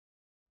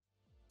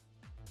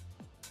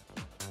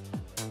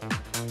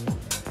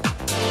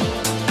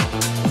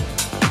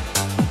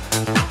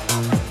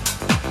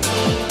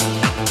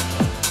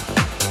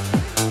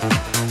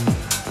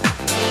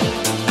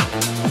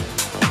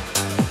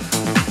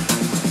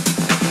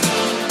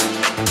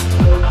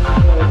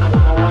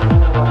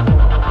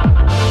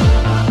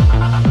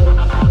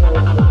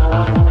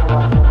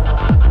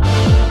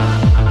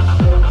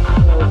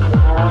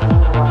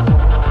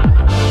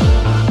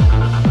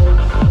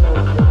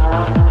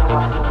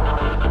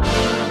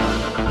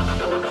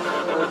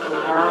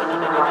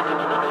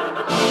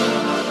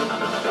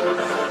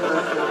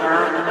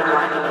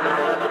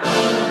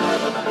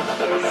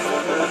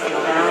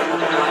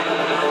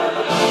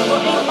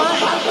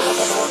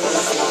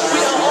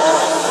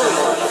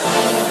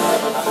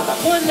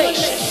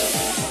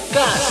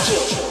God's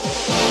children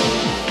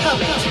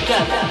coming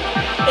together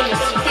in the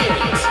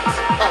spirit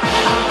of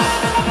house.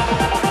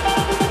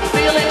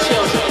 Feel it,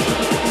 children.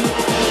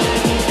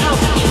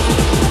 House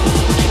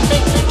music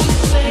makes you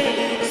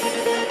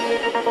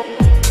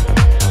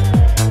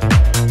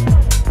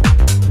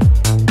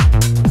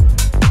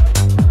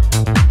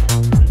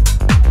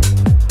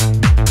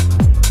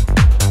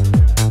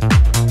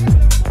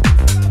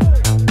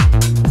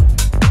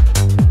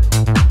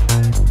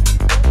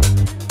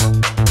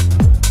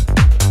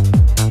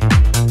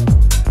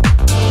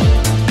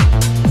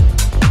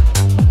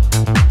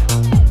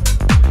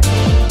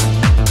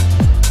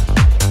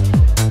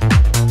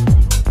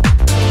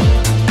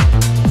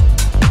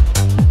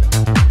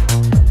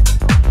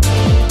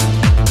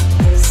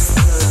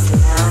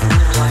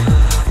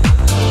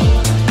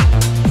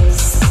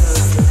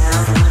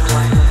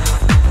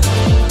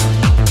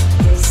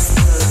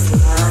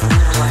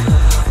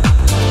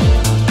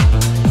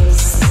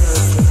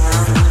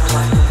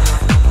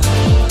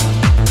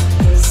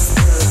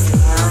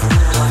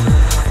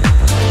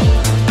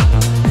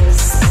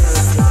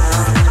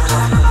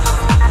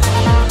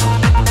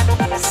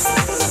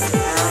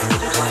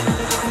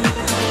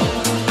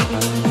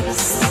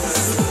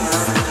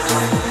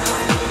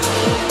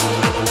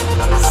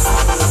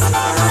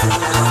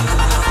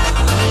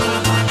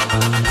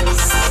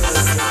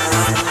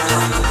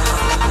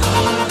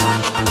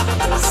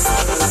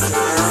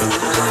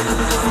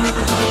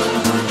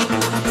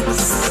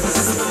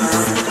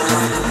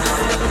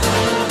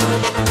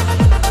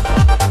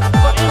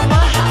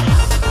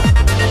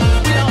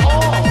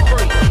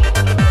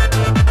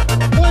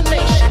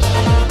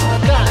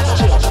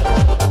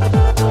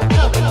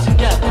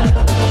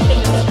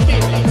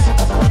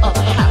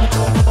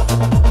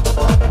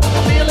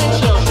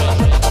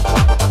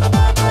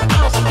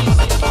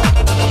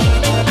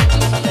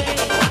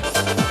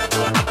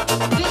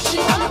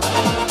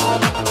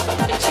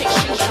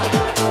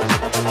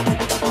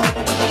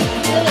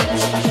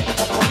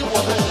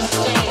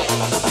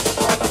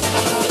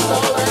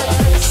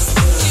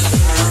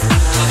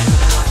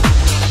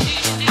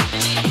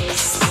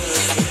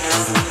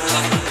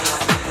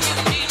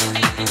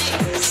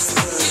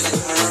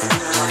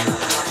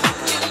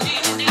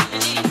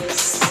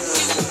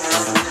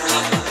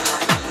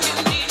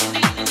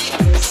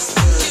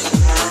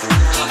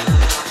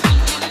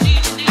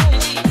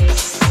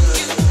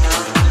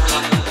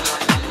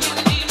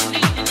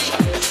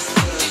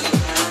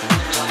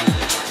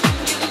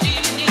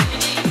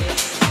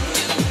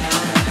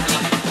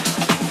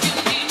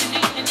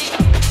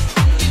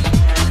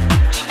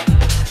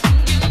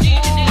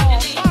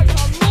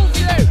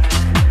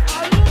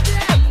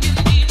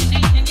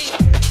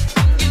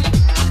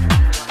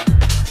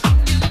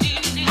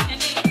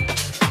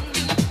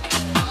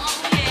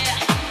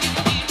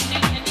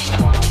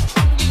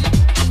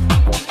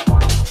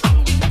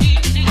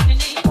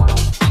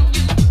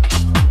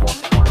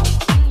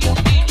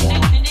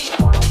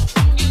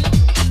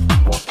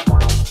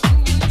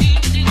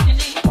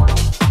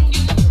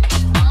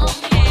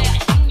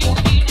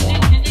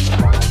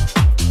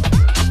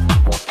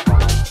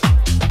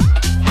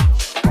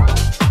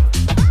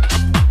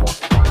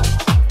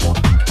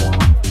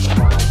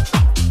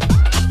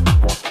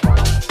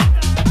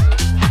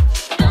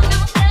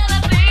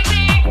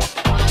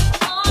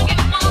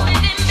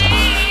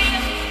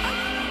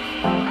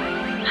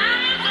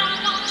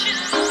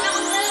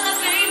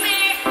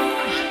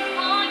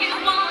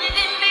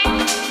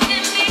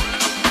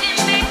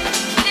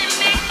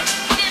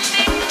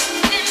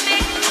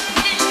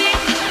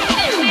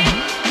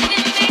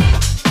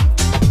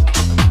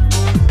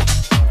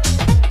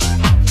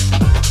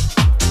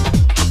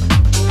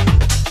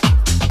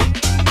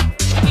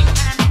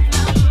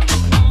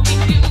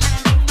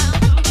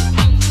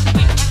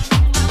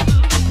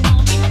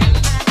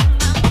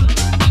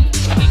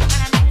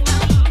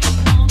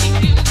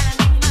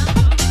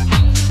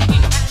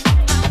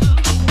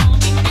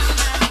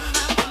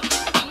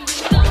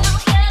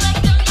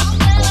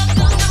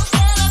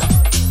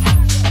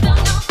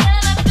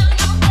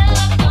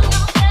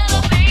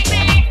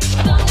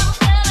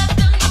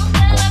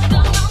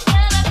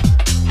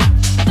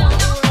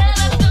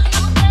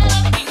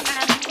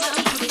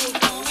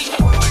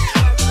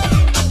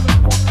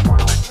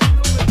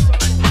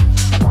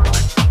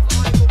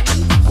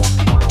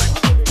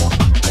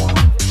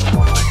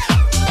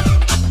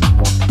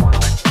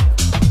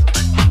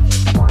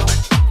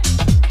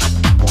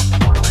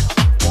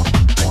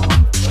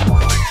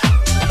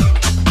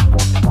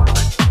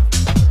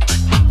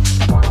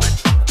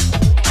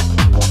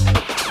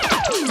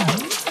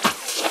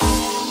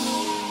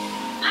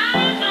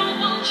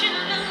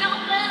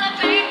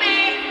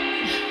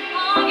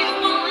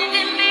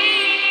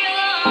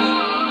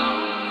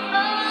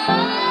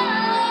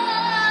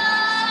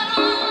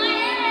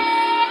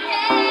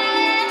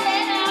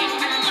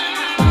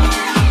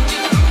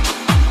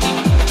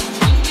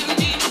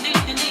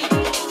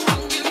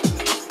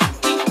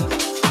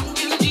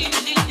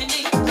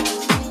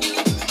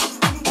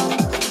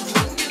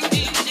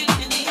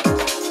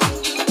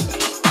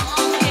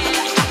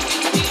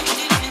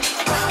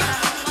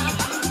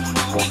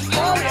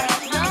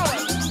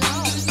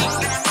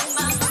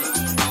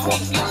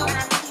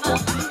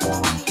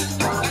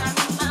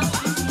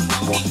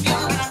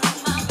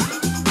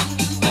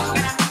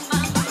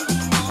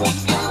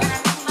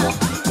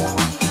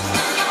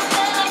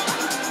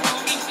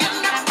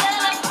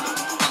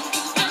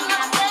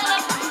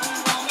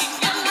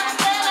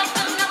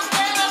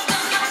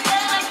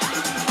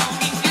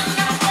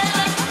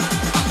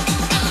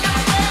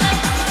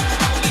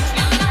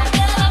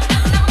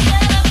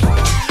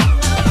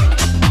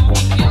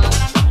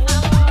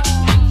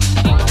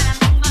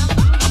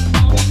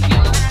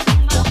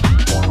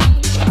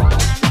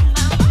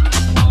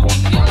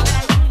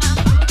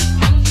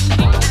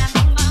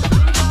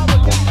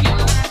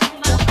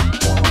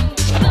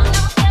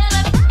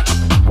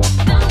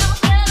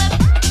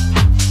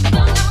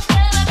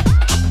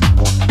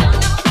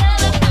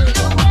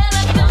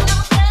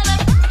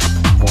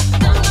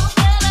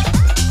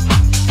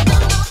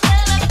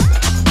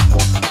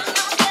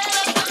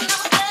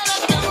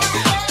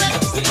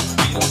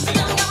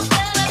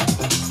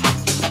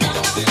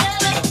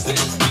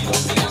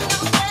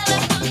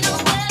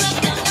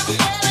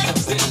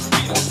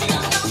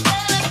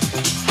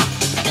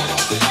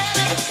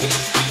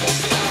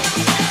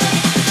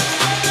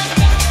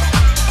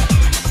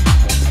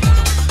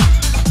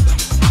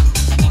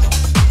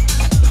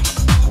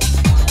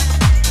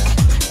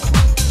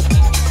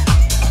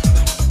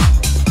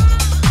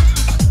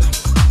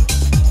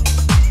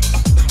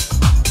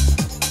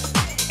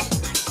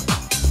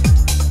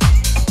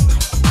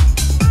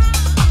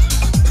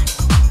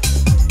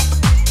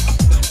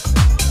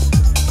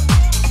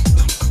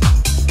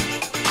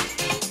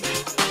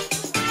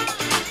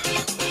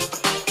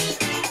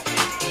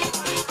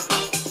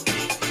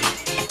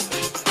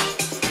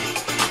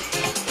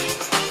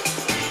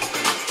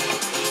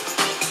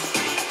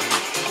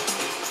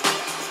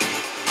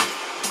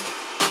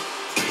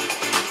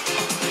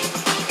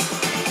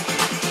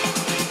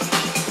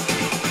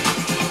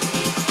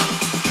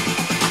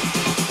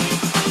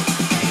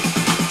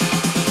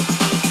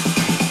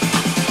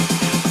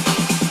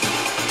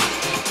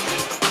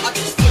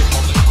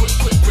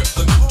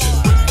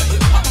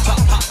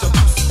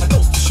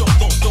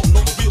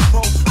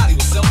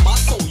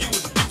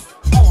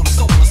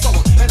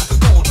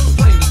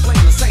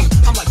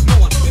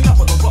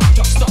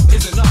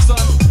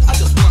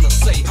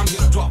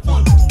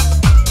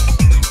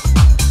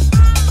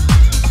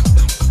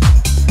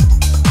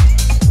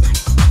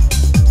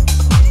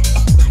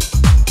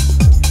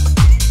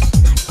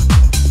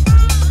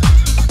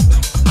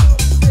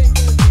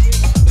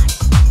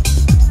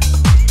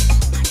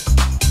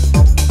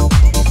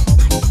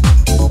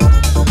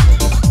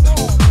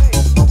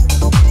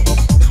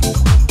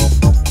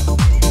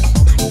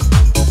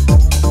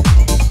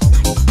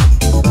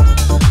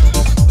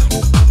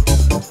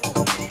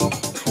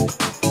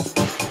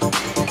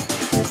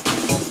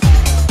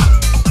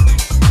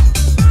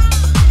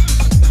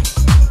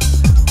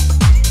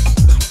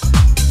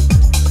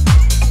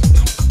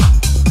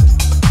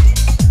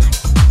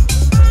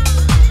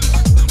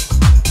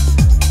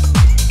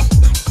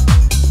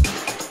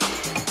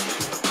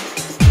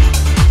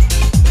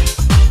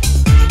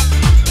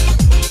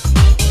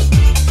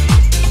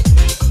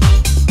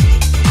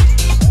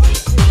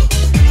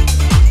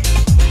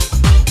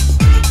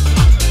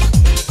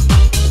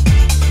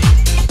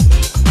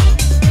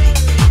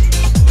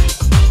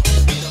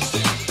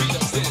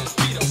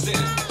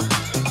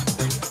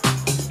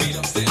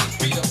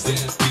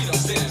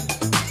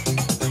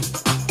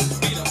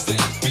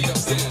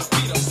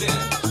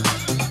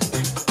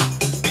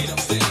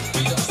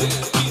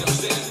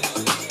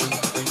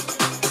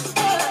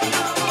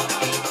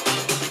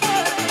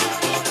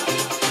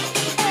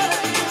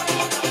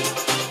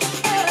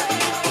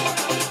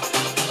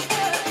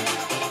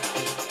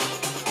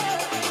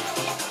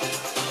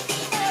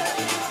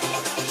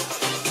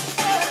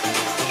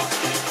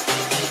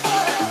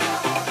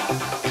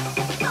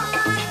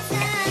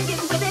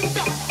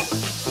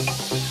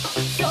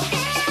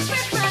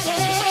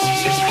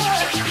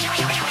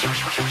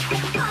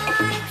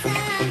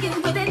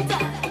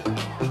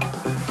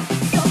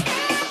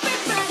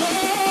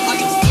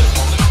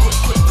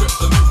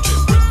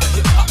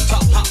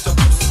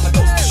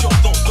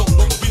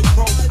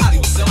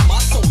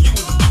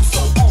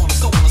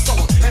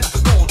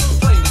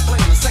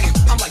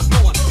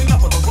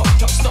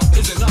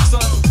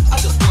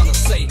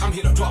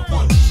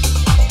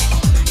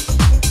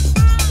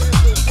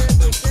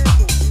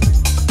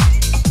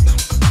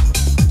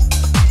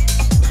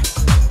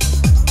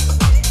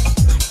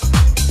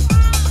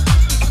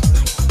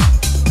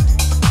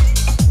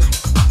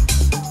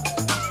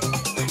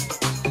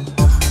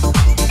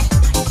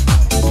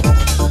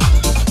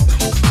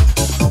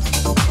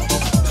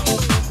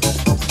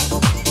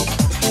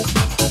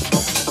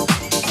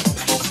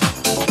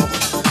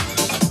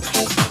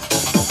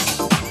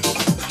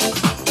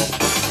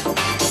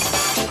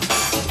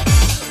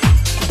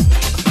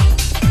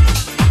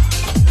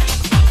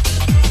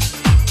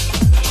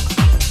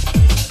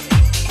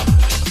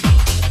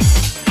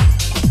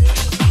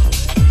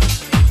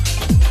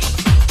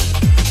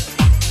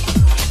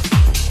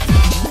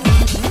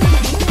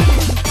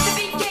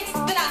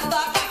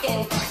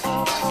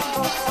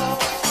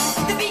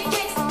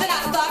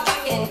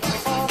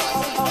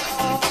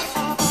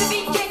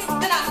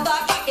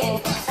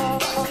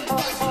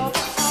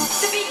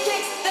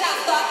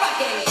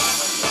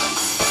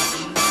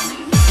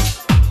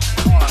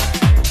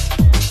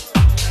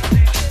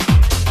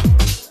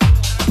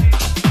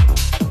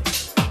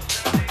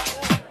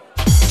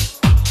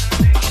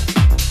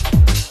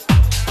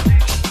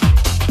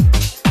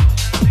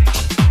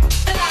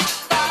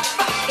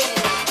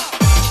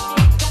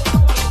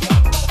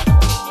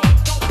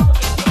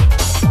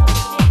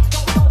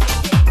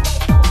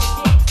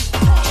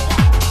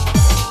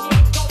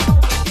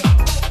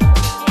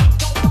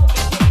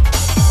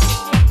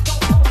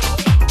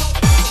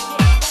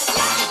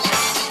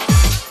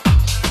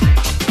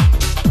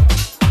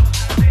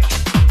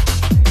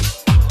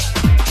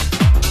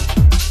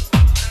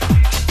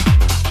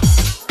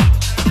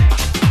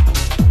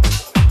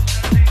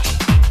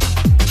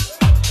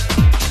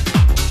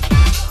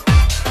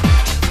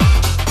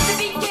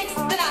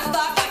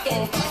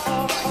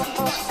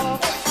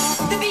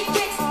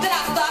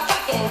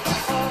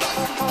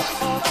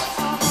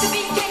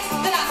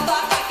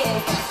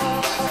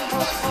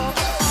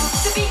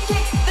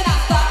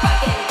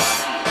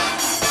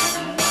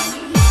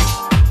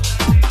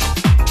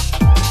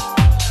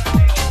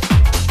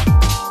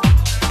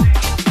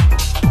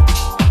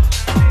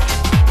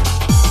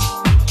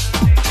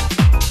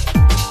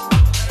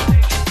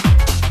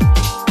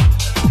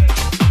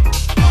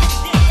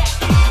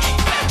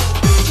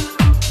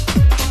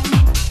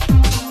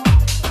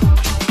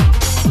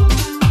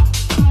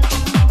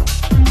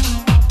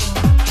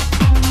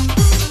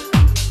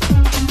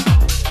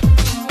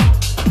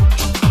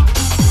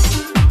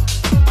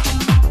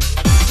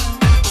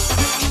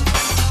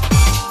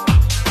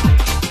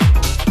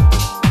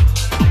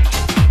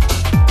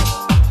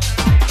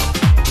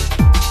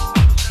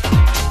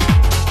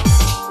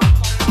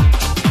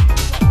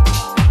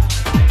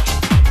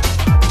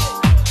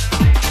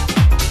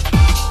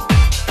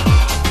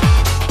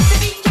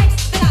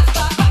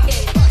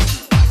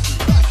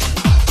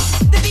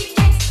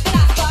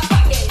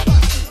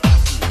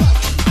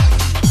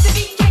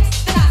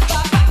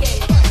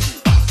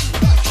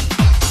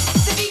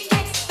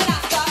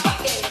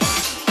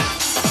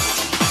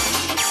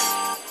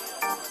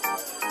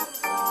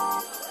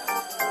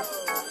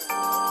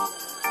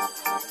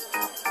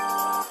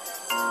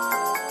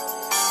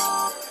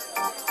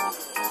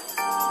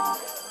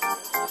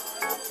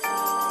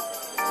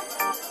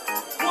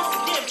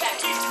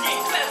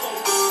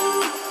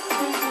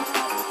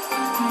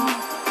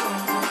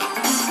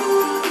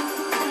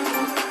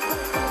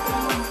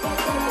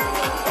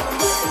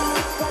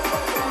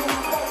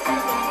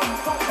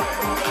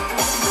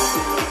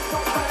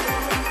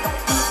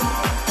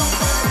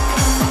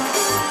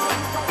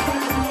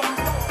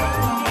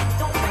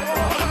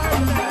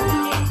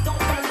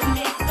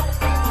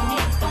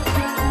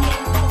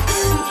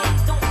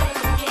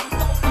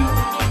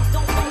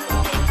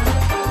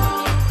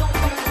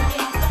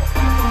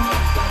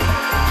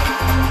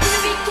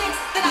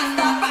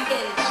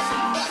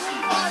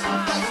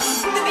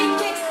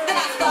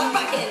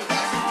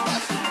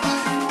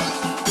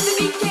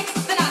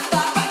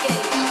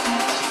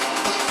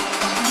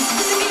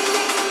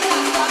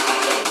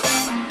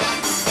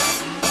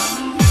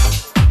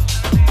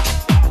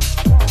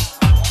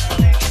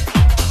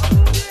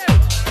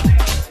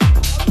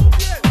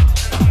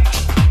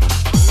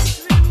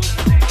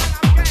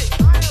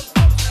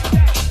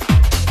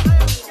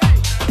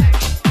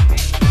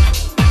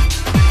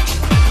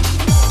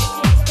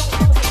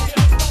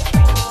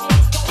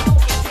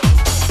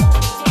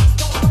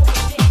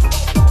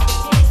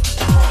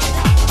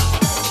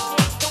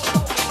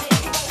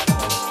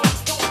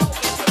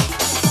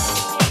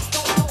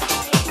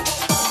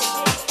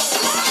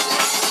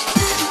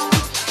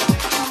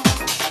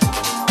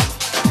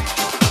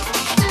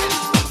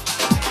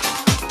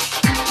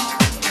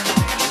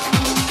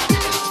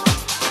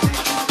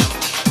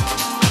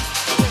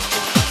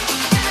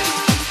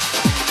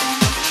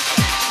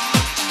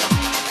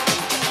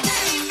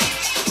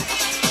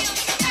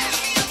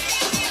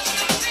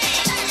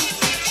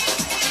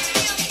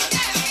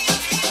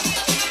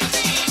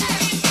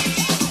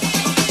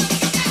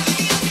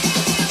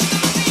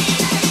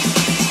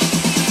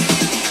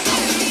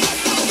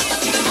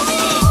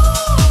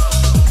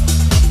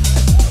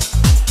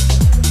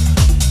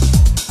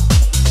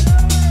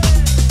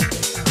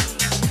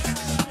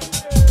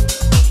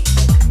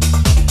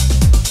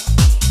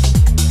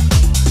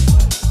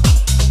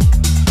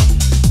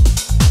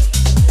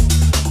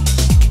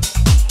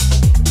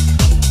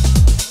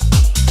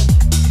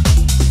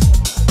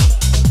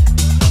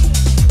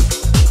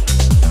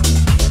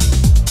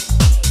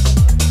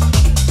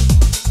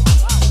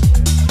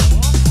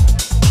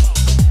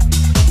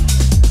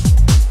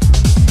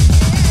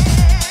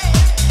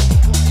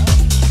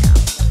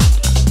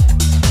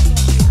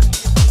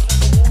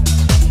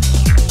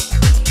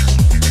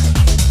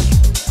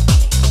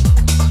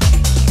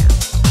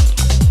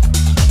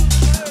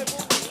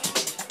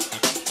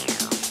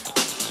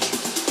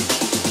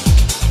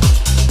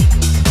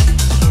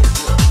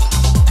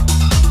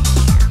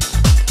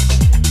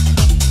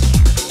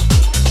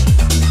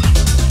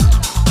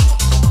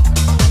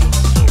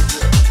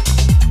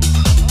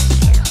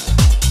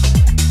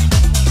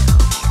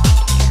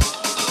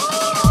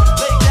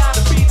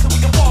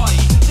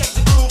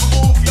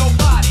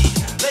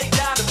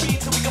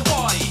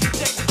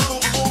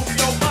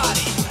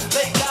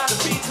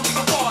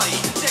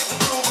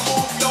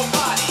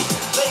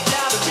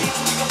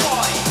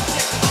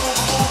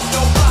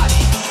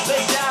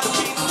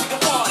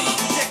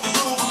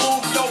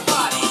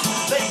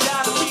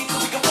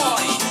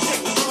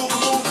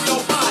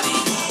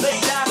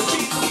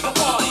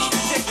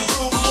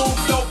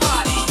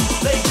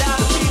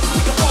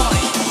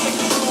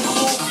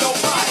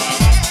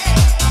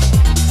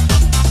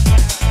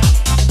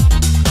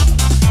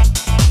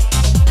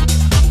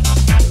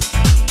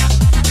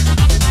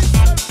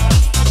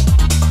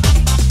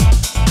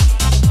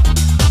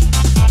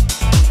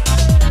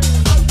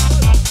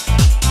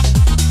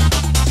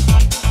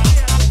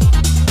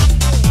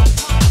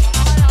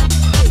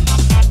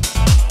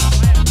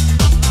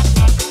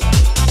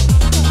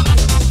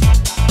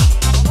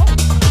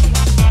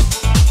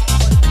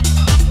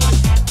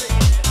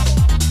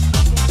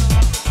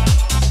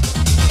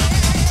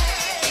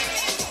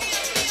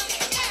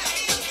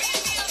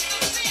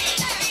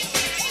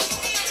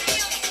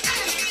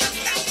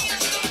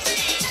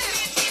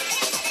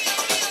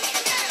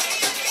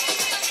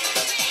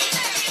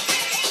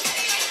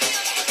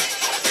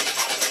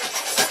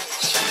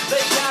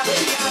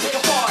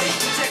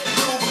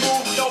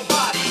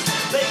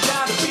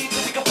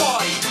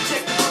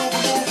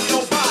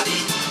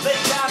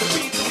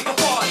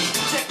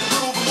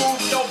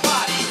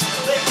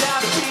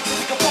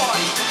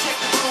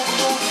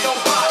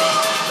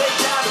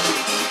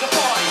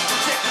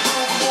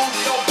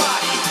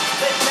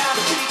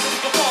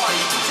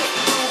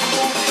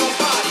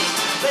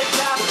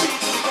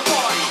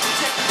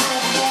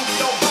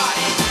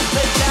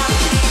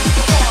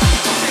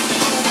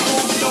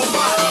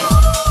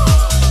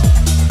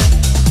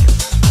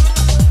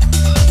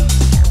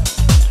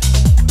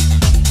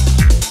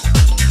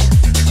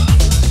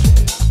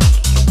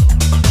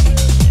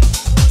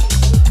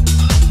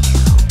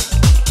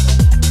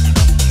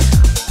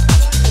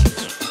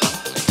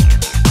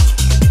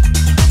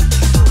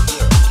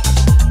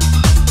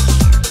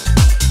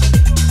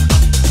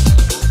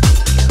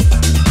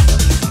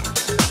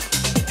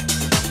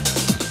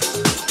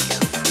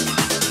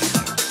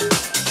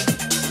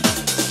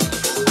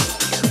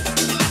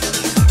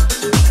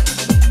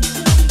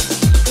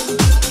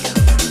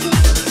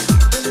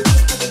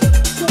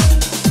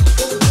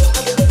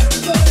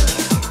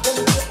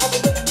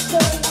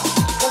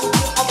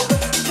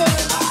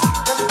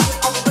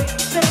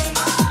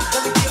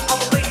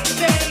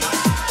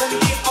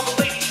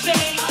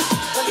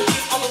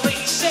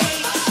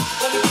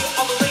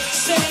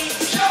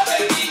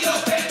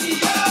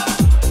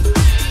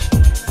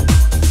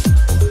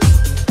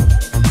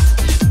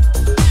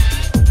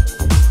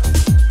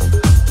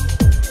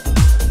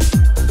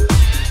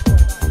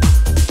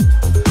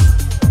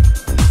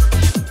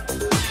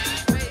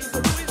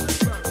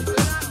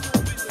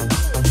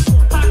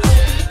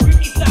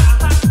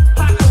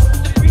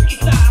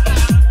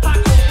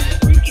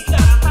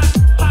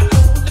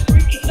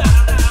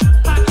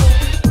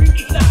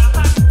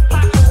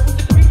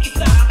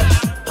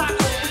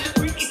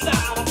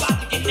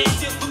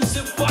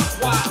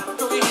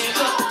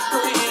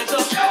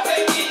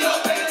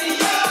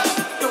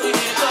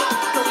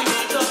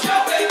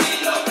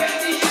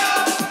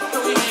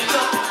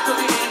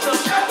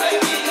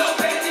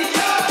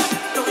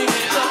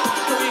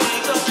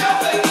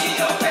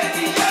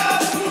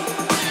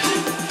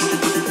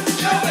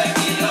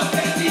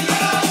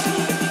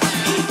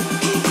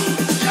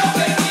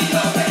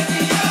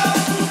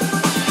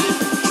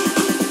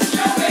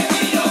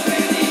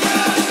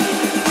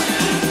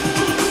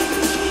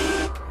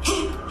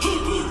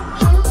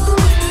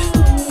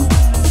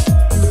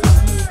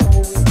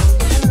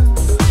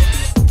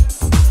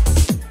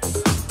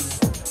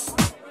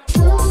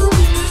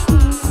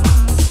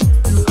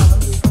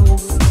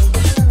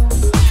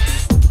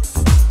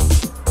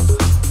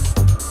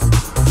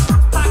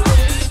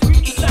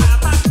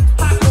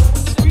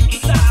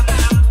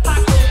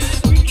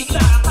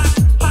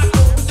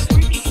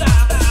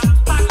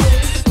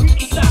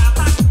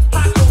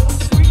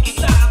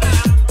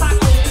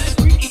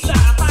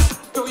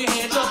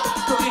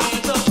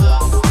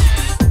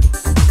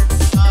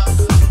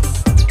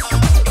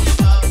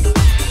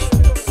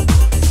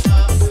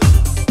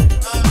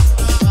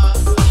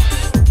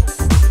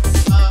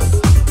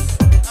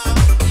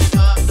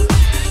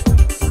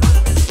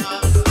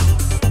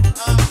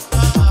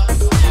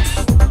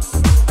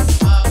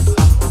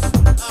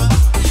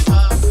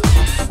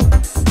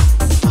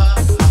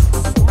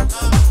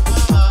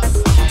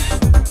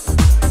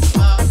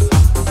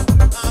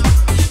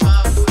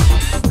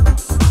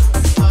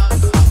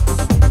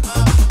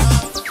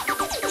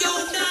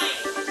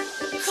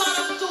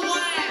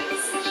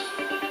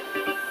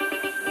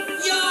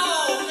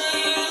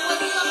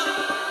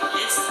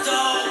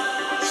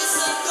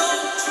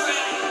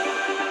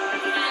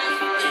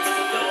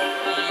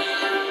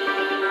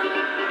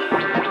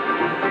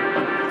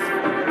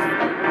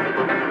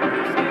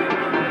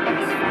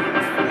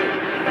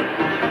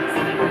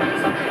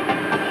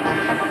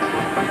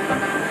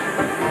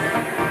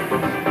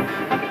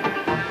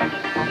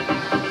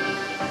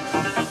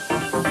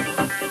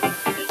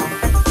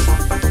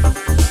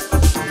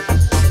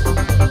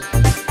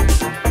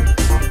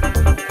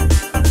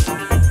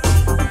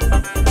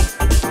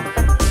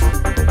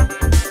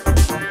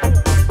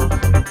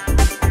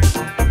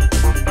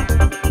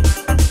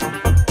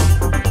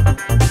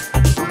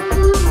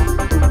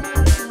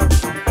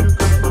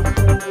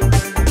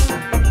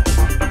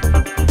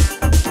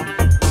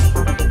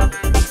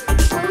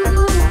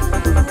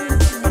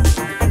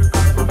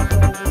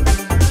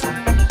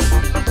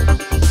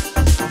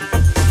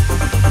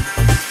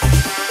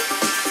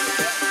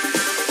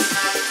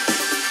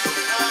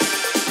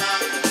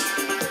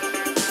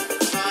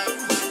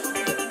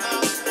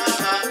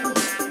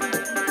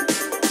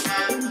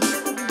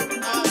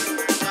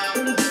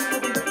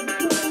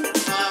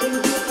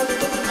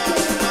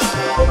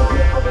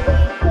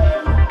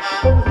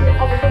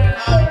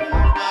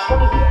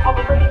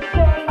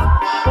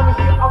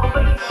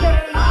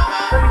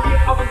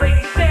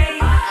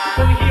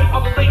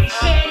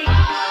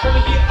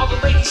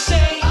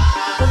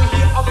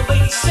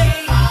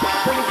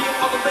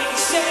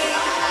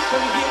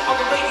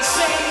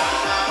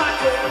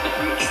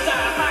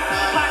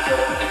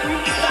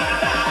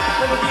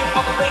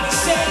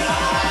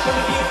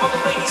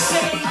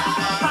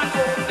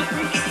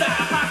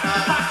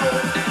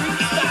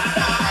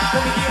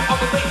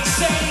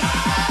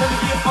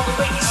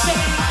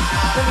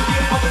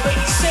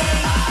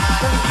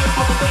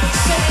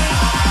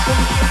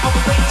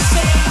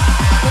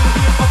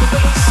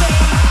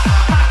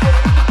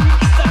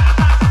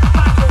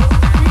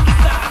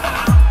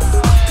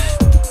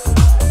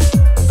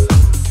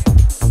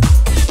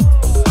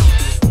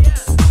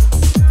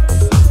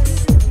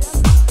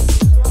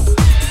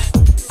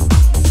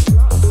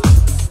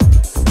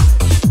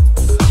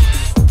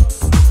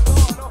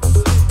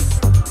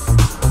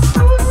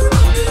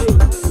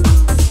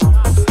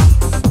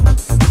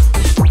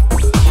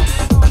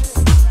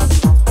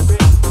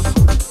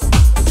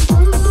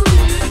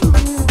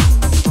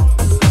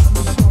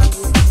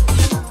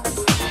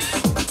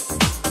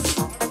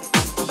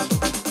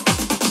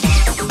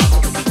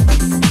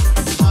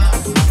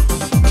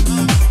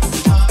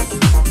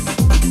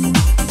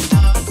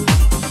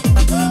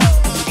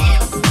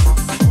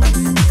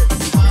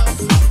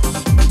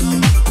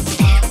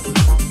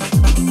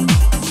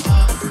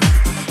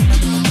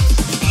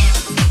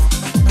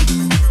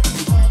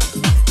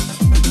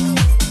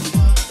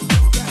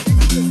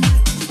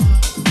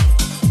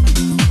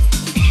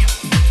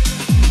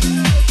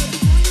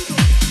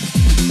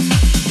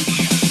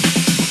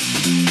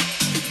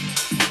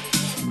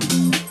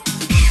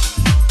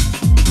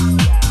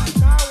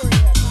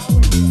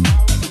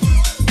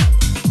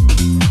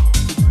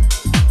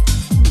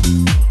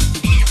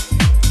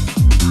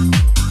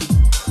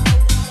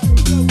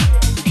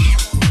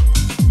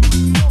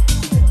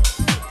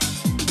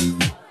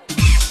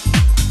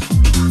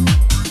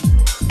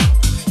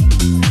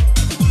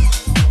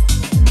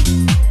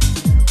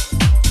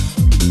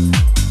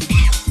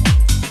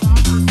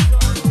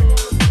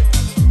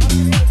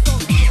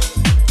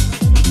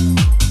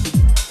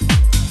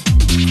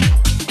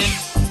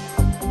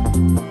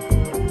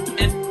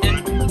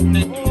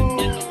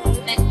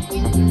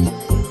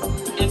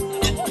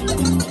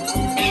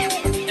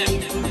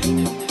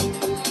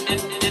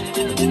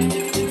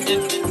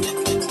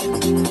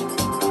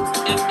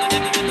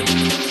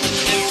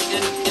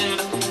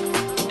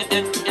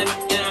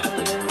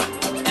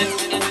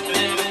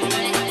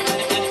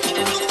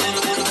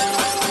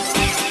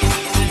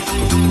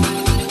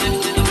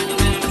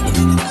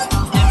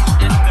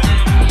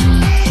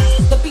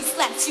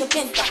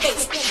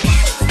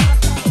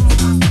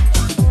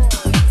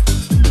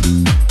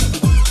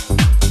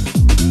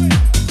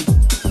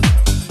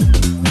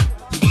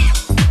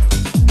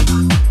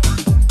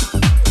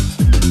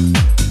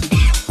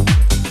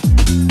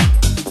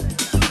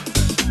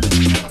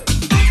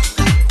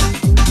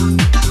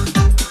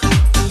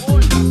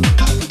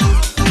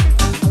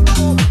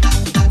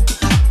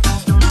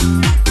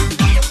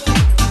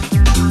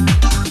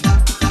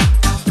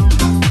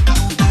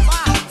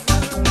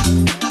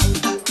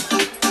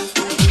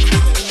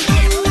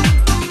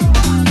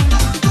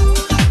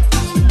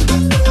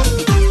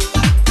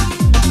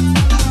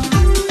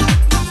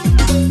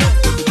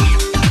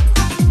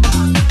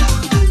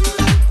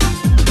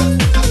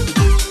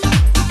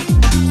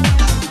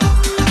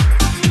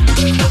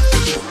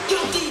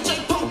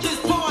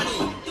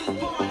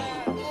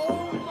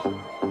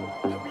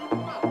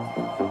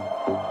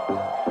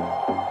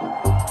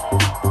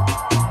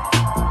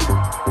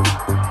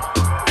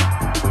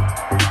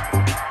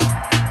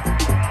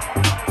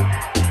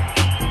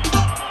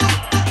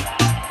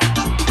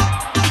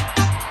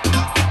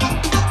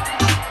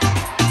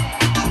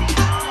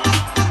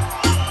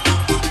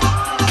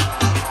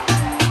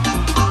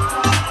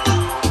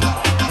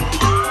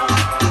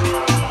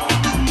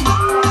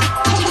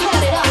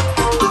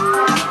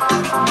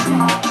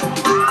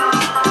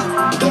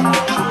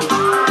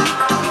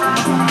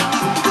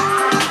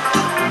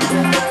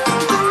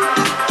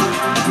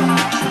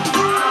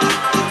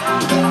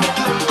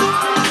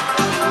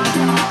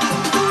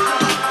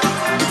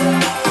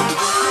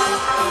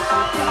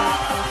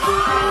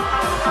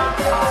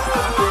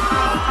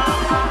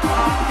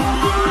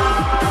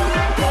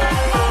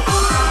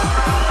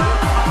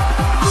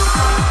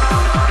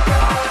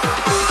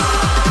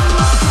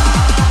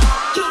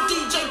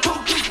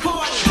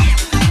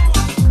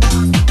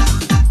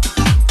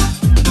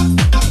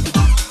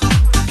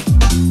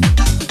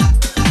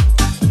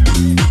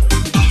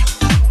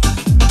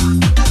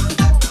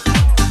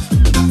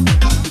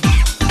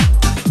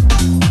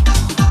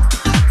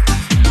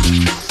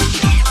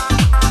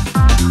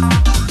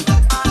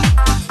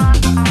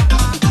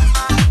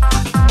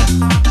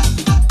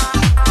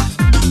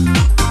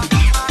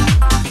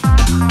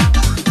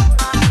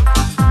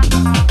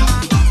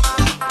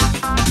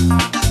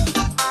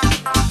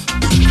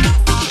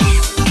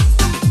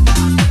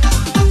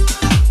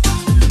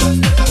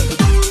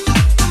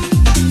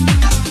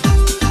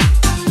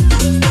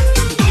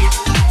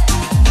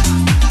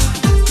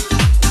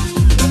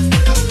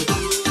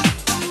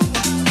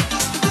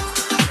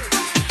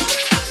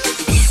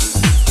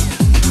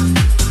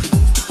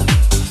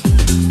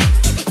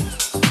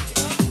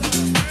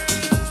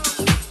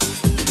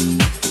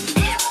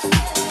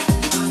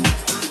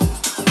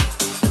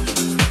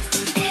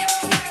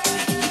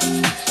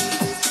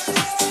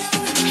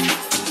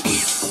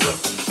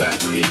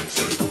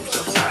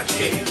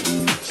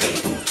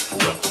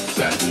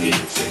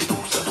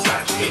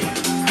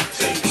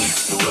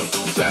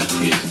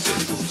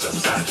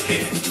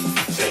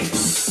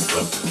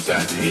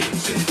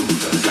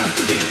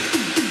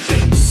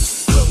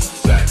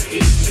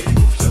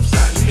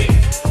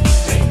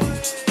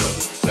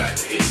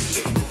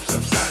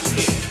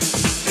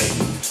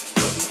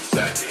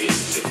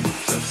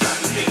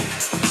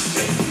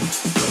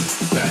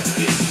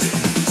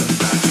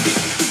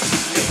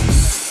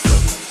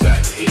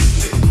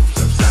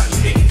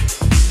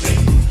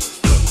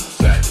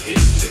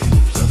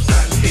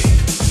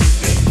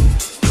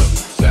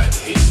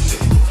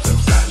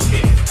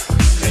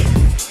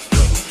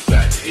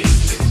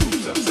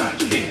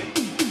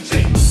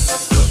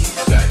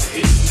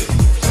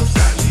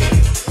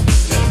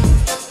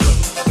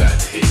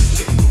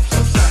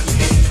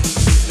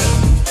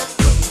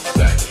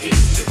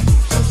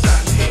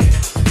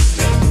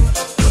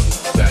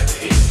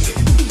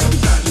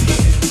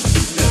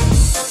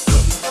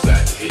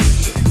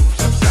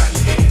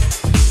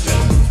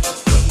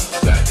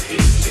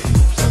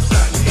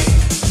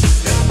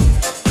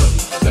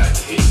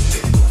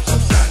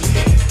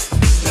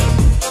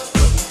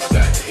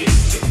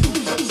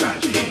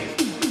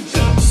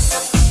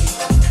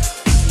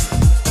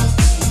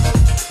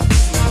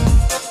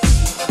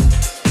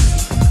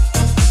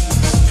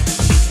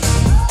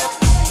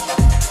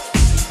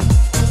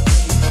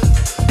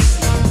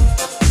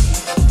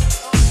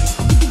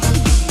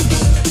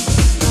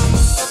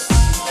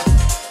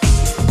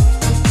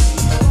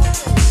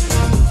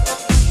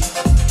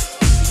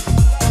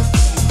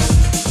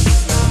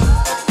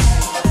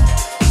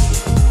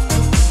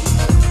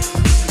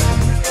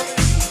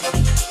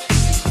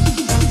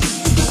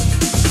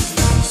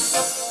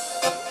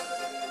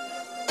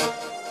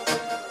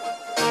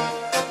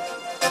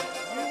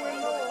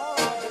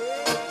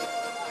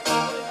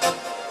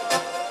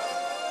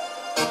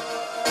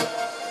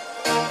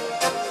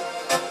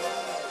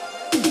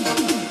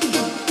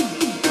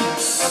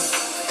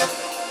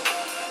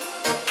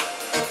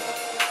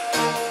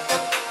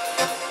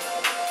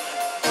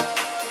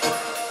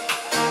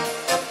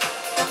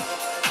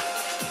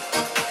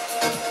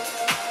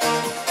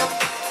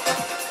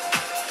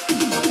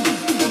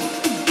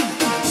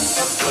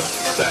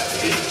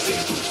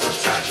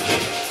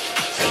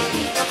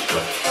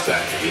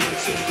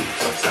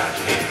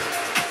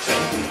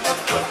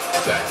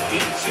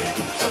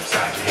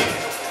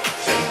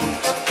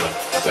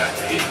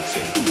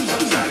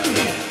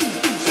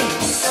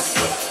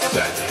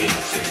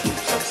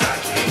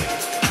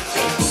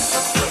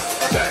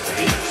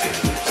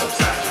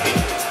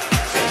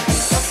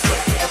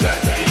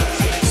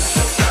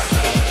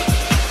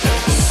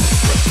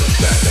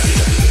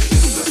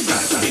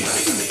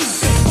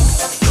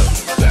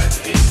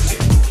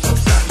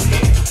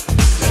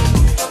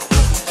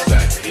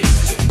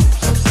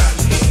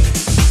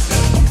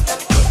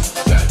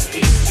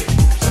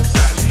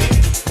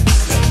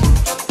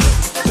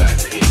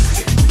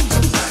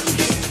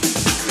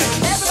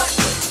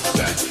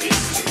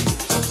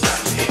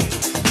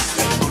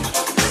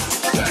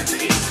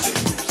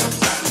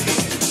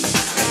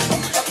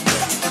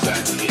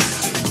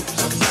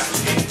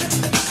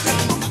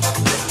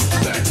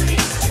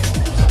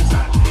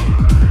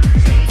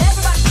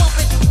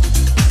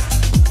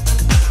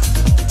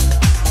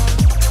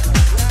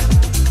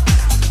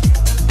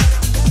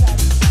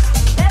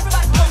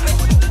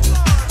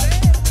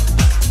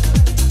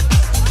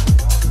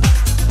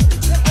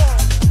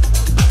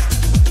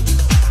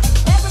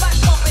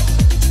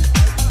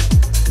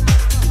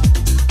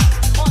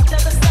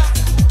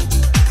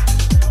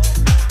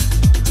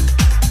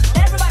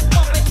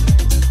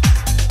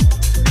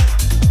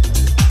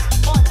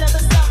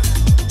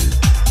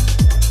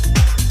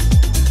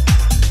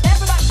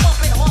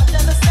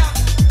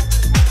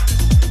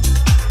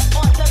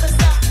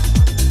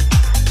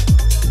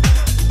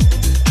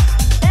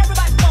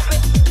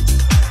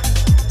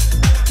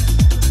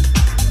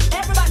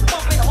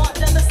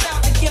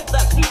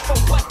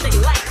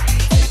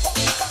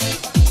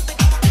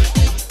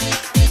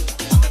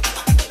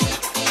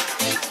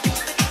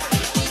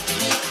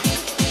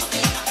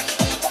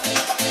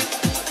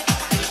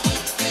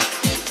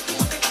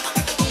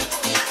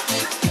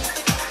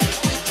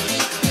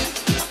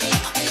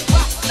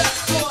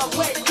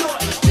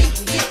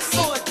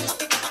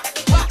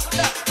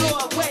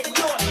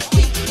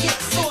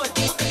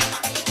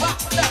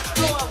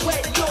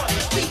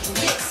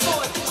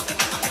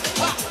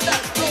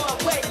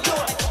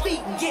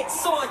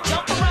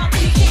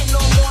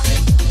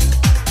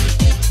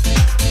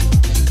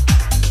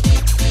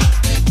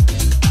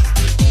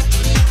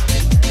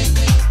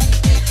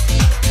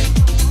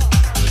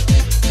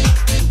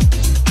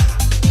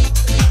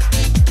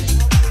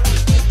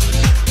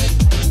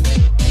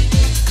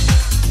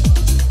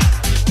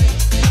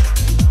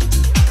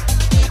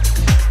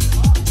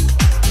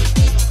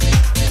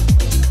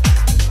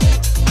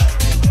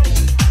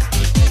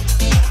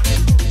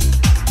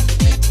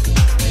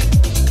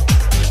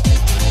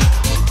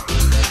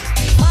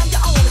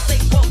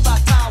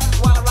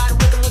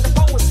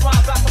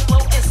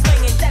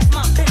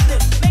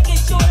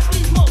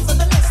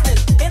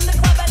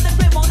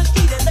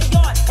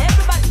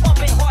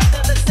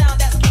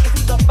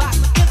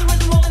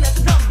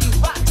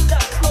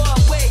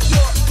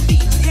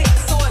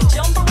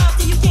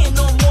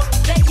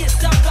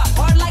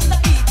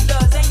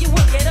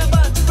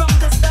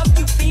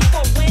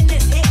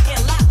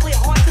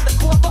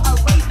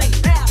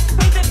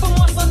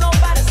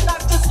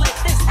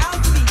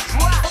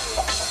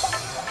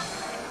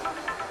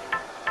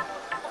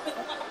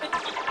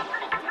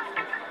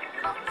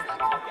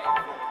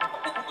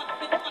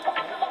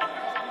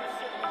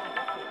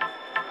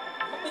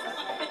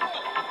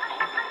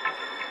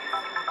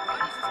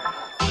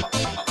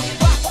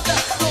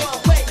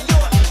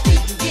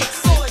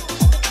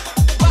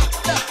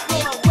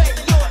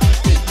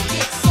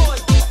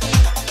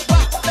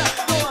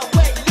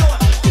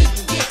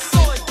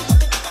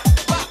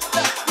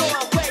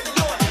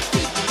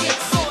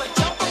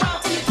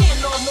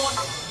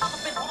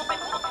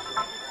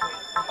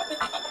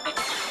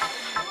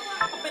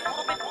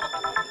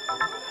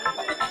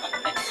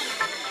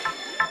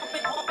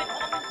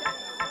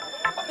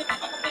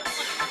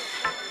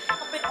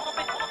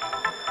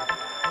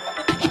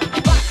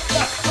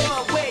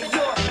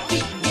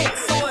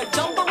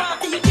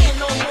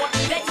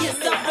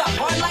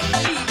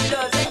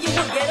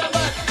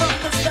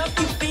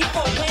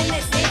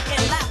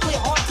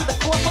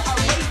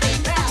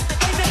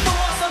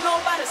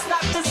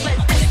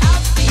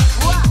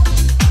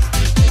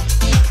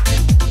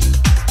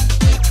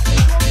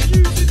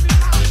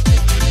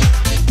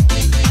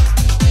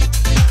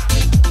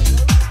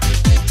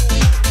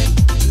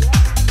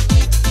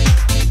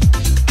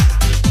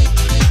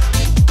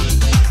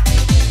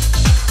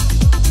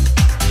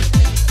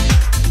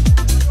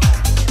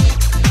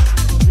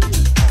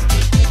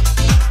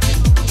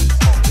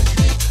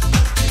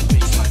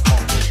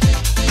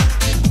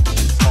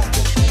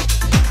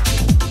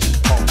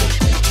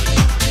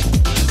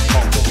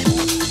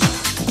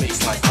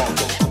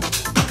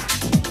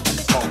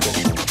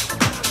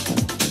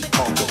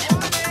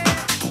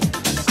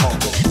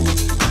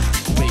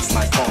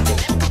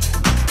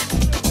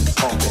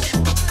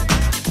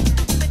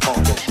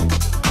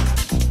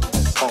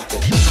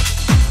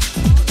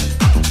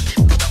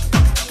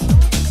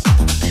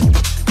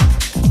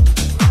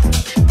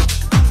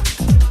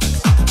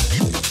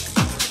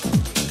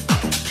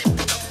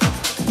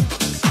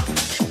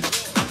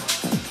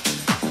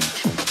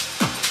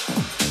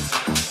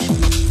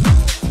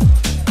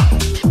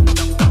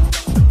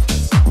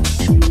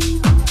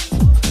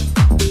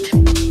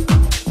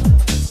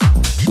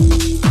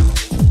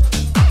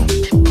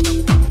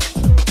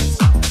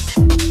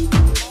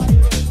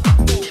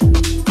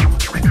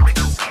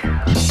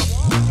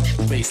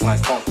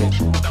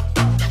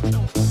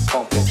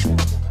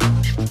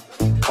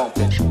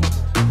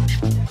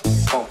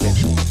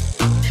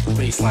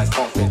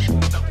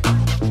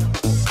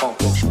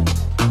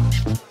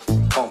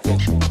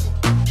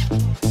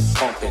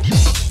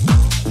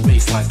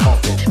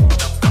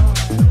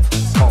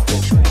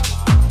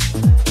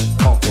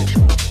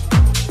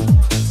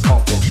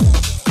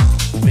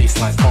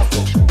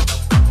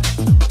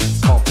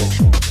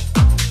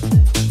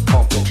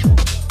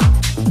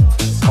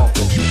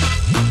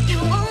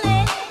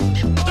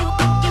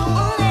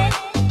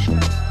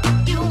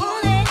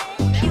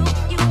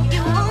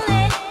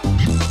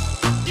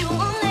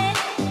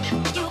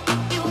You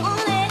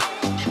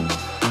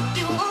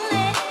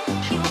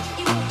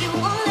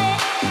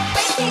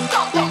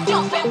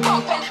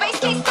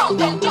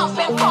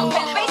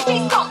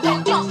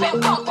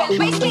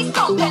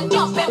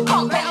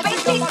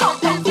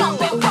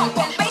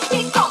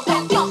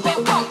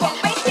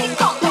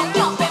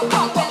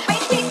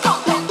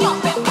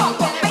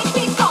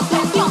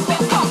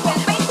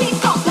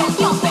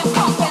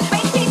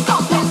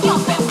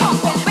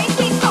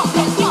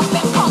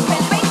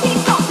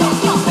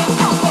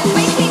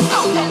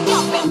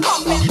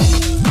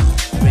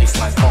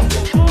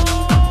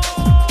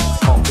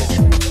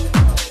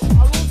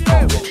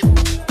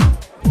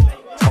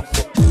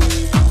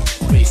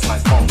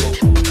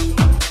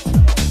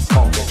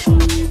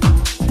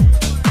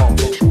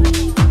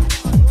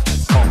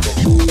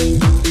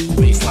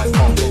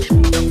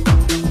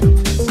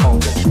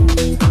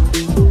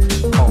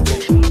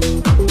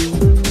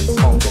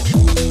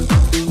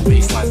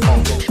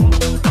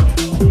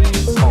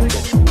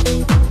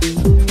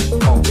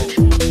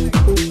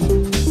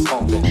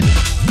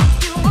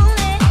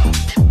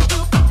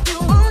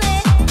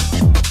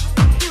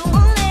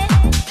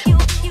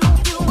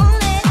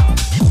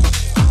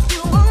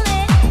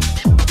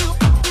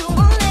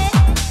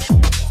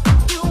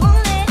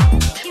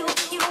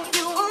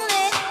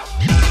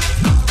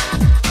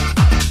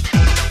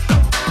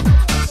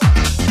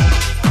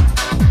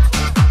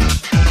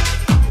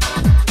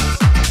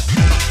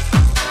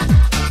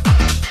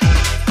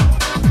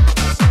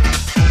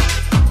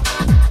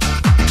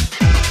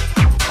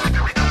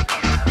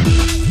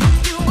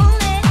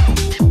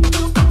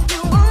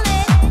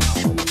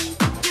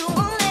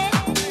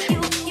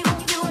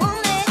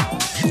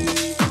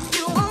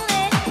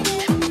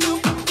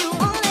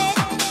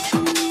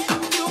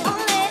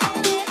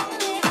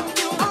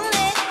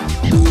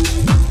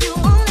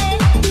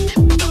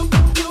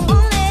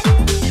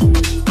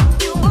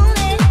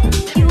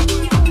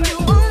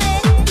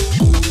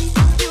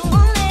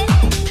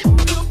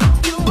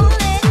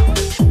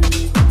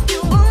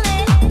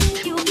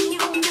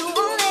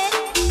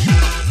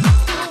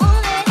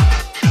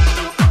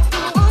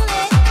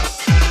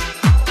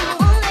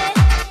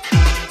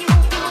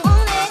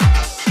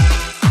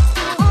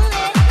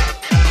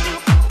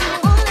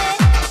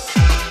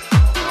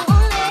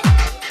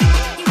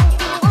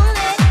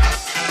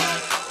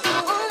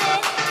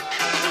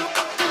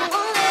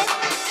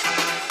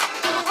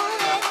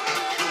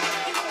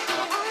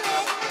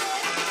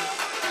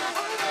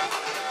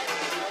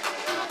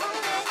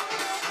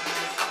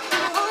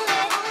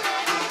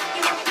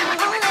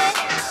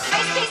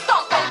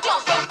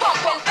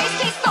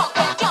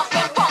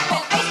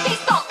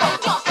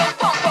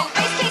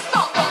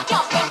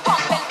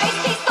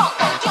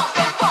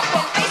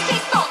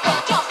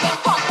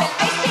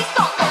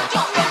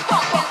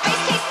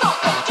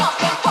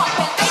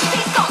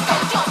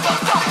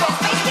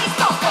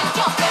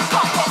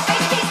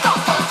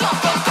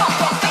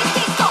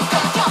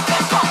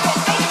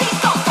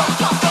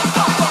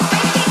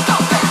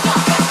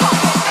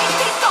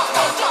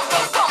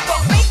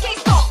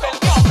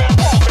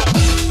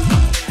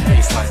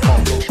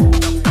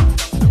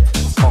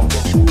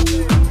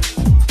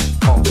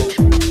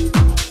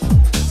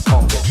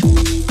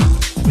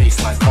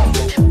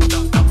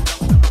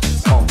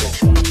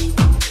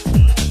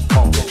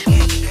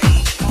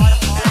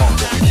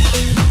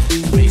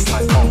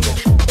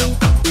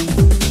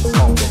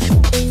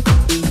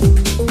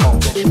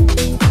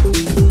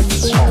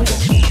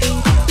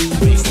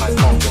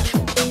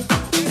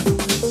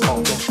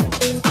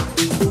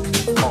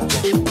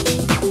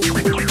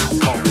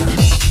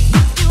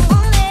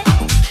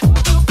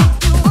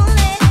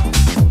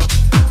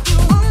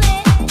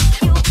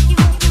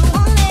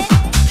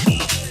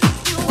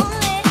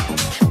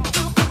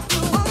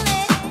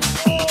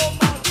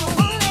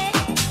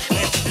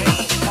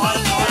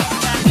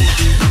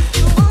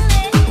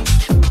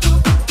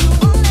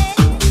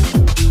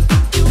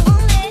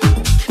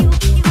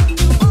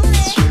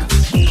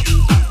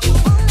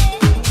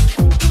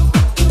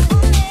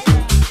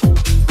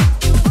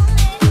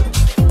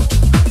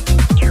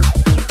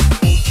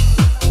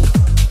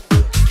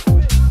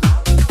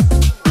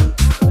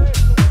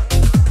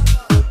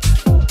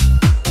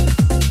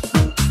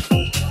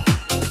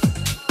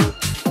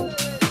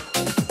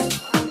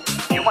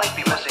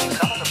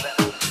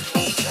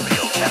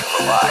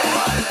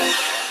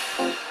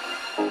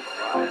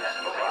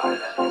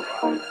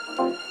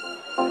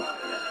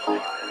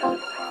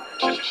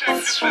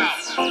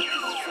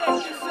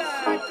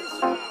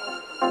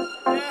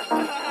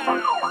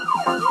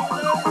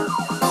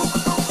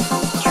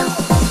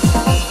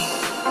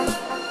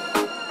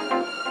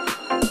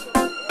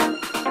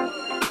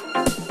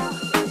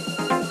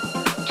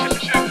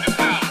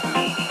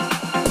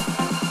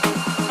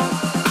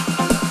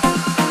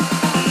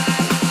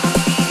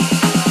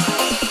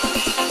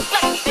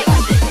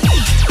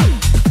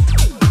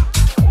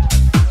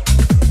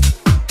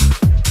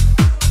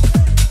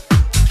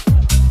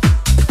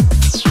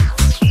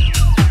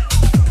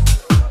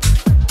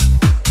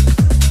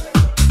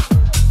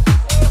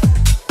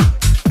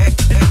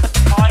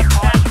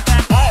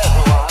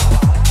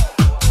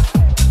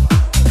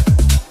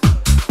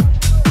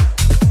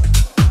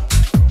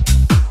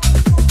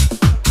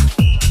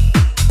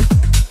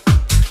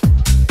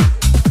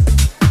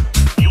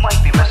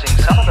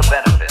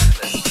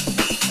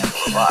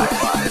Am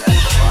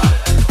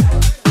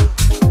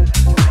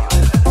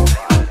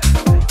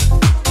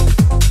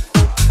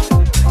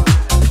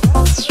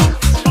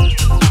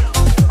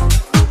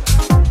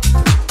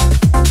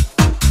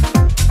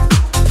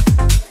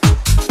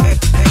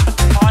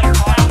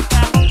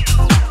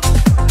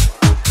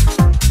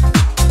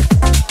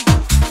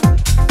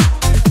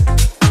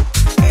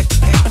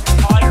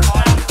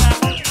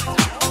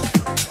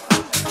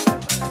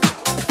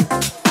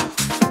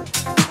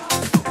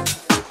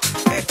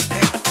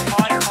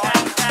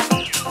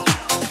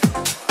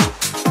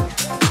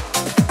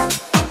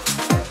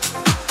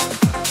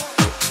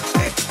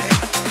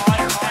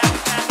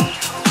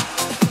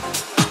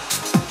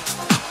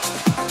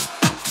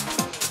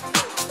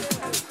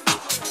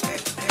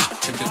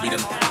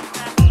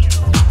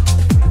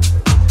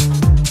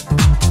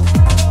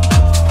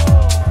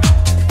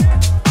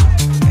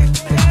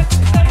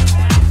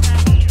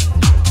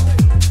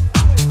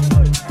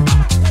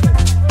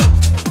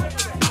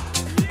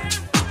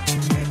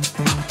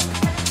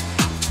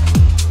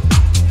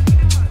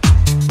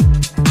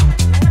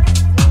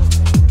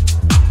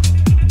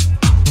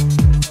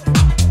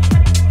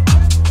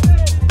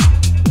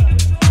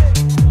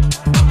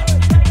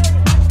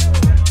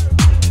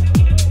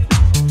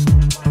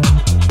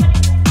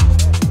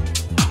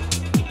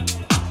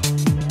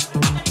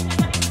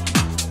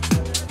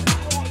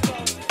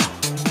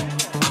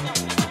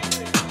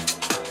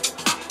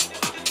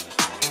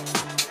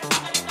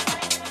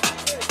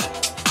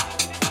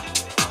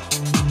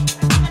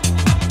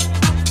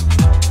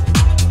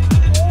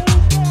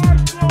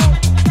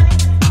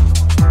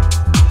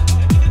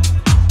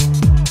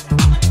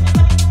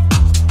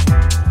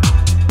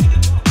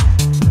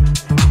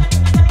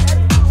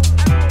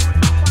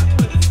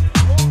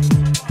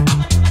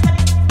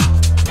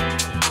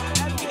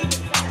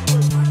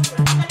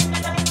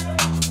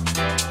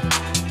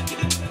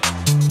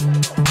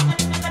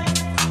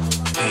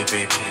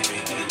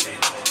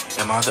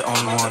I the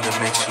only one that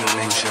makes you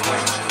lose your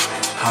mind?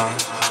 Huh?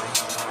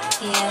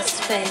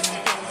 Yes,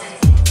 baby.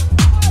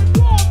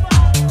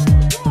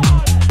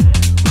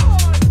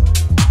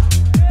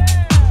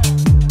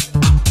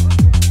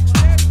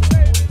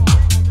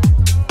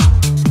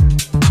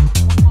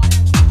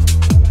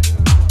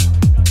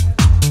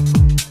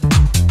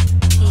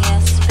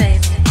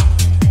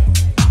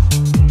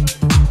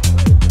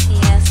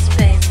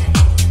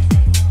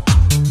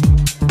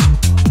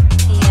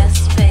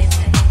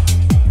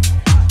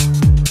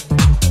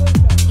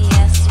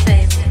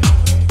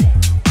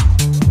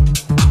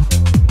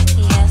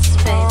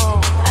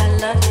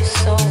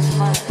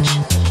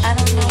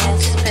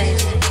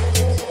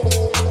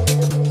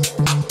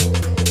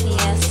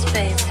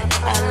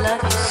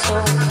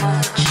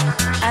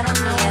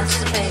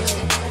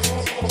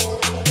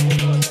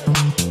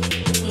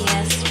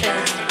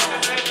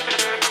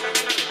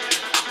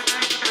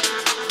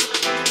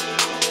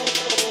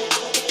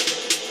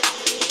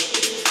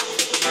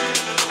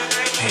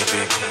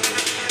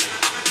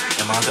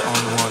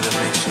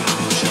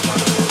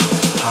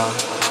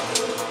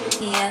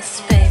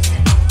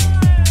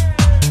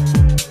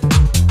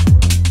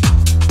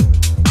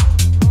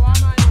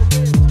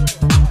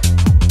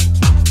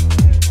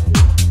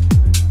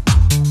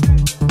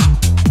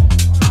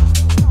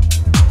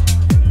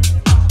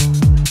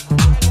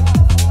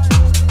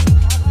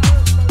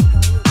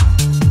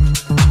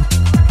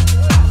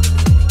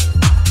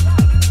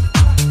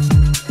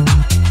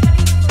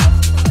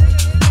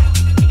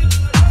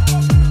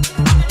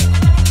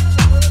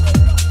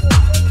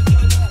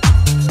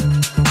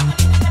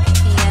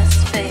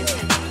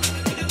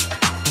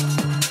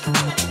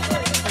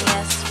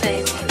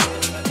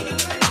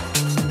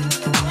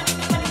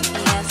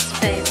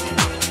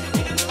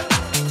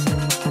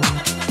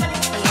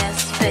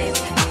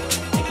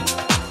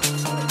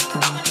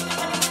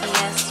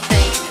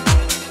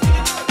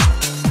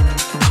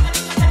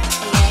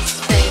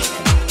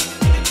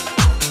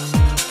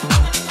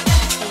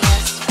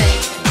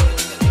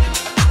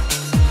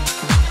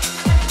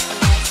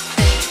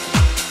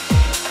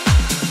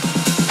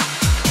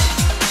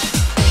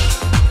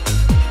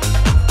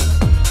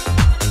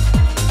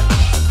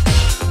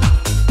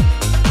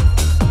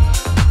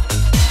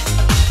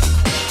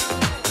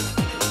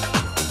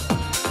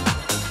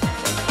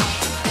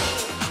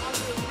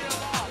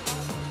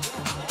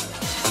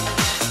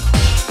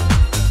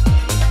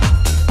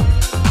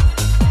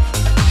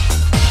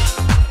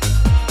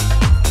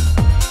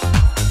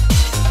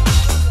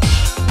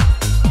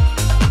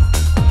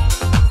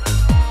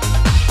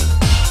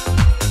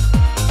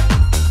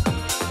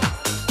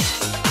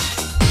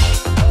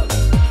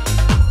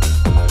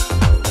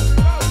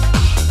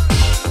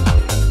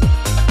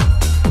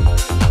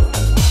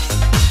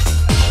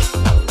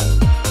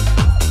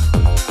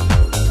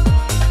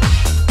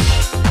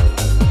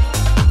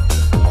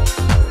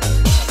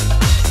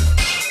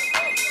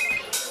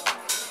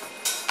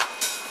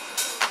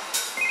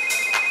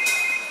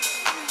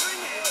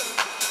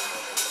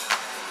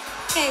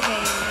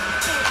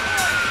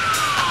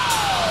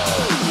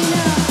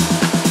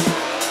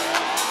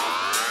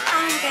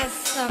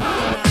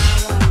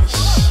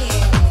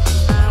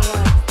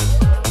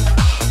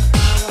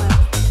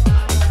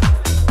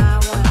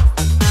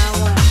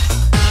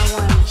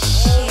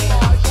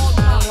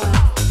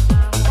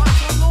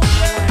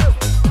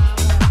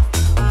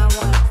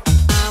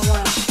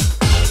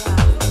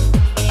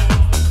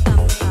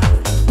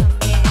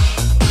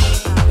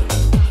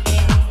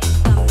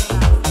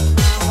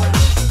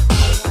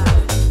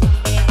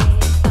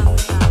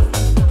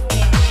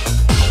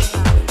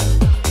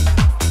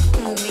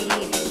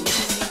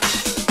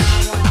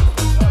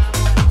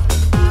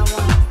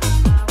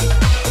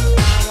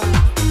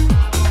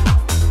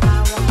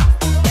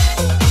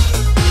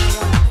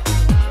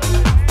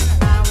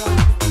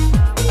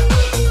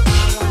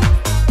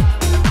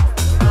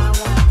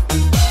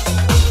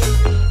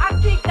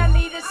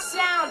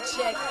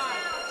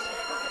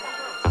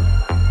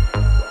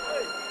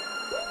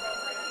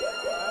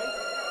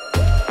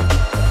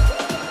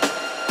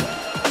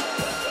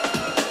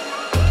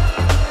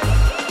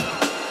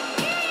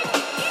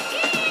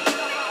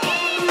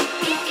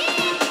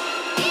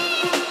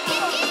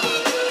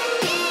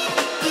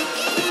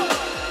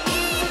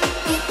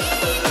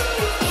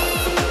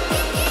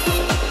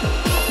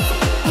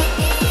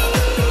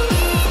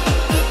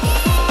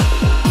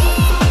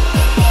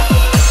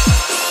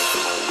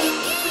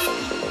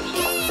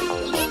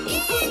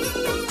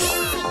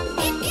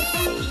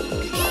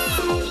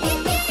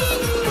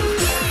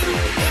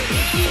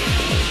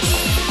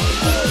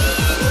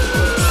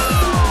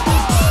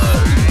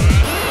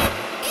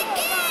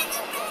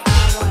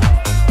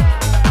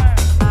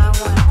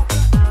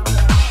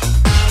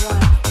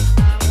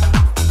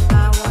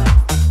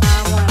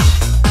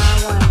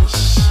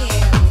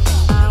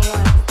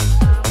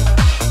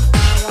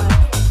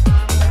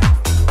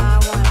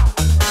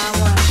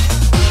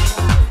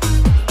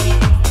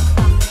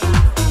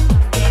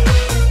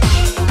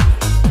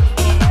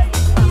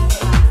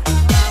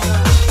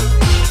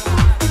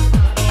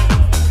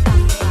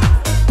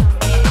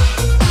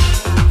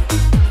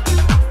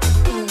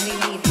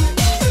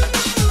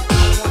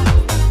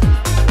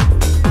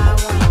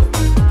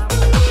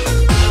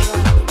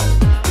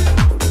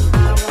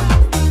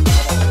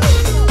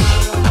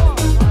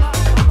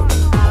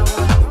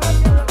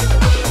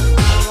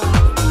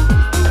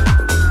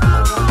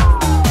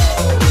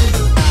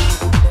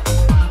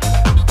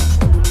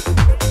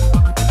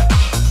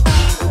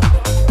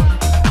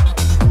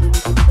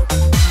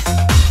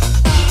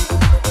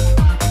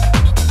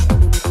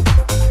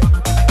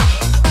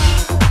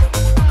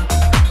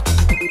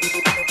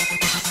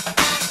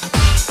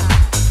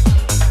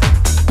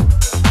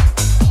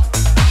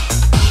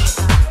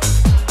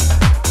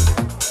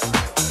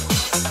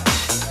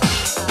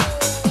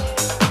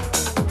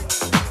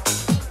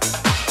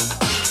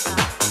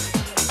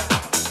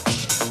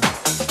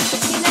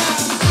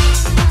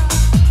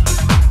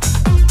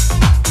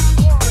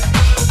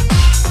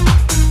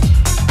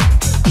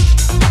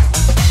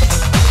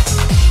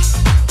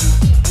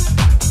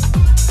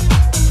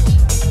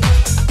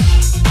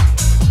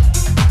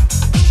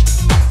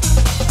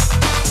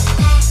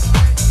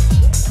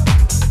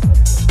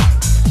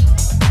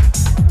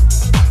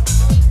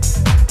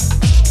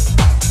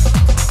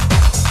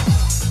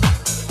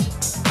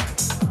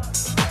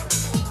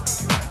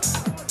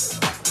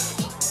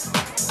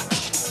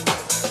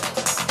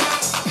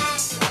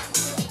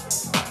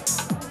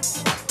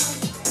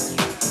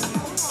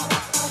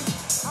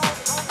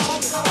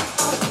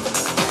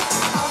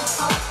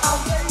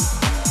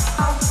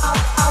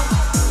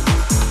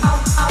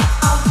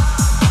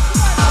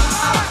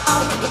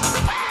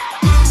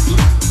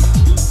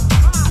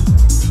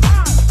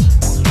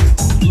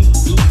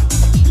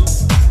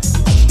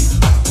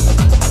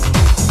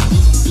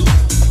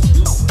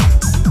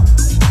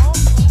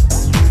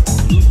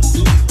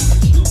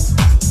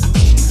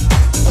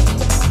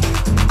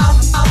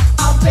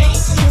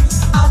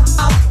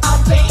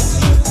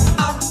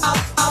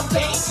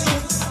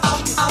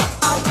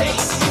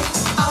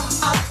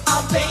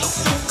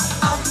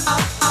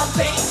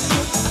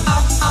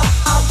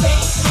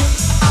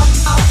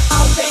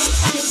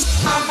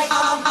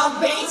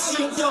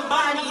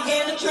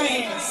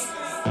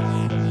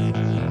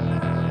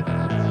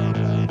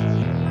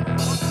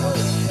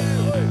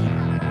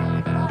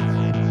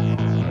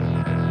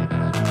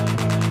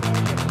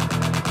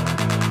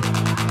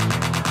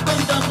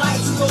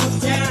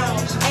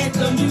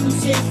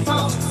 music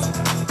funk.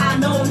 I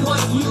know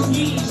what you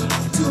need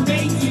to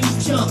make you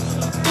jump.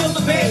 Feel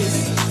the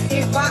bass,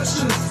 it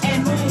rocks you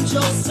and moves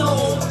your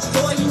soul.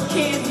 Boy, you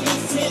can't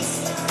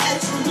resist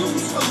as you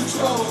lose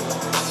control.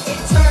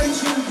 It turns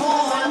you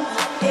on,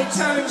 it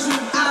turns you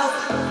out,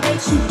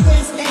 makes you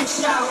twist and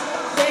shout.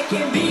 There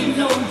can be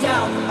no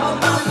doubt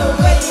about the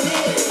way it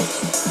is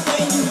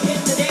when you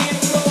hit the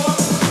dance floor.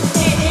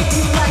 And if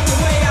you like the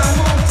way I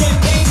move, then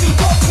baby,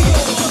 go for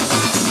yours.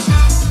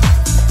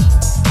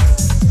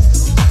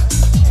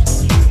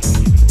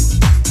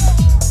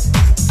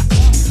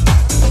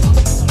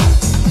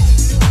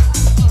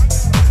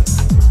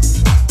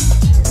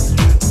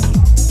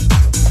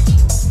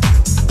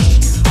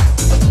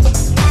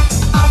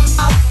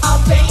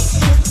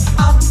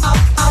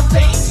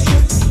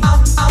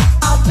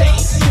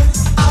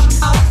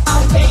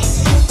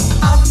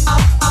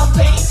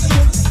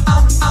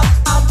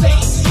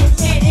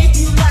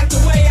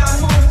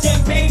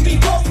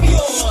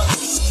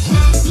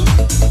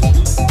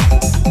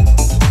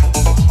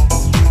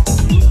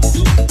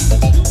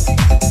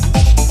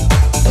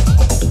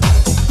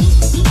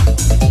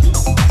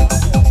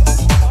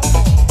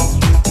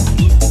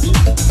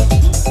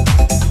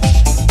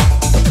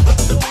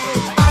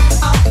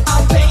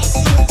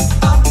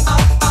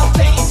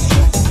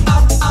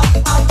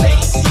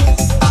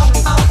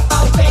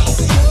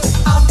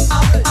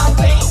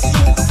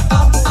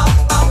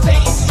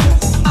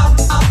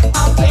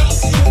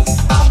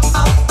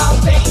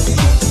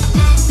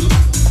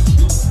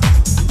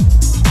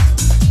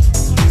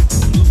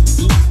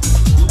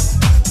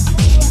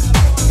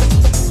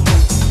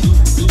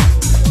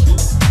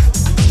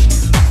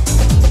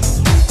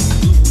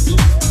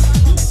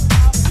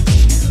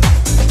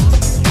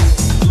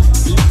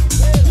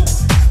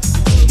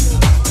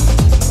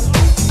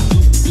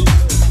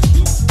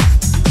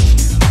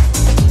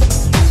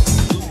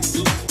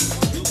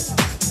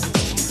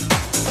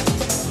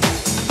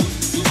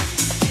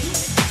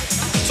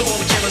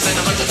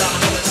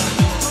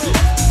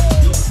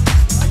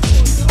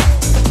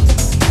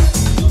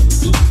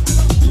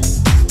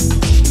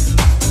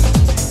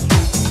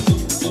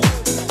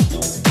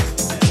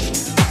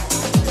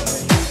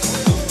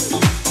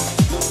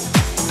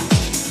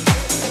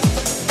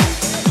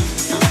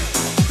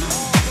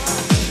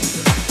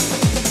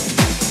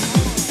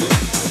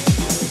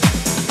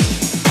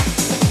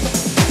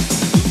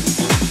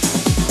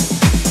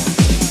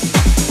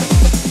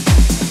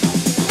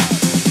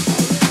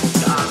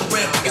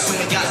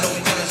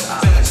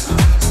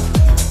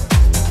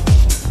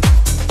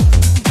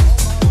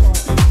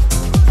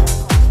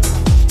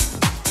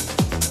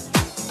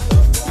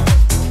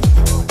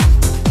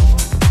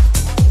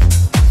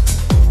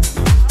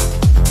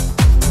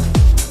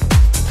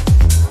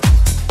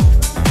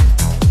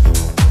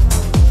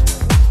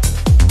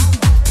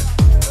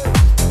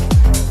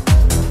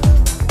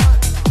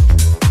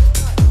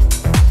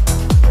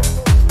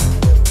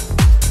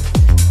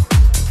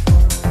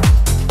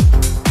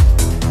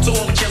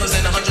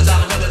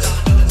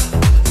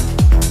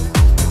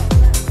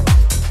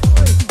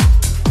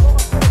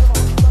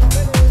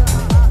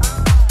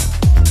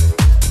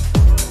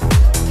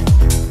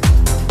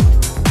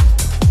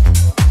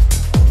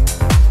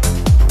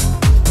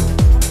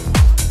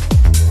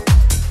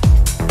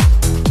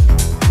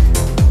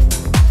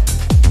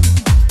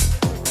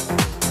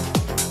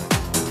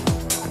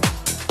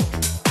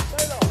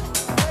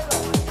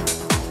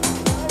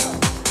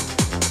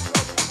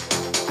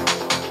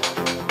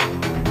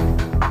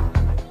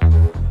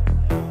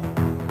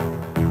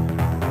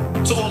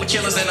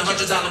 killers and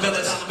 $100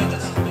 billers.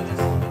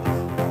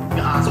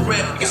 Your eyes are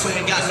red, you swing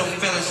and got no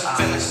feelings.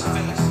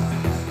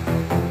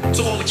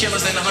 To all the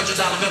killers and $100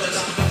 billers.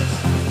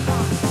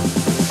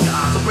 Your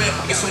eyes are red,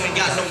 you swing and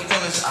got no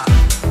feelings.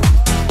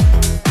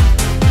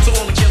 To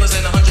all the killers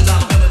and $100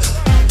 billers.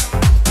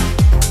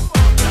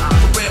 Your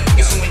eyes are red,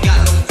 you swing and got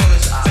no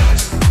feelings.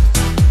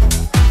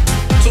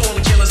 To all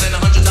the killers and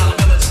 $100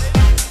 billers.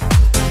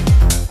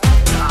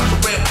 Your eyes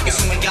are red,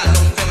 you swing and got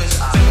no feelings.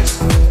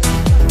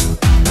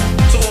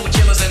 To all the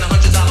killers and $100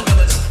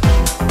 billers.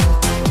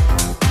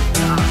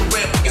 Your eyes are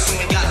red, you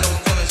swing and got no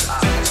feelings.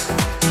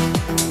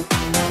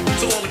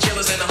 To all the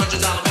killers and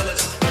 $100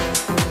 billers.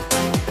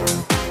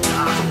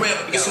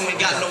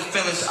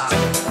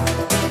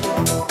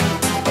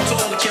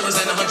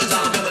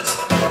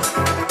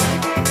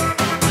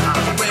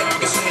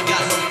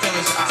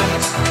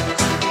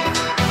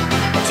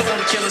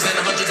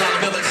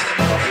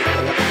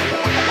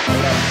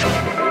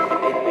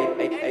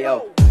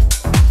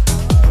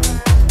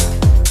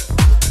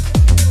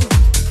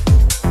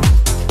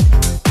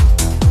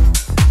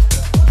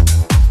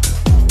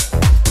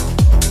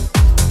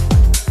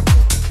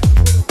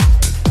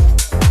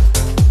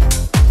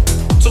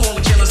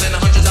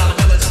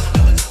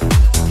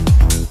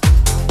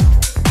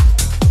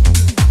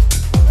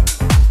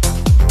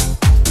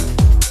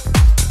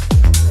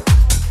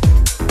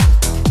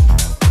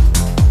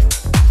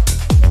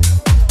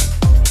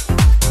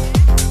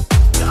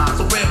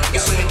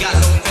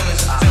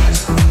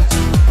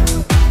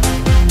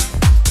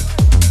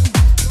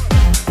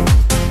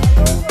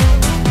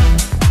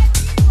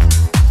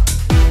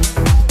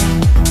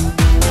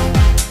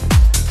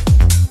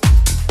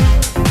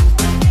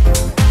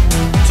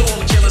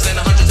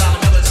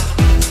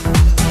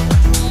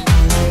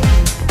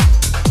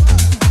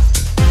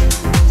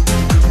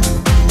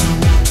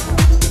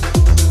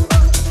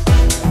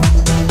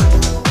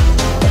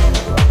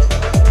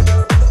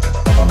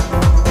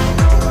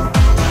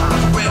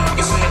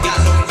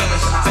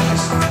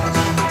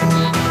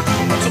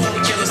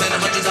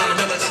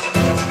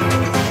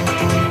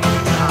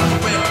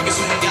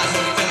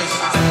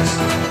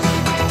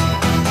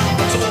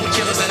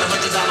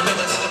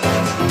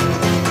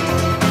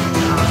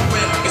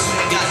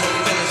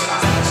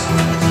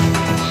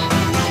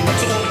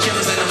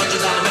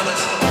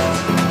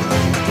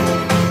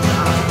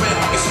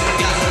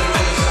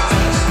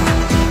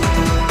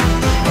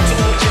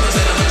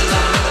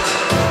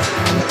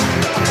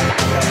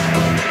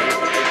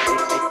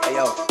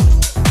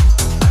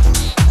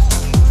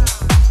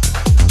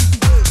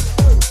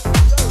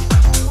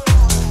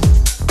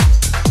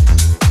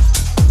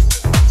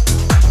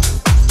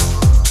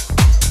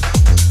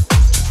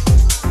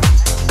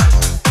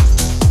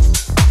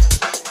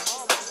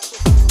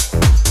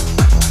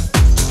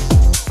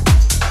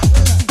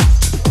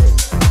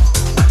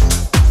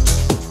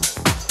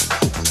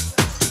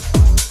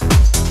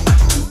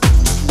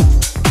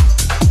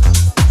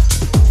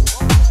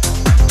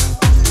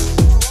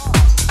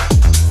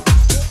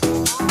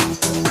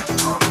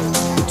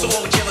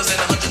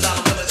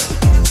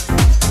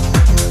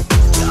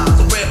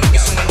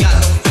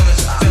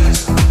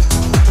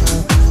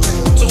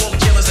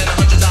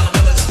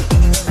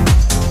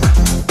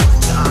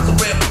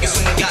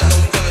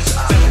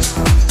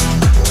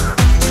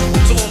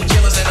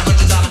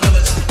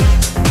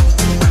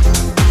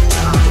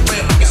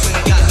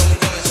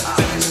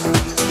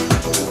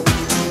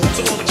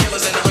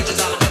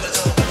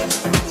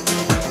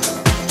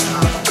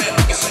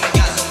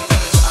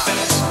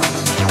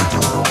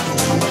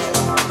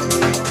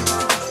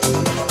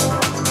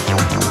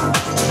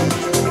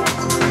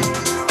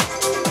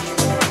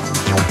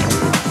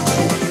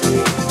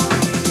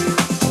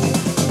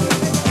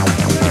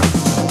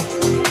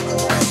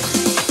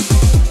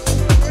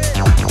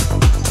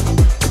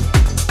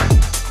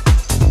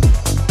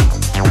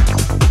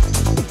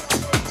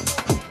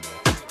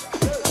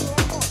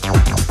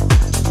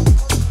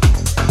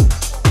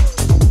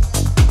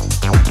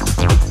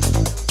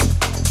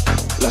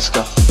 Let's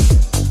go.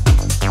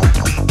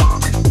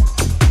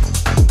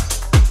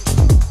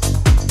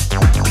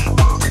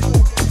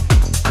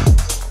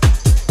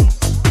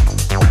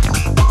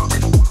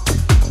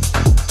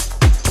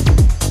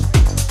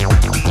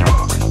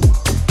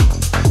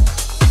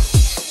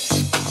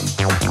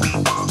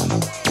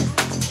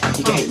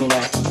 You can hate me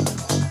now.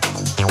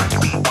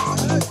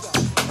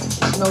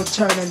 There's no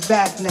turning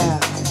back now.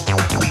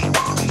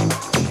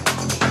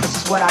 This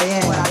is what I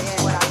am.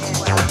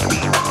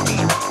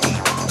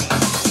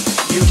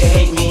 You can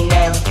hate me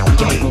now. You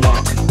can hate me now.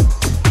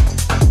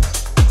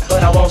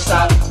 But I won't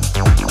stop.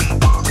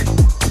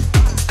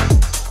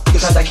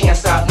 Because I can't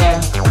stop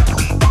now.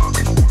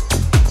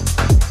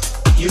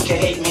 You can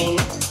hate me.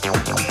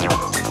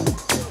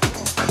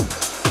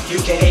 You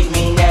can hate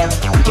me now.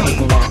 You can hate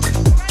me now.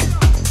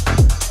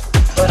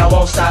 But I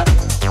won't stop.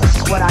 This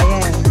is what I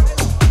am.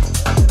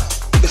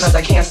 Because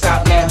I can't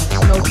stop now.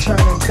 There's no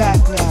turning back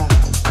now.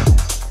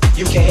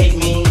 You can hate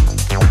me.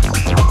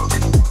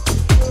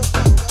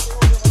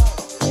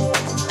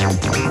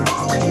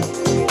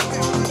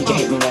 You can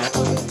hate me now.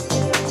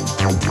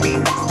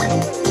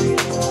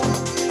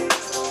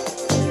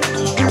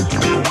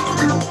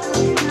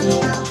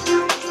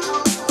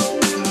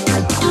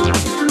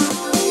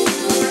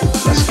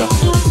 Let's go.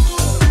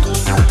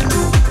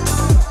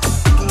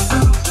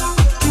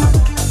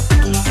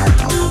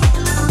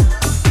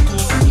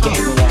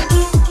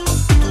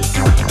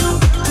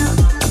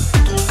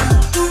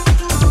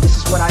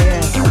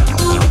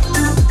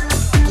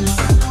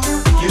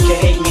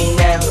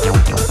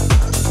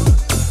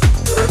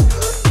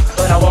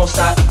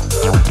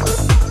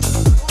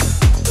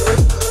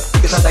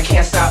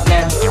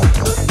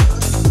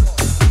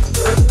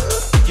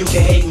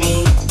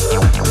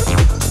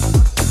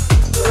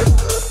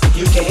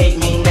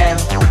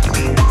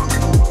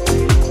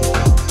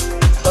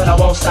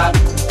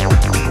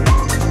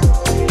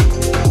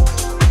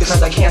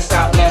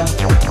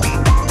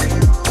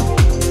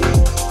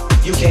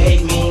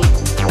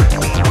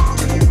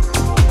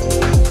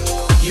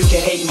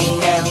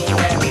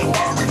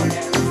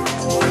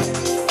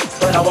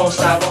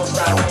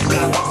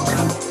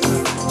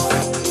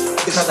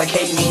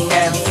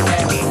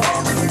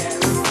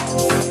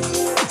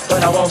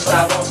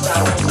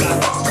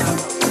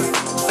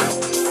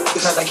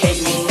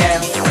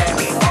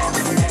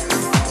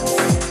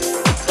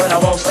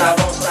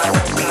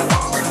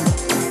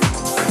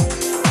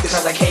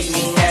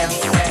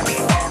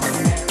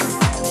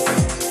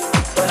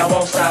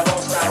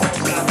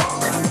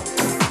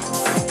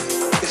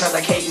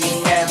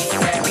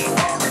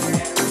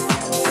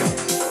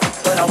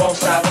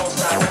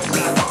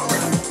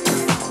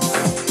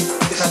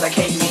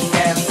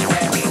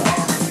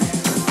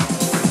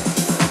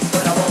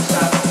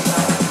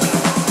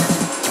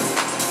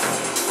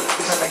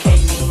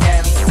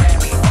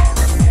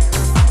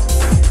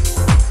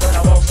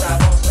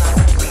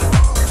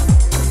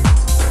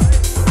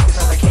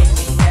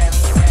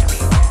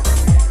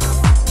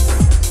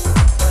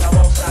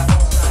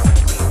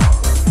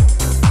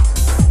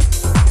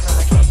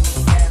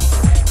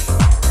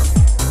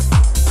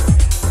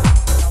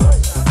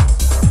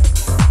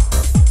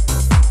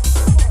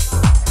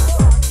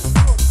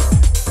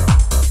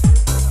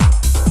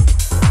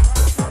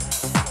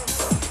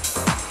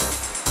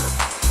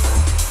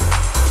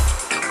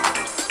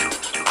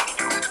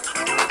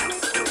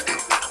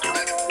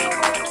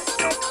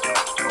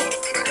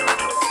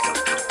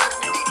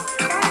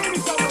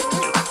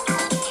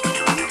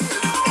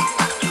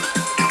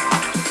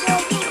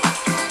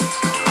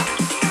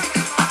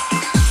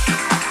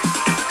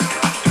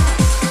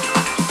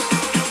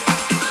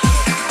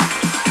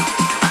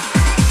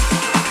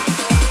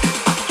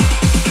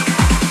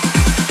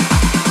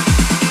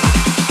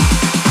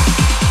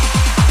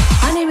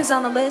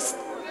 On the list,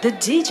 the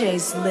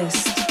DJ's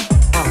list.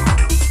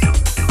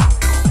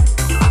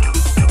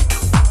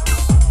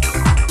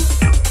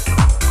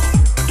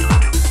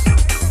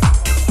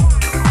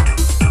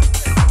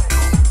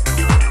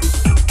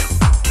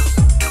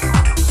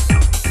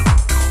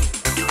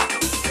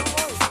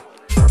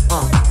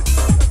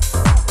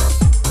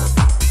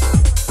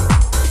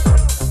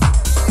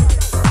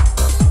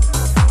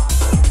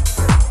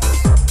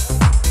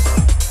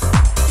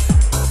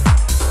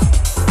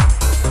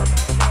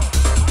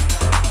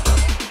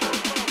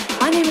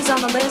 On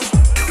the list,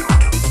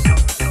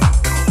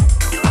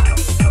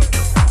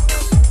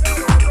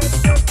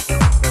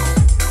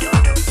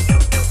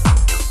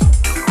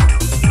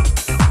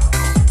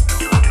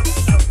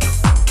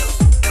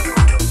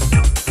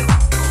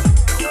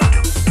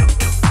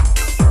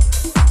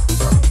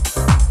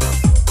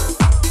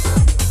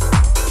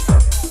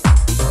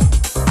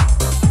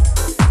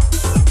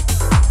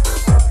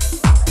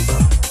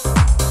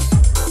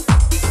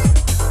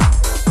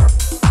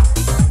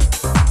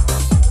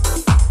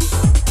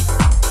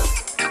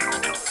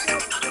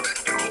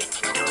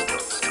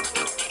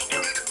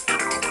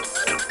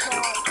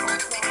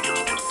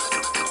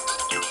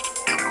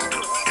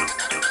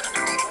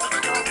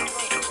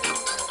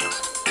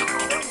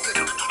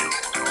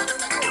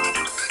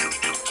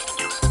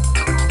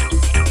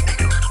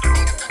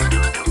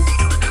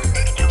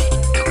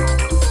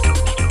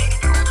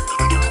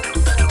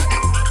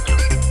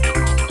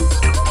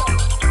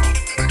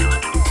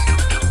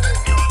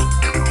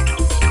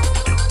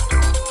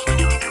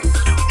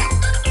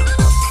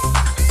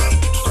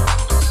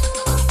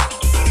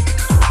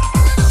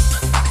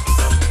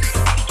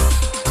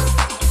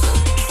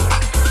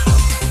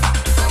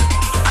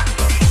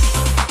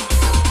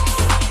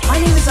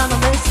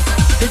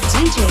 The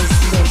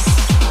DJ's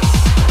list.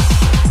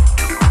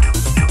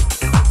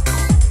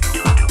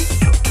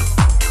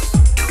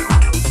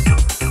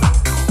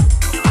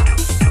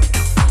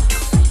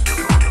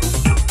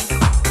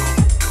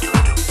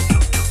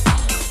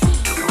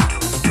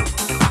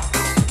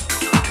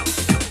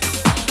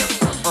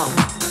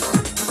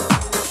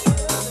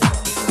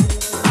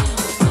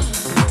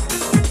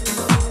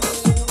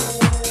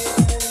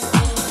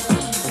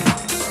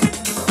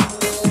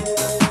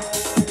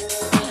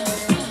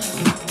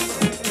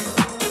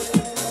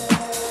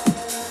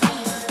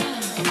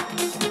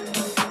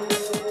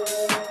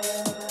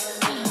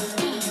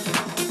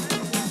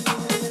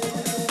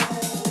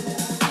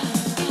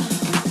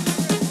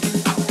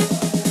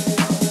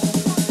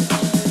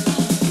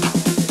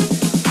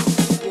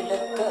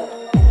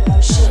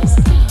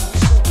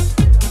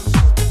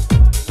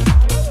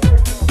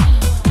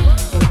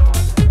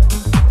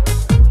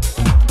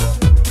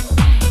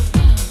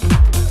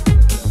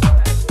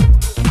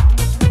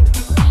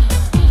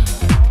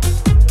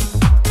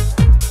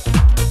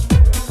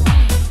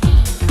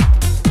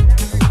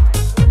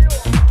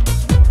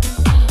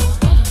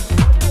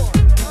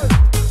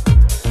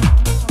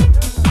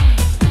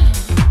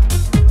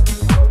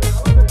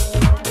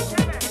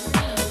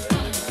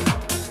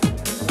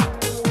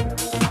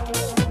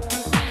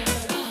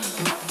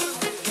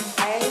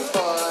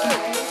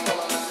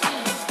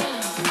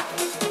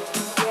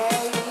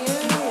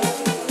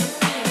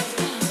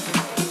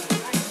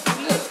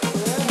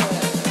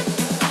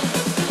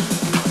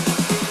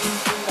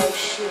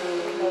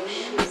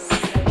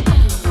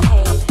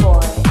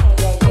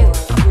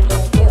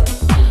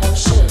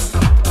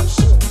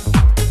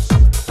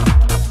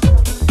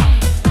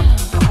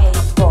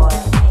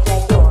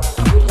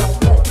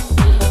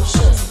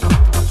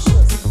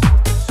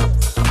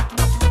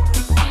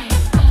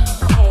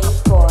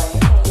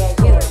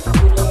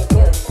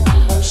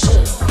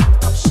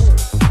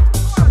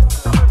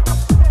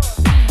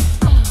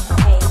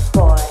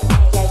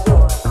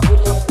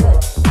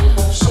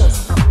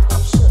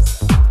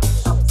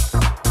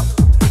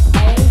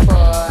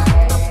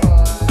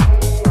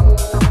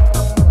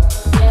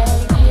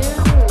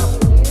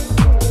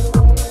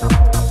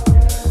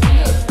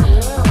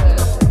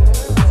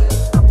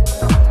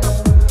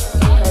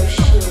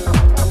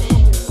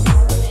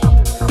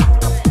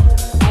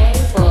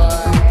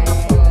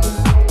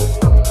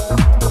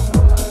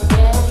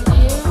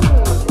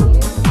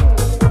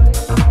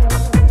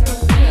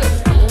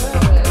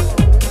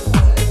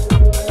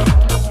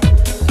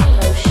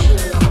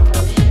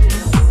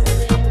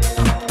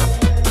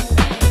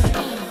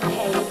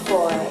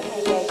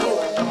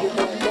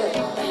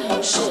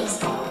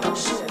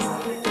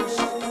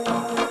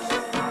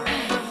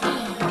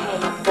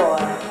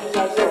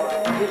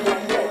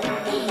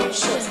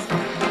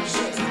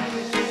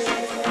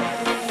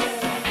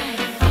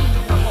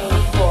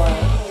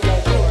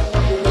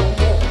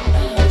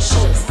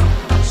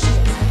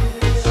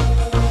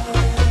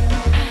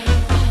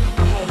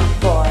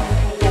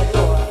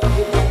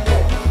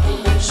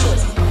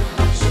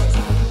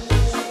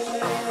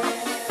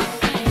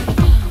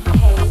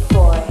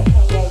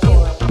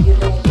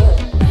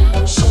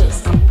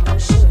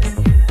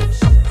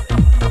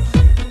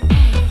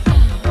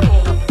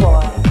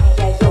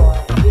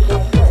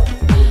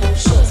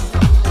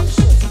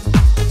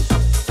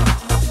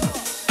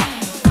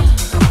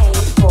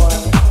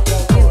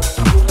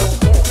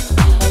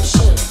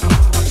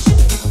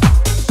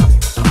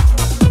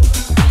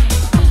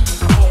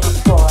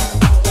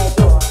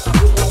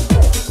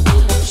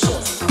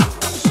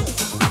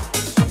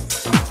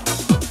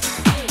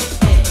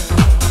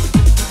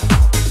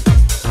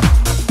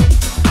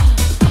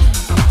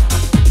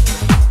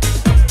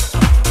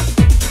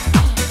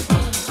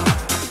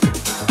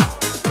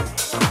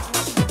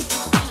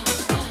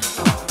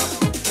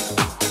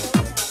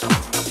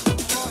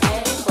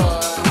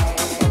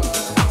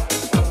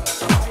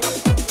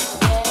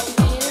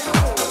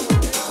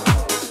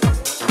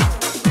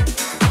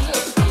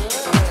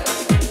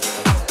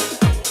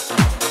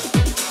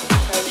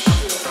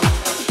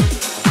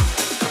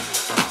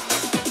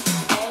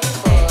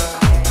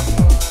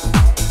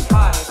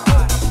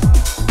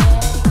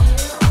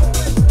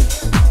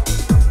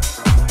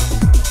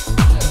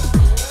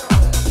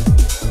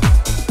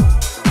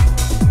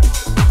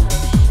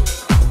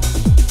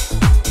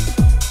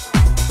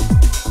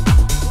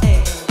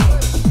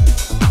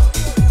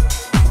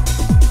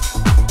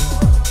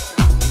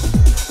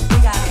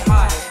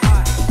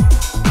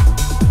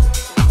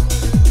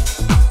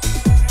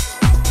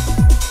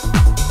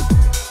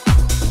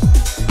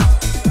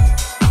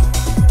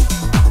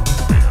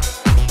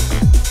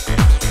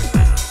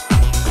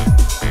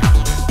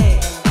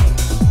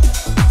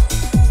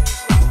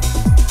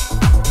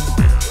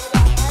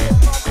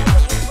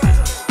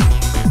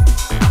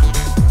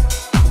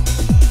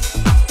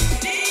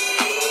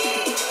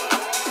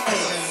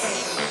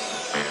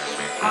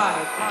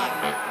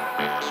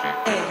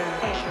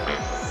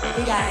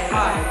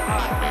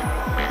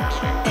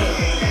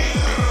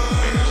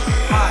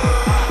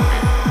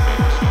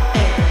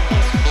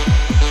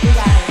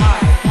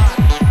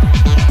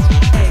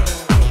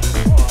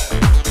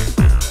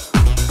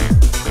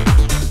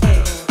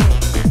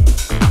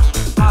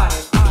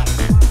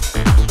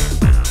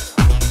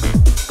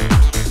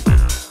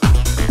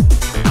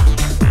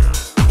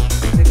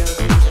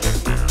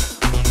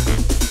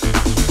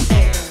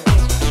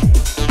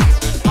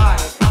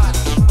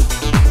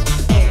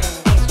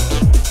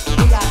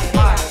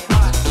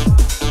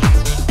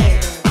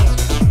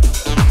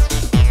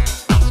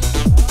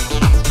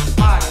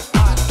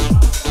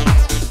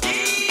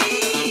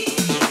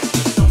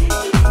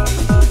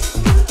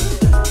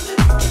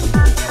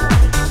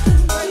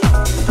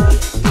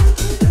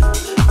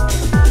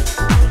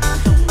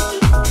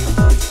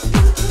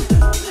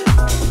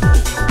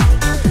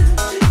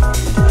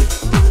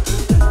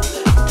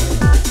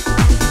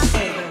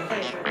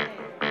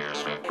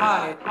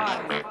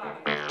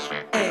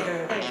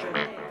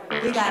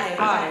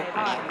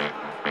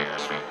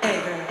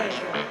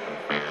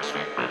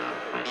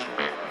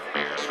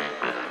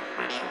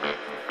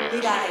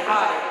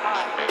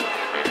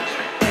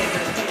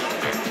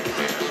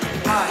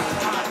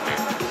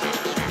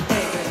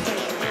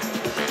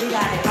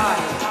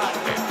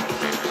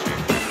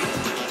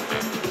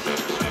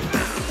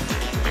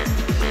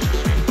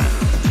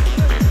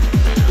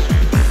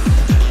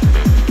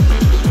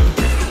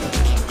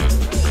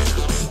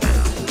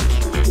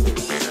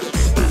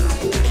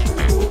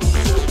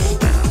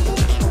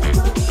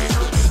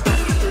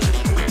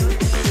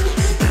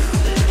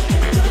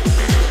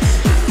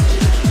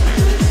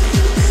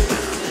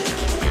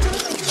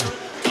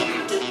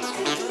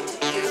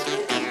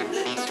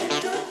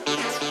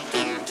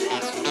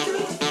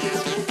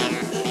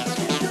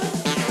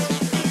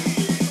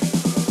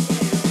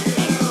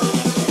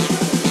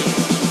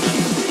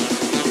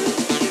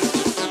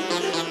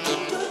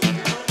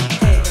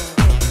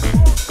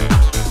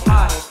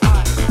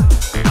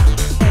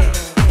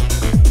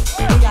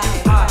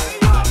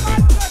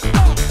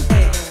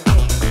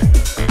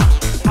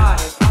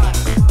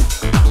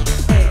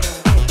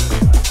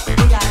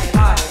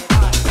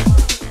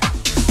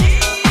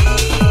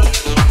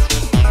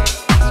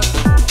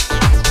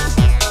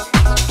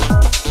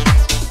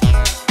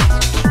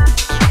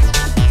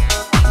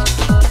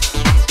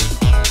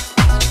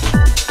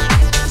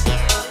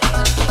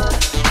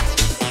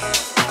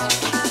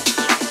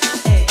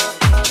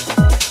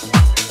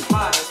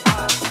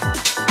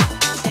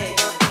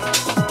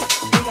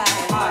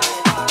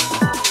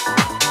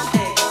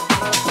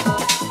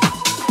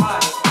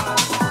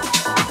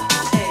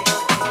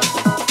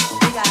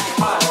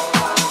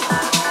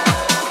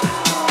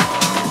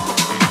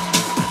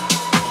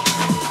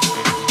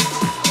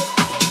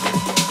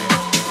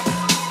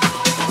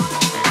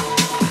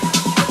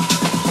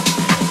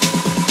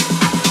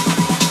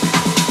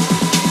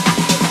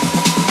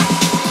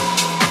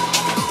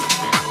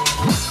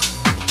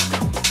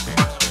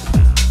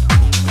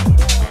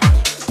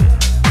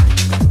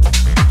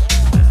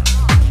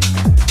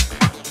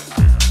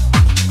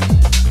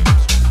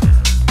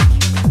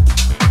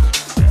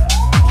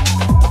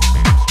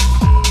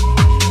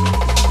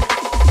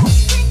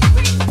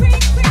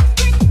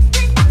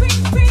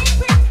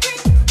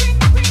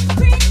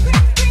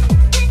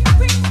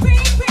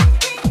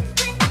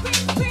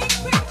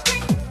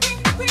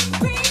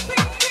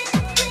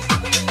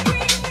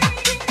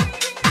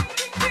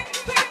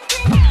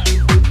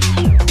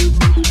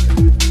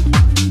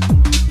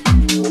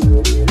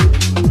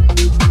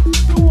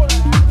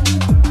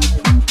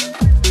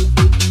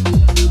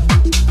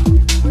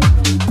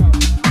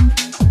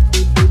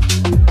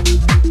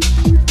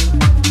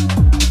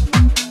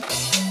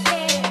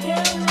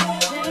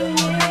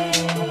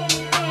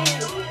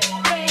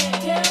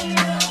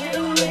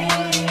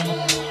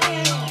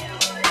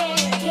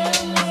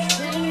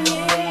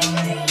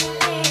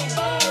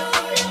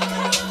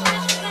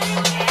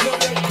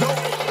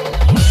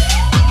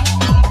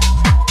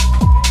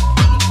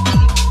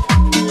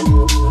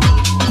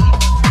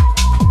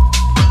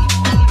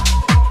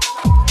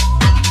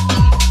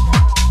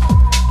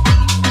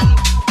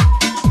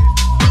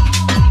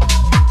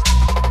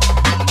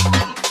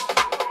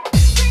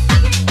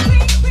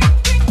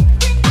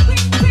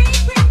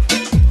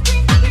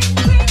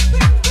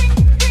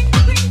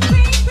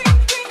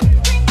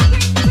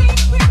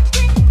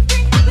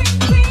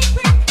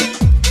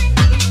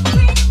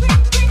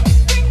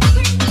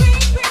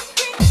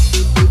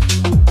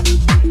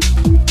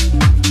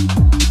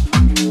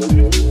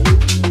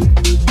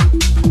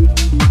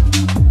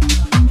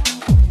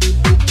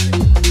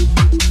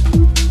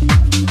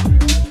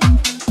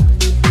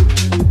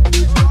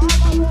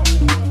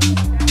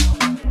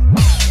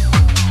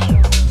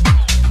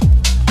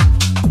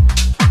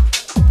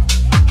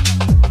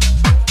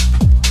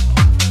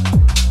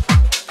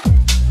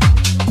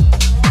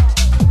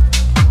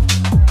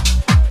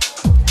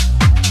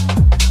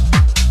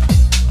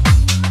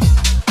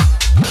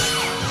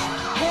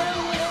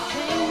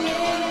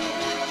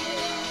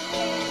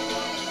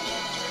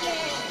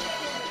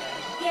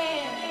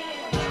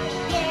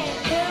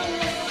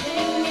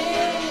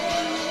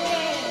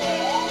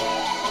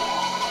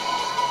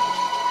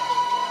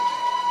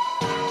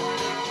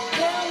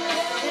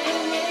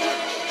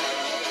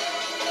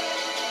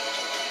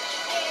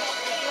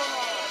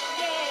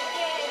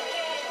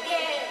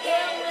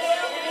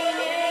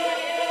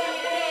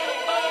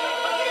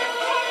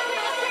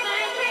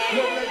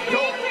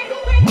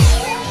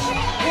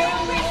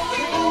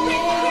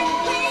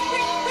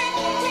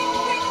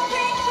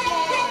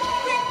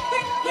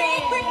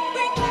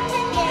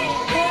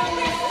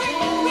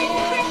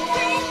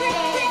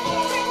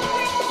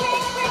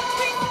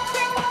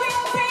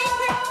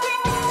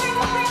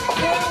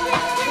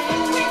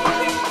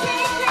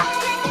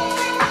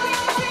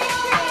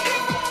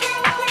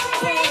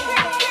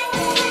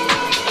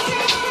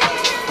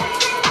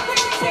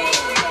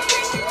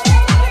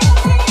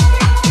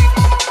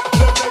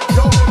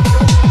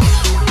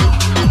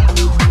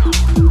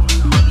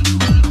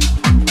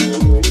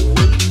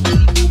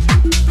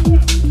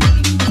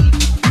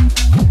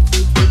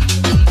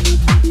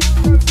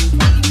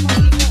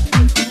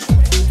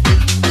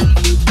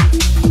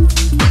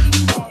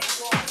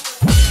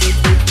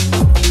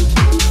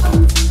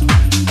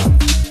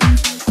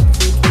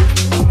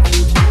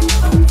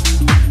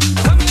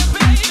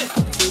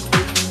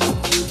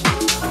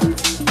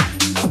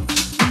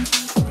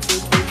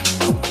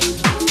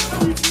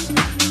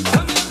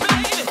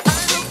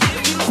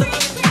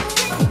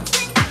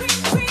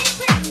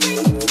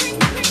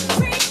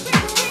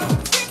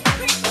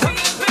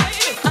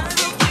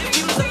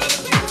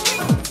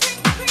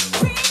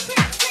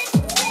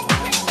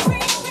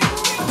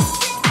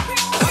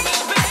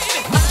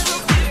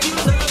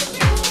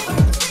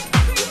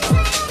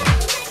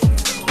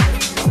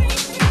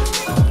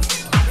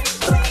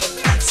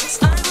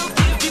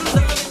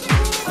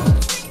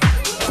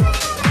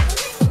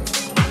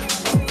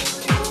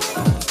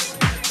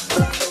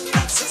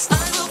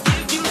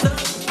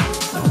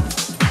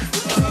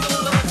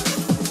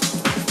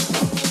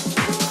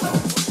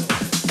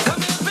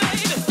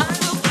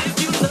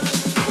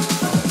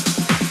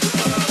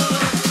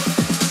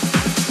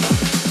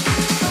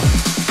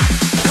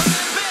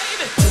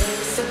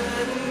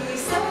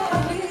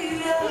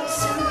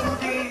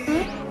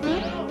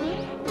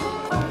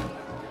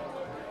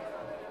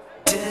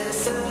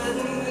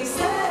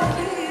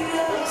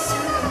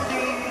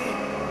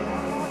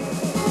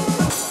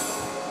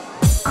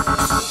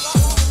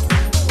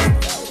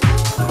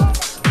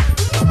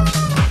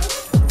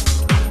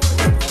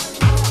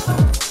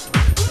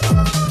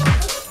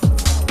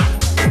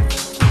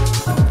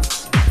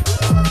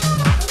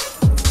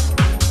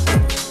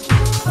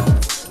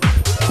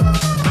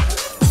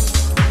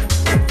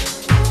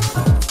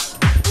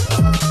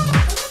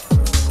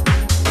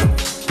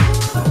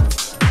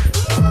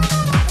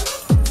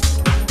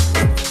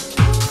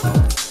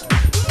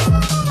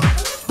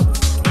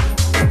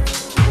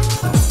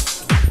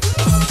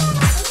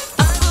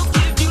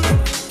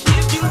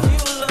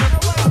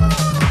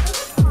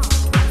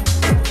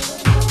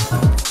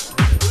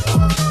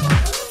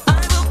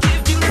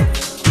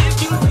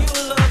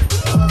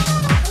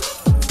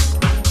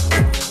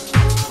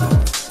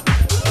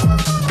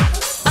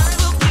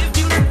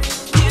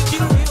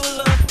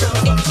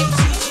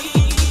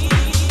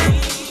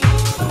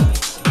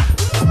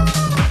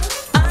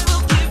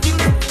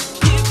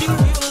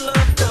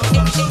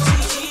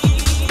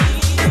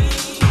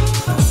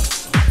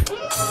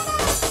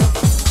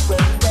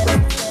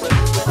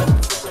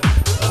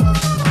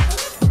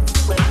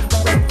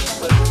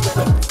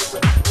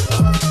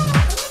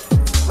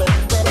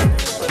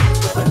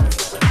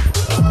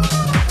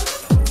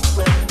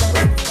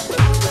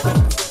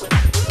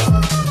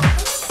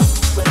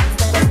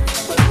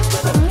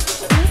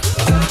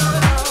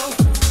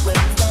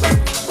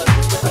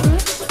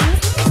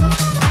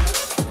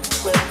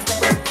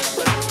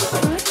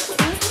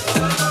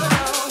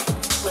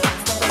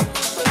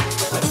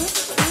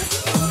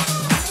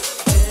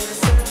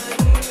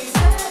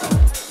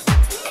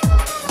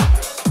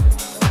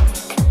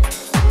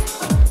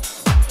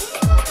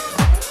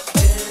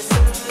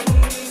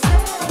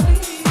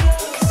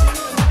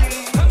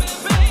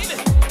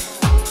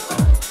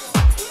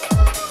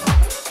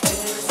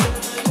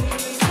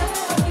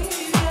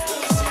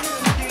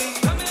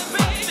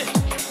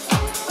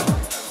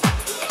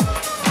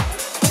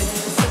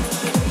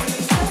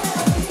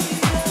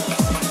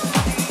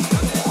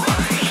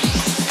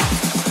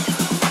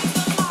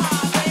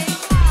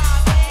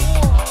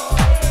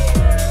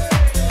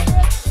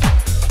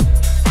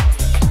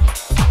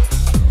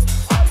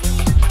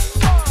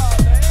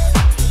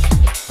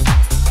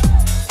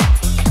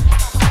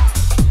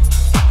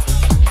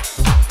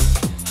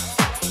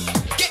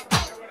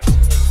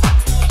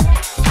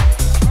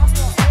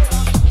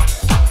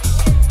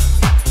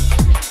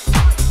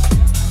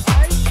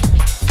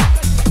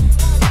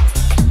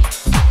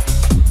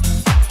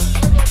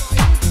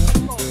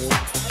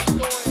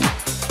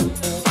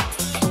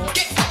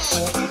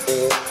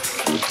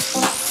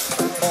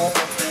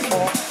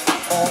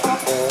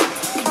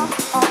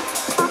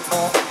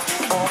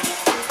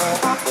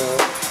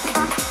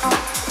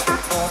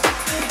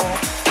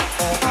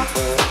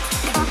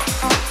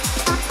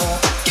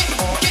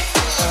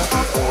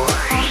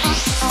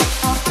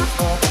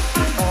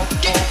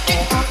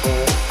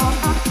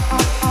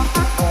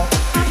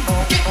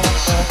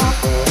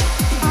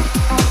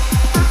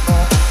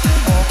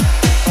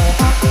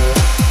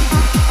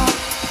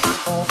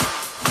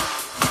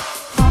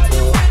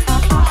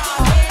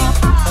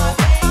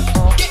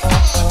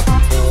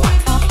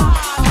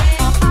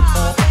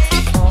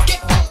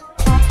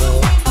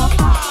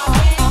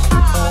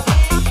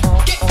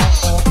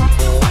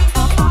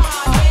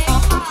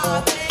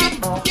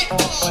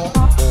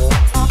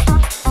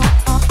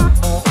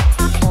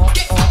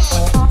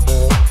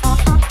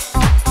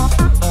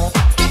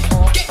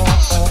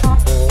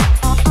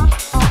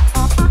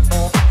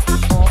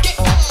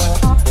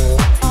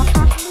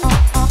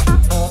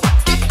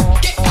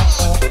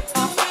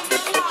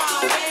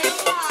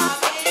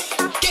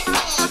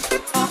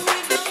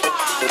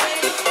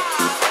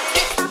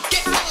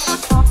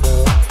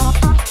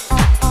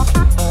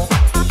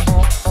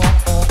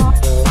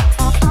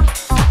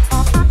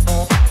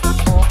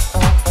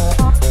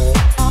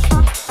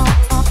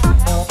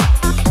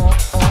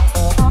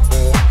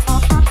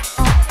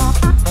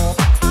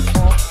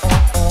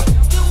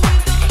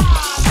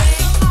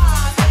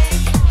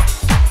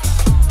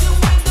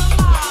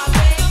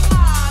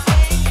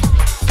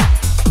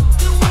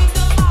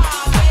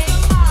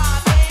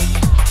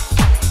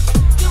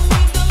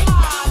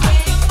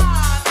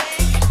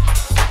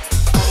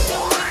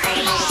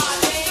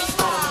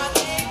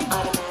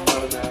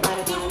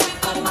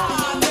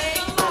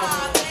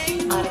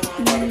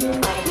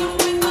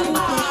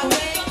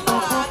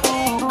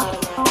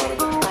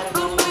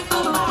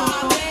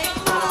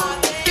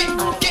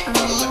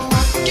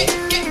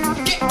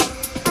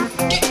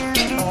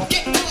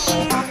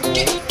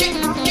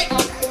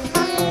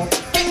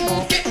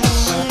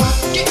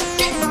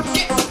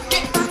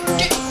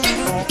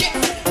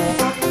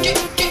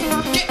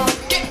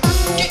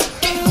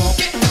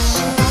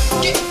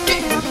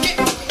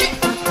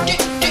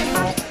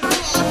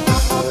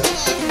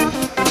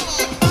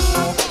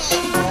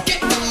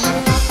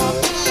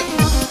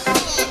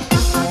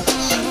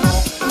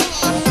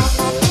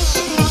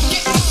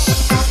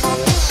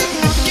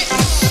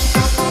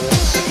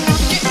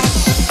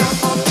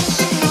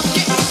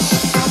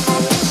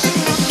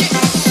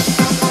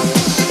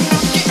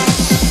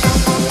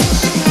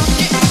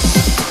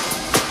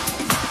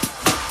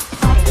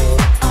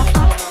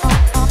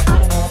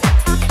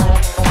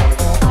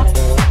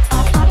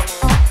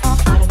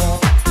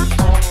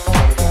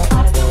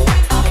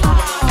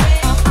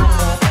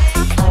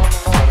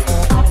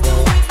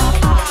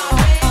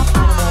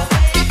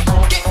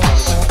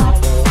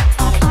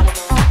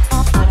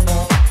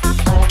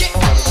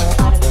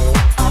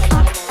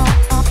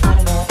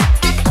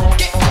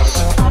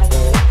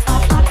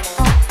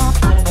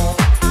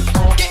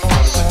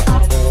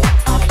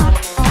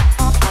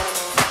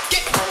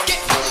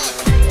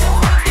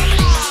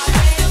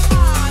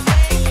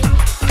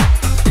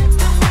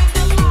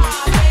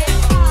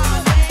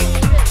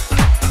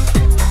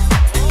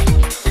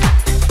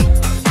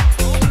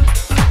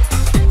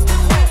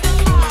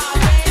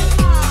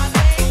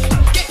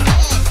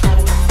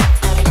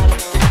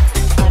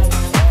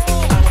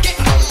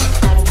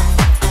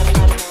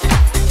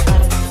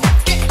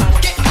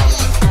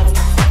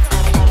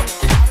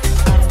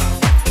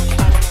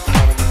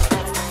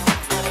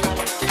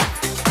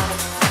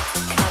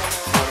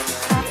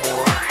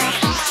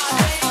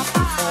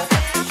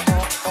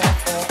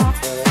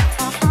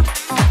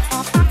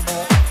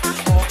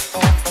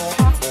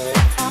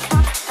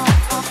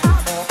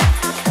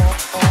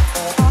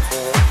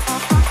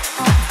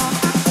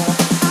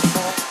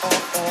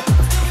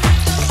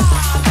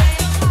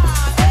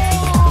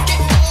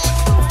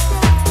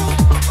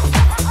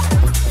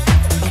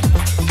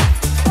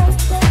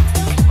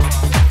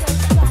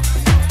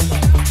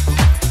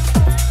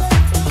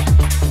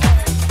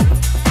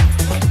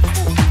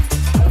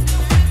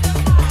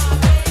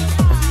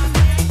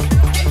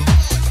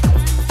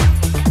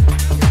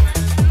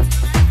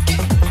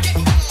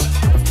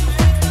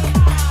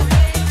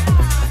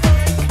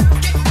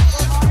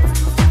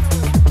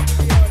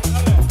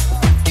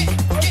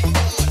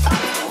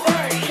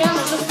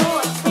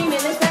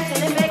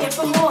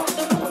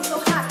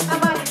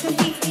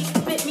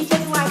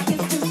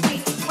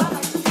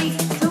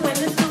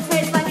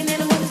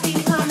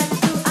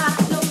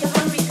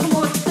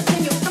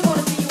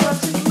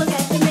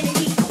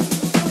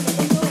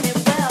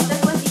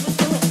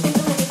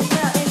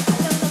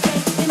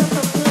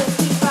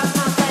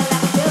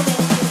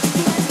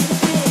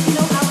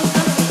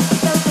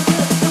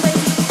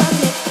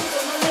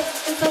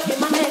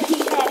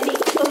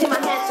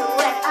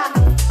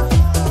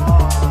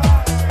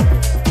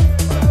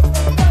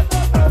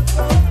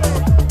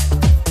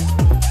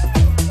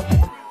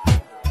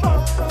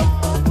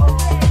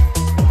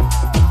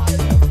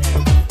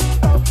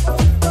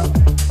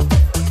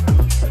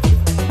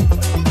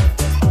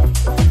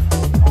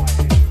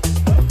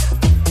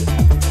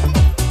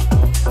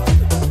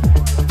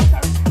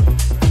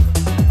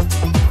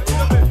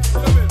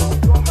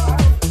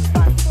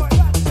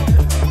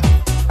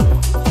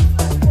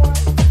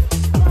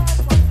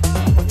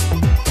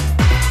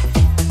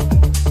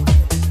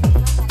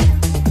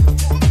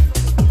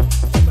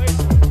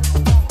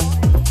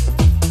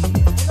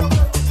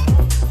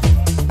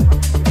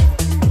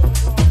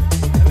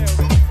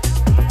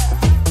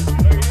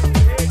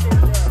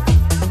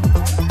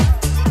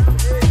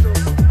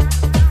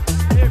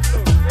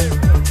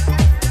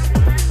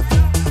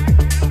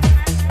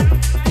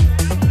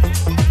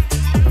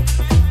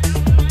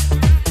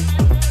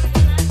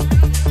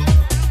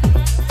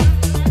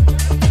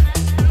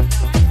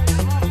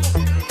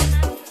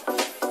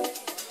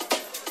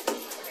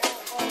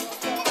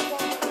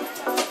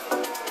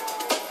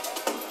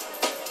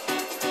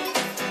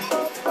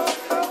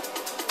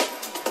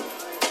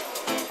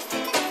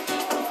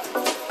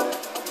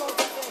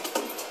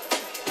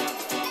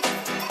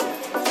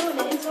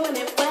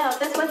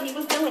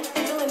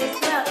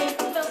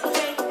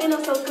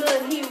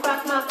 he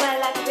rocked my body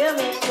like a real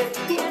man should.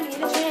 He had me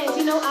in a trance,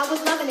 you know I was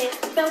loving it.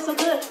 Felt so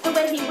good the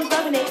way he was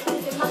loving it.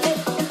 Twisted my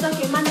lips and stuck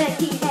in my neck.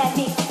 He had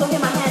me, so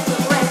hit my hands to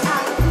rest. I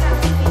got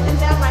freaky and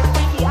downright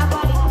freaky. Our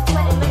bodies were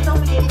sweating, let's don't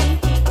forget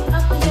beefy.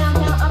 Up and down,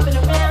 up and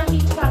around. He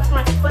tried to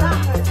run, but I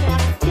heard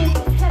sound. His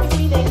heavy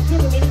breathing,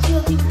 giving me the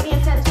chills. He was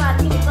being satisfied.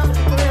 He was loving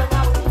it for real.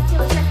 I was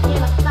feeling sexy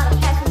and a lot of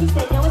passion. He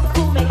said, yo, it's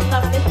cool, making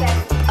love in this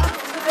fashion. Up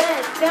to the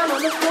bed, down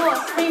on the floor,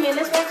 screaming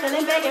and scratching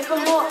and begging for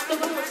more. The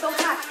room was so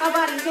hot, our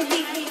bodies in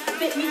heat. He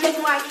bit me just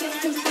why I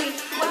kissed him sweet.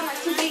 What I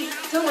like to be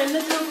doing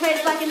the two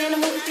crazy like an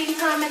animal. Feeding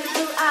time at the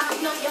zoo. I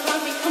know you're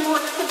hungry. Come on,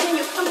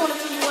 continue. I'm gonna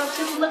fill you up.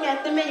 Just look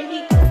at the menu.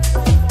 He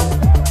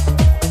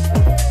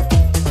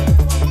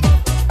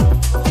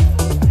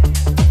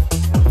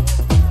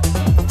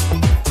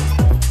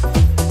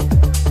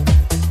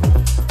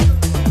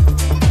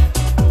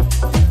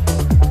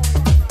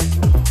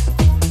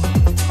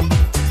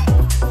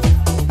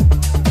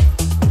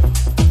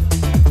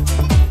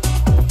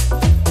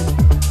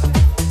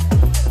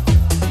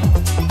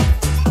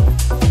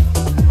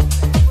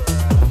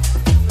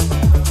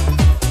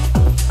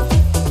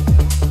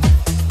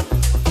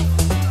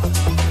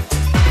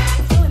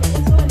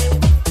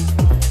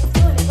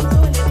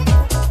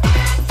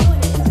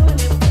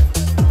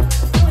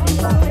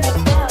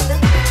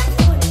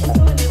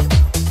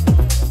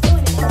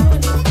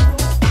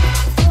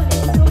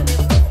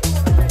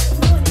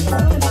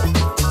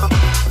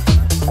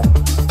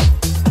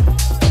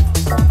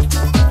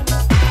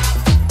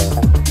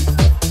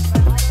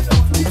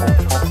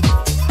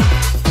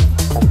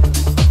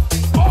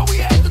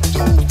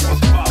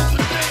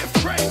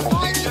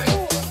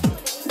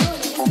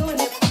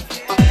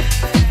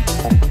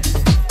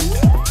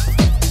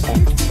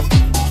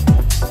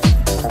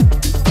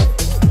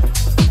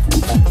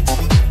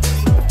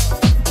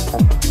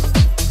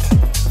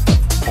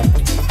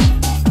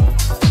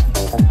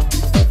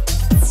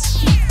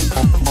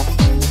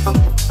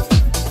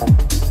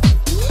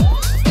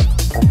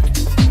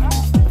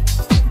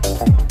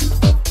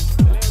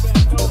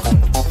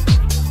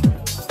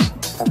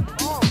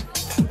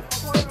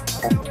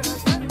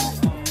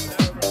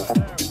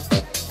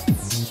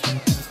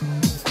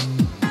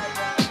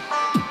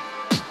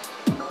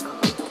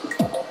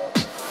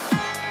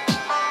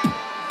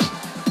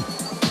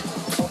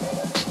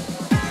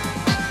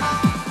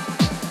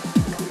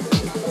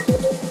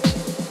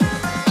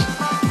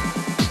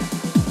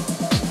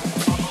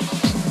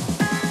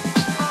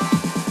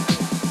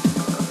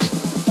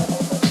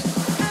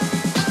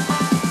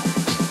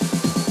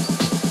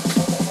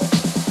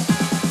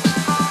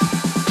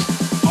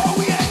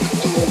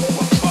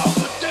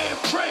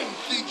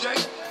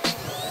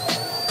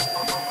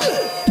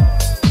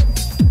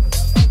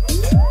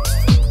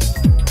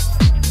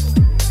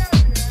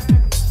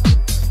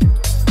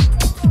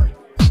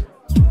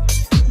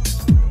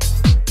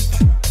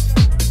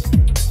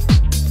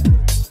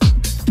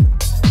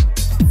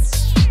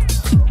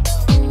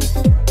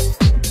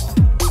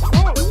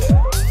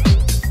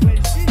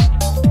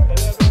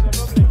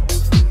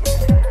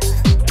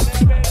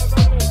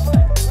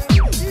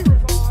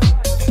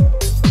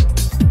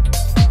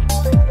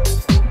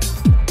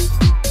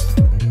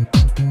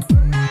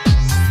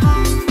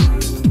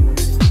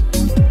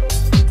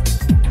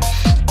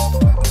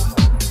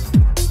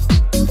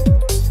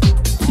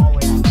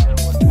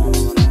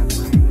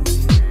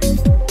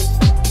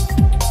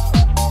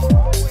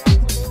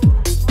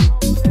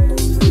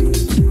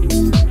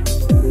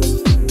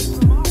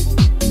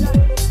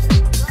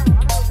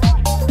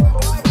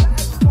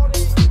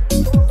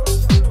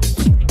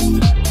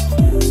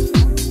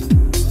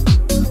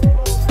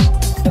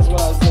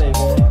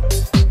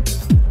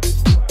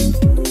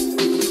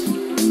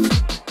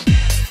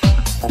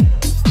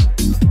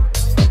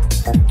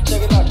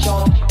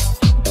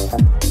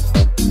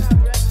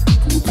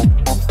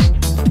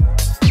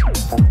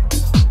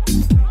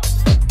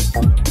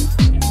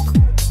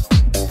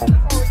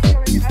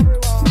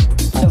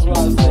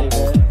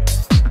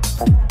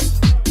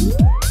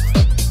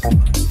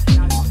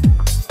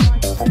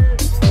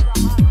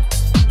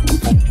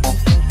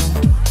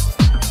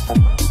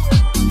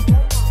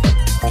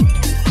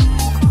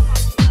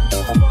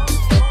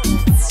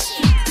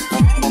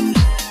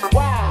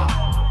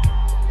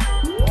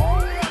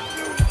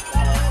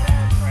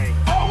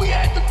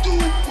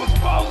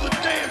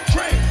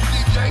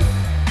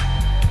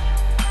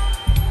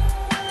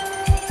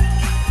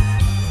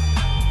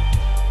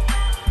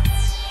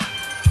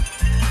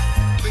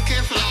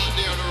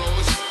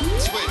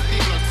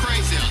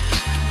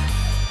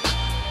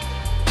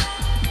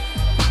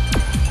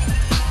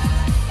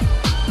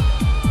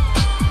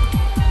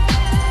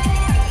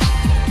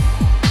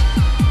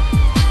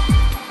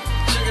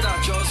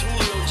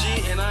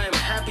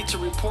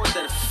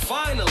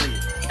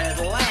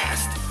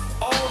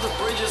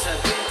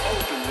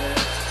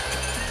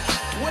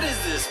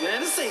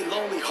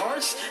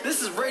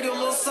This is Radio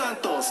Los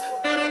Santos.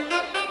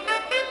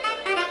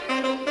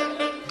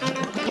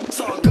 It's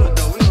all good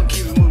though, we gonna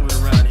keep it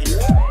moving around here.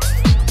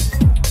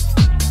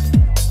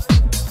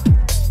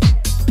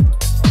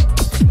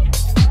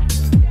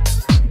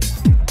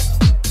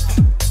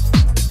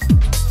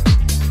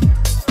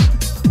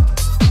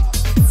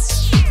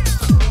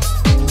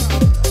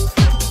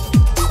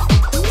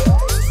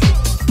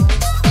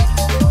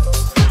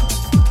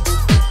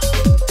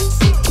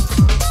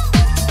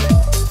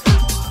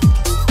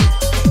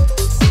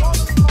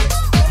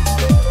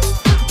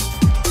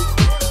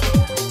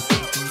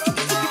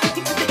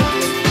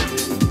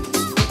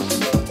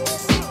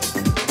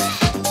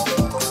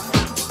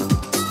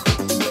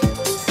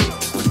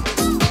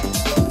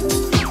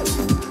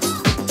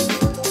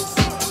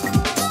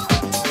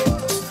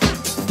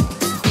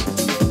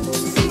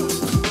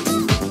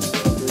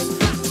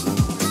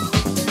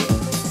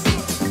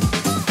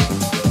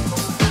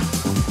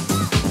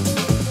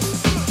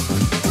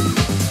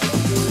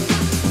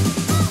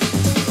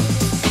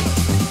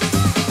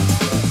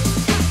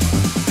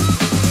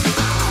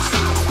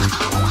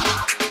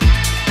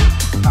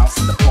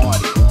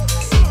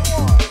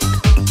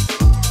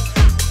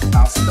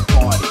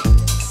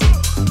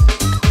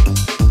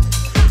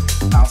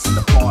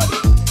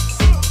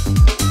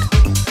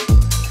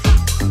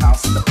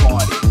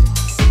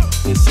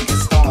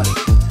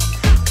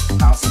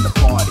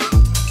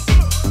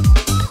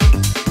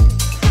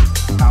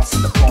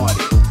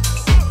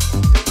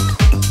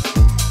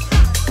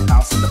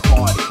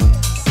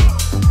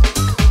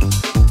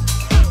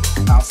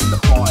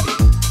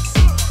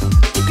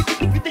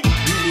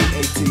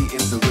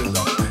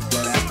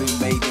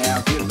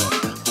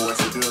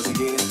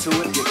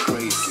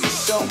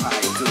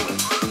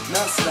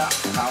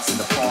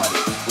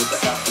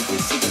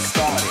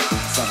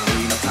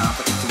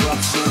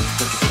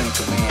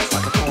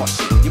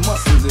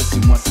 this,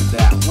 you must have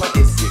that. What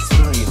is the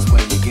experience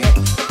when you get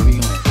the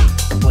feeling?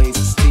 The place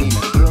is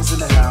steaming, girls in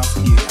the house,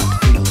 yeah, I'm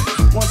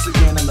feeling. Once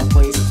again, and the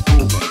place is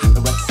moving.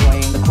 The record's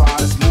playing, the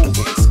crowd is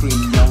moving,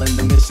 screaming, yelling,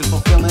 the mission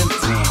fulfilling.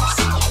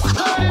 Dance.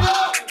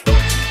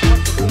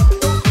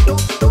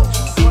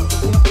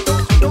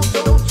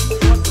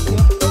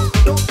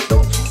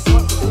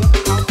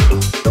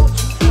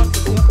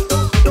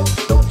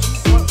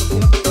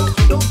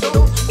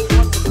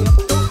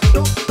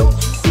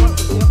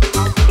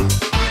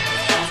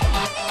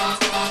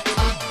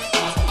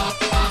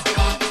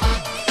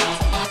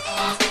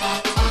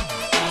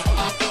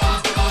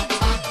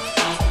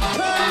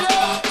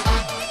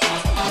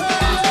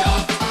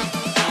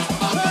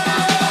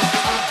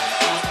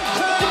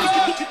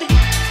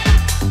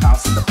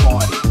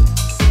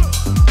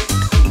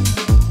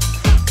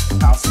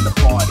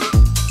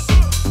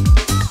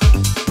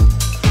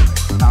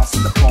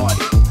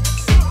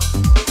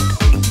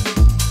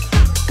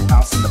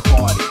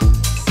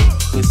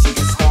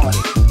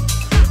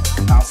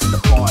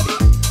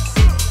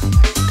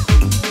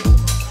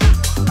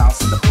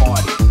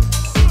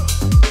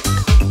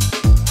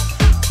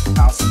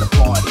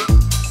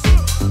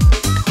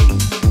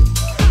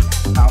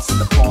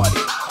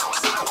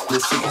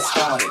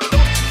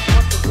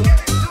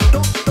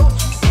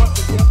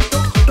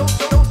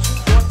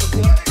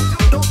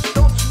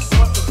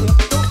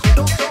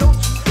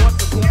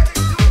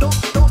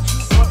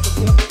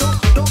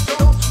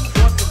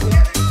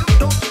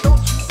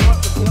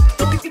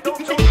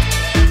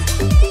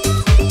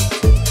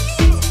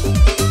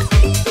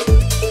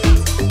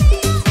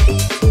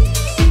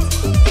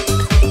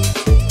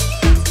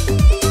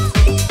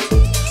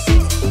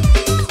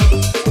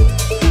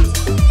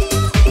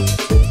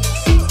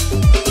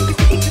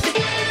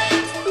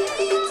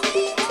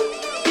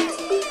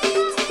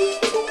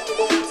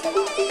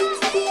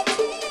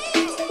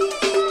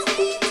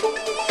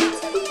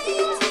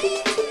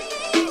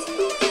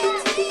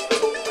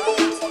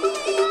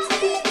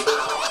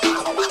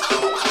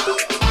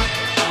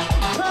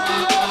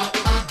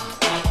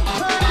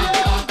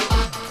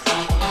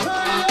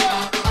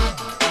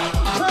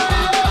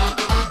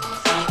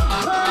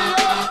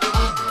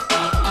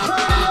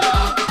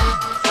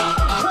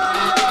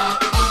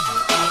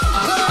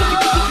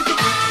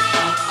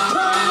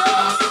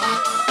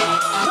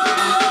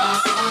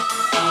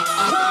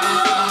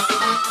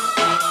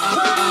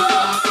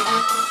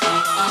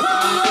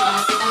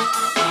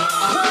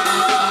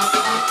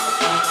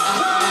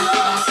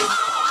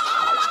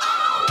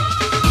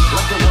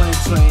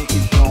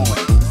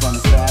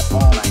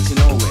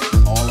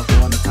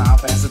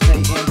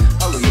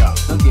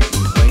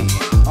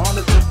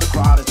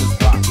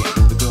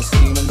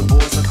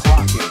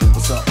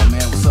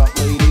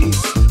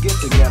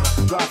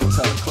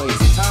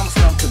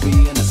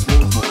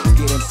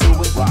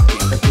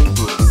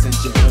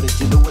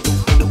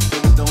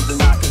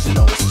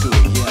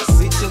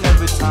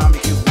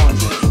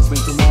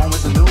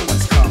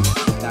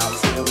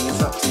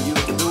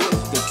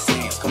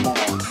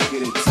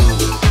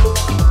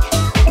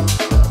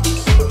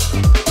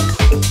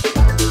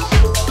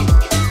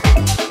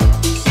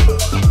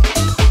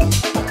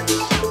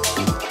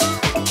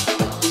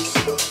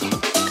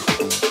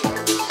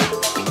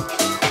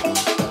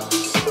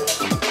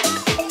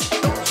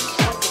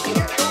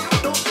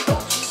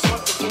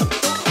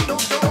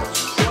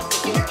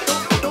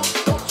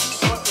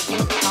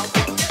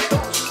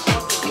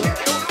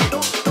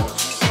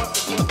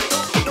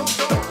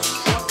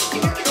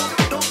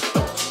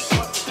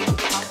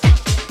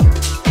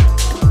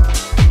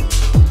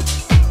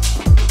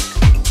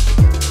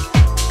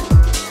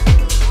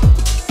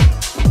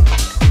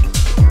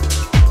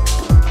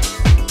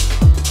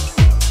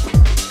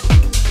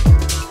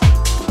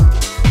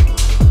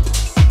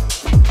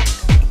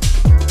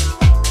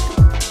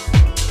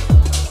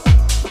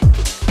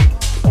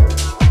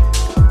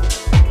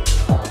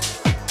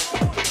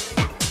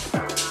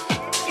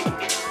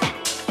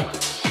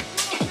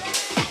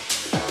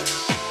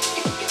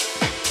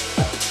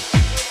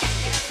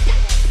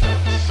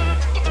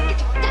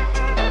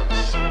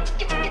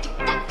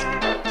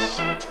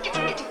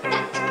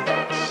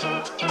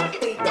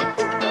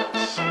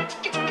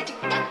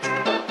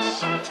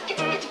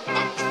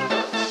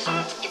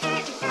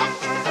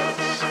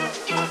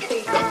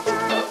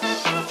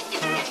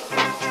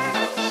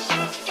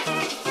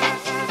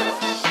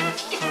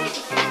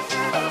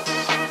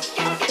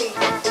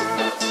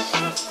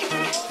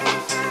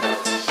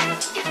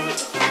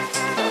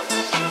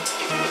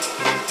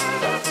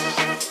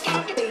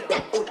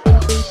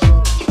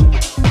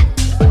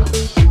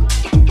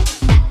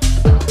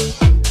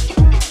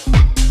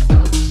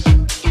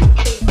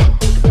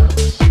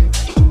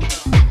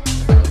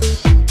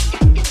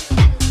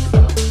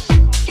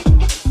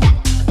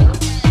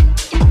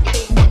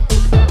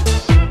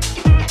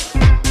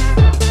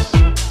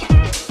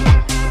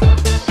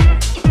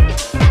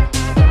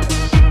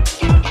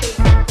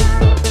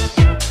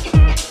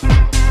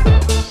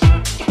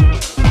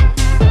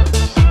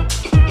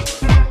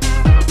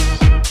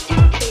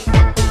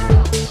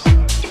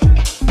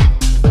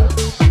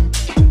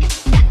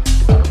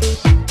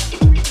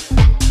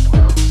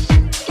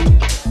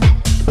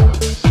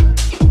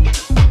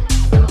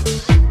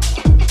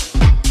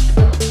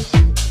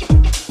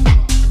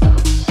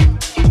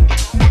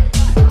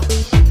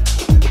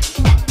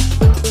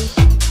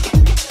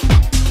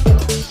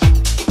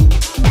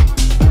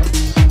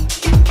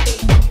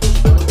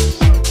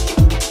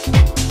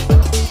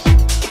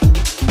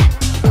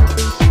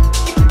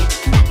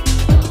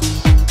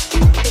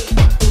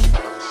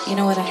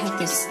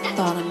 this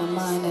thought in my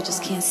mind I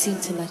just can't seem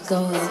to let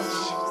go of.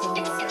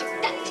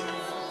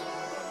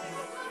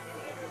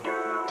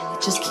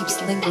 It just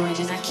keeps lingering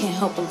and I can't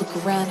help but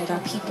look around at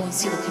our people and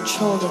see the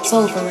control that's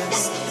over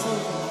us.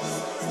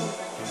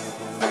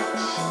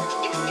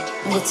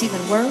 And what's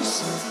even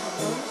worse,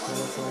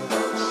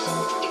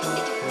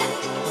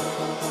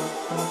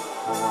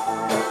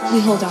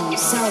 we hold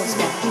ourselves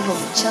back, we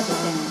hold each other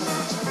down.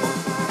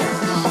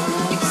 Come on,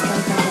 man, it's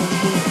like I'm right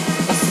here.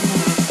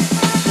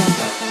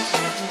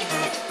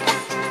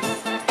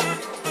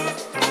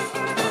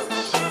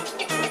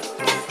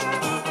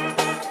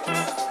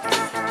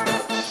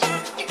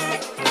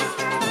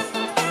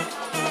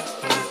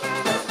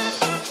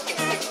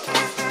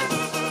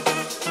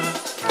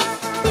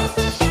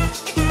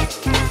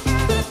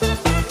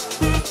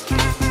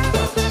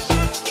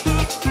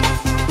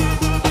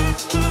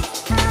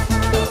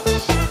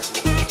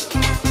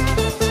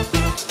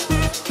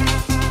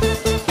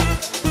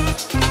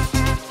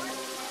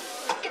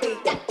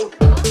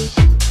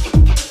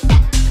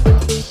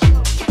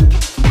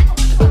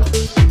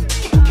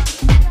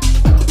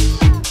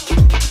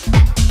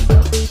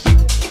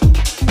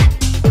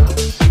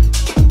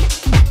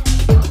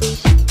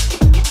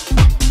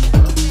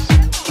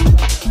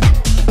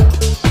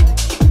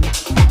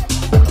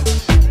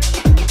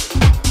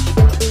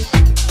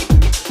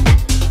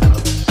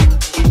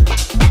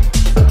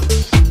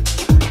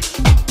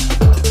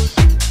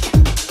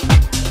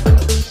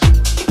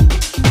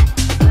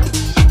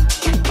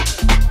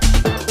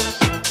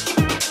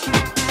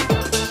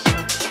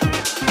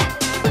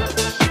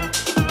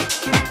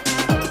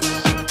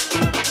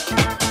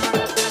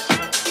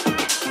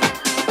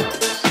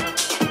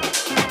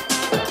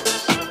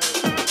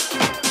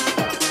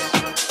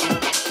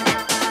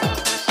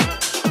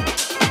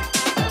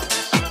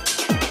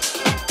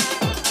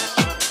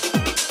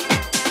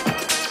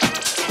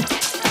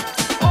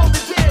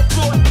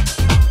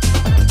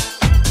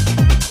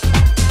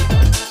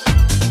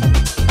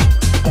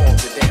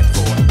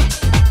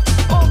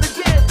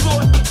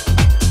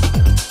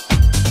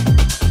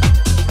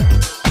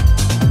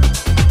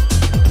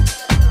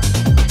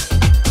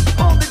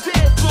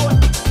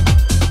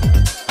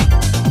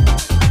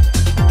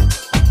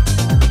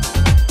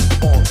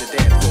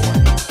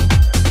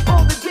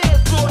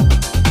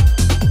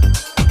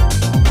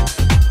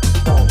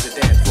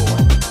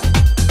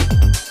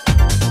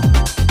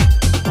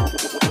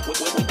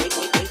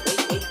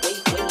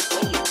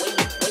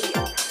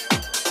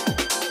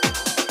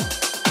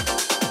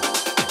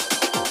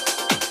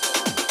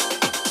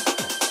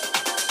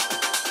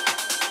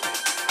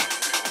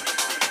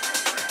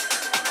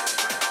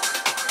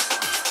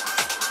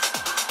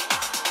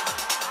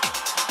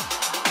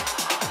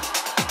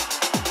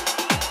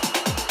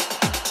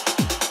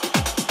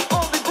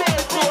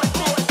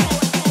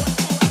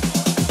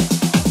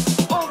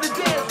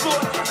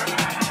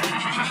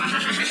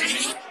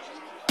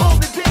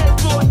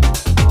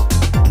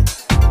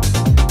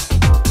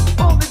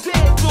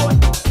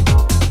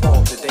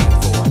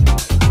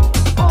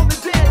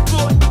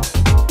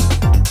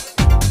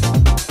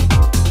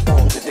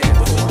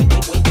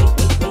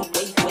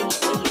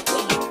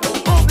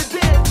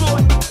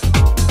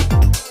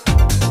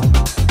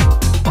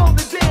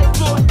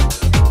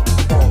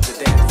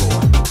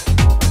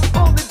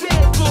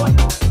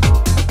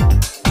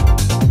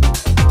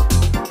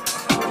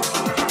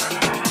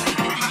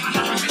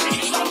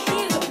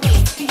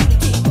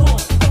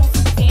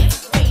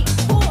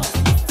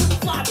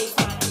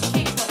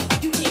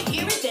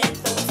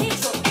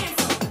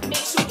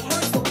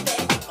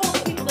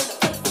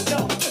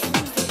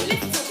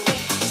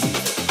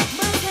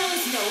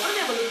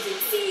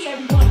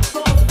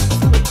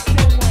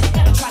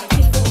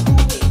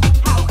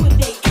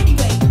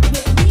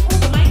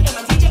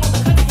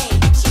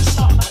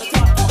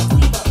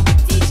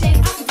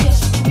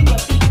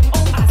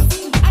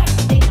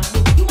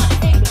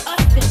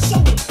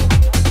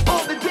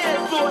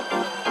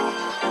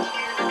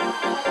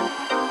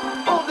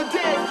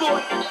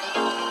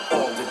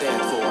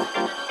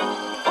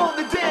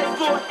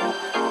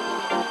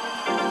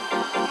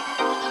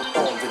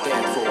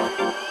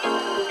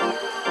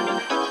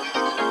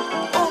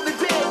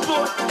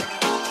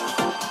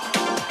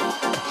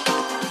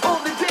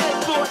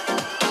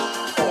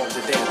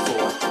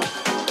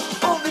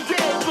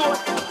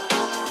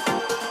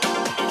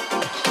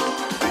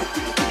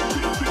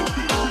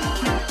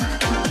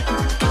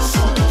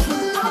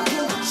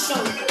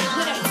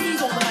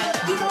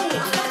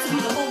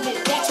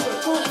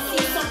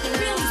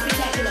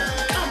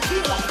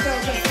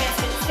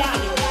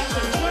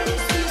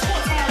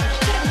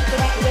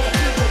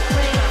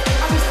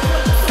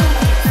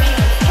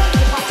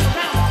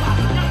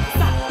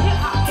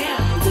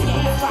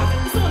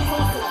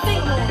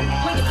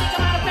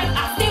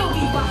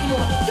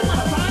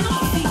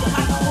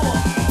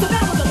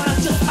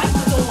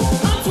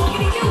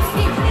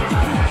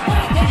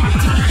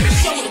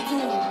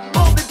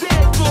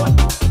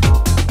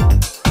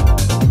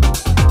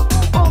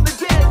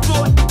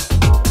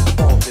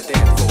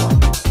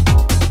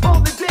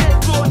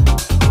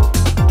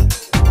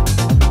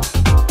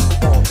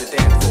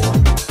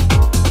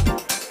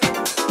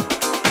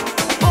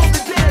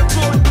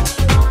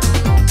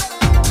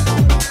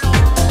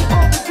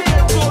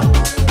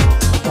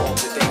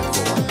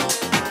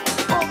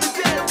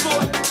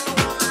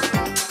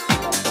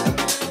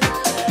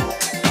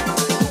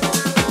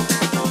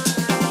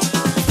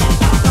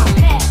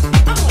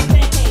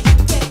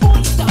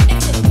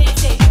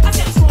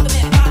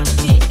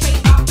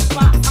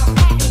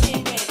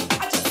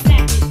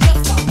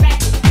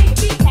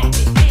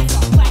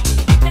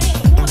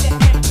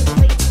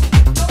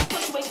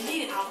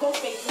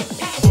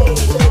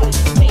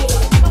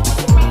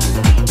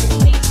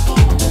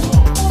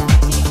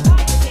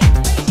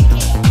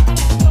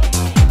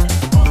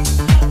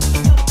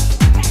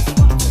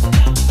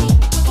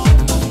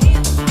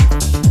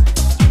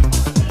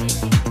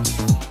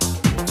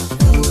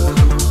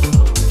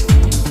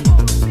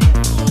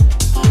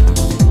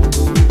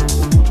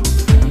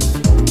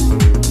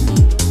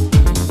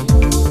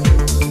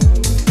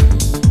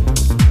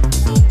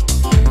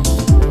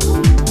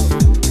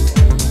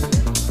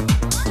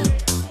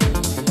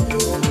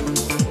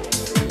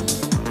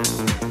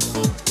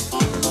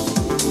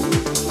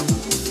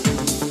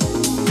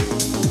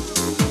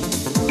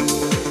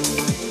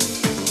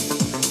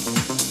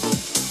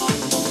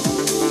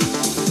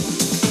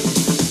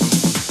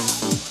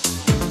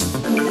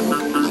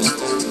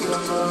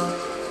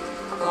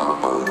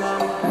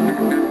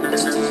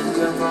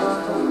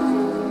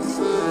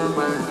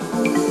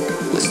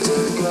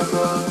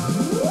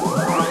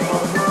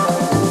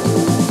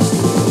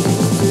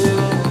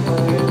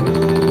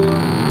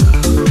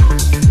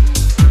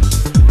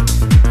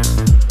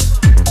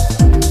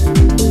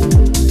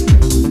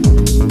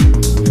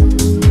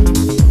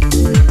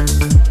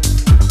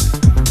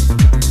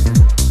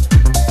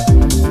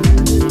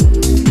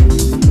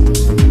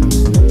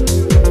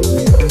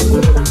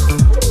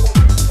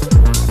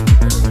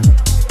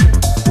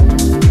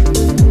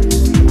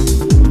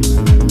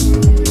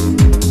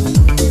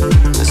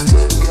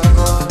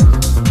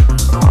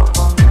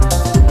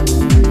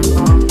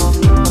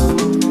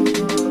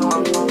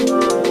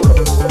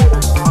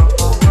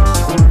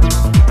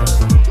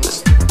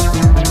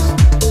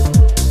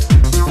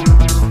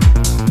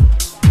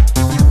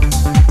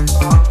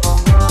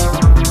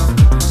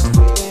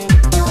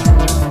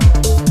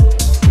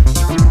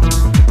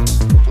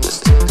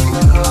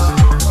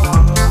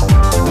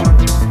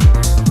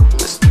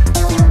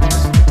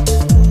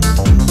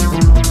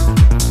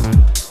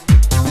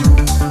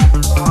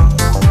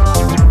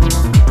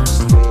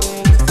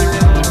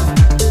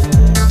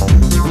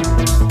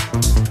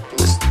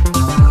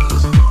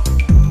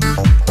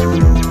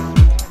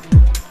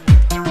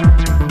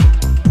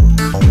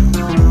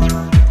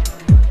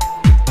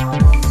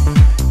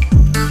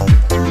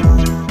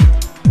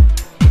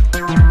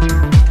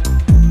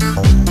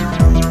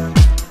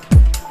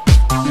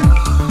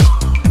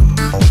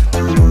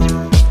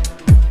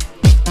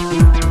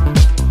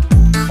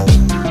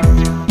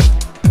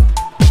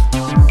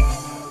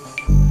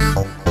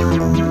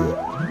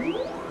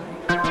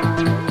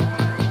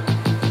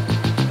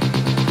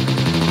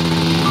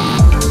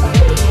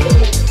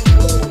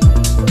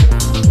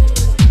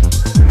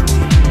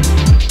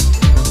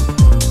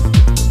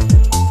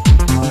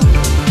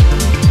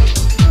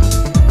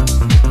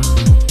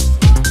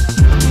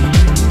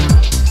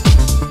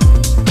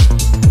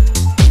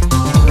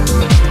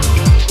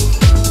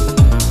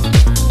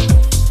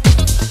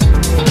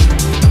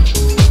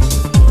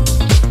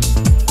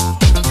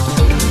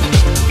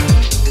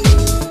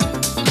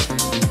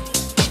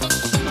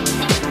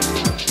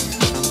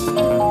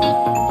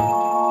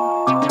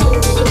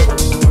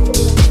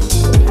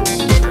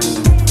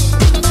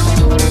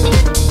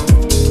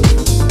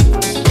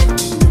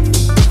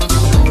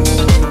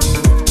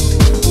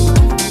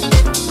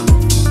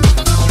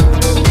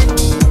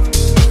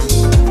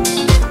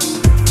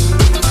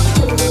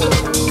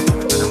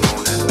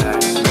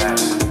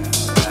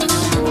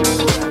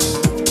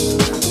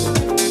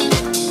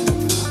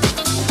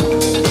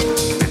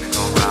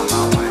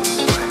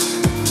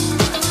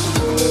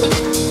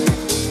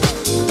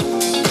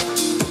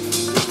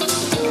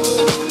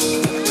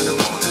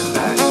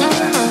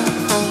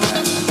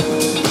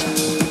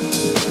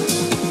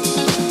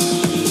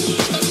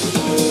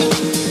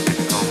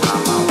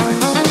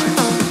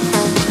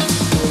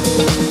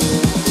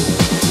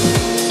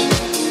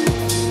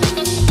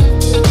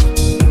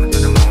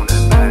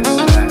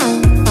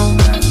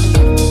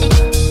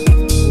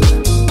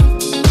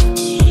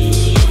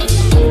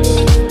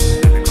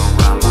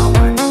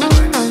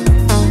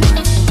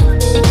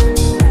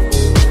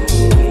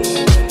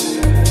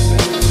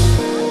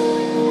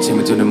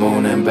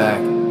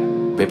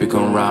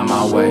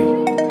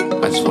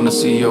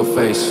 see your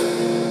face.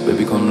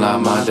 Baby, come light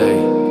my day.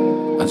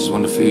 I just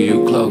wanna feel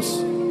you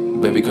close.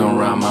 Baby, come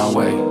round my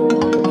way.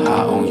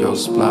 High on your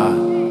supply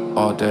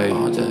all day.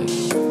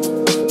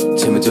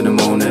 Take me to the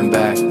moon and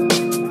back.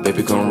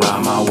 Baby, come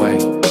round my way.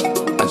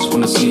 I just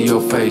wanna see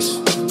your face.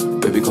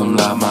 Baby, come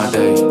light my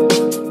day.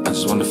 I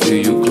just wanna feel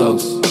you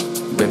close.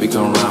 Baby,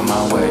 come round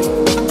my way.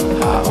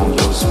 High on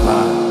your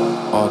supply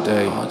all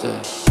day.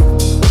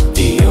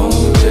 The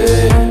only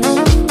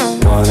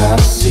one I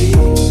see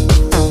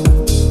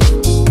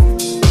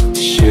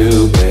is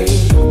you, baby.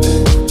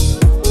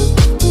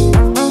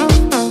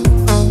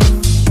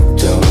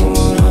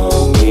 Don't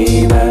hold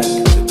me back.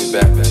 Let me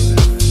back, baby.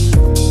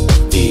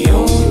 The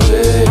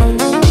only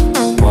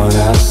one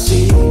I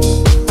see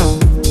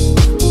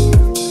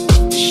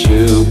is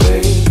you,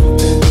 baby.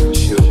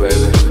 It's you,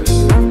 baby.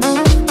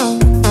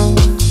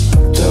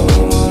 Don't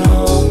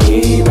hold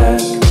me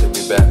back. Let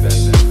me back,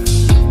 baby.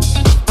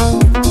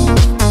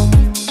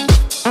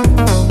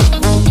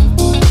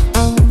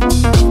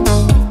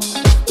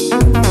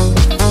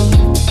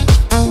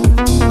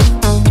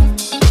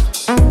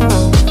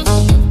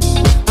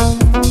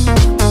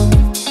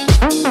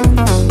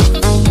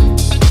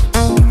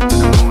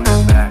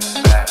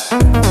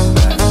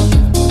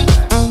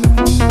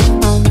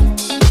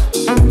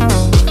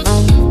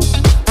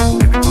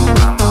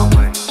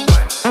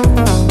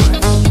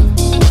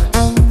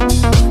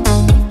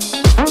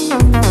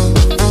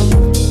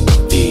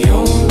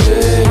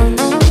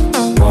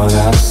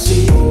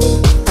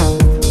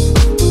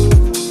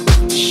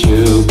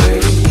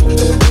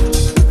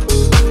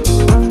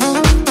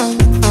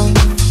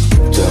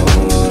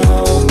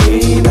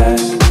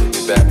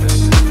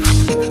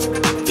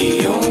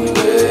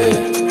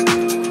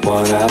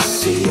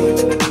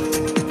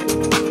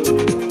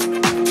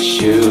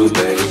 you,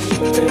 baby.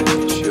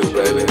 It's you,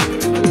 baby.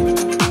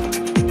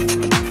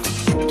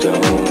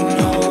 Don't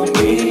know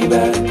me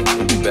back.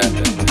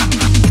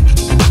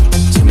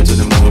 Take me to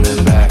the moon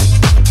and back.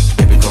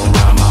 Baby, gon'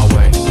 ride my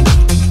way.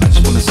 I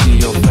just wanna see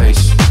your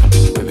face.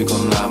 Baby,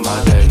 gon' light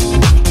my day.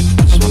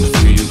 I just wanna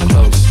feel you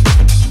close.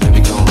 Baby,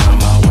 gon' ride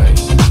my way.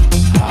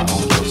 High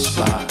on your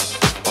spine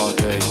all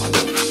day.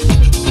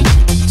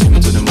 Take me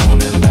to the moon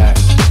and back.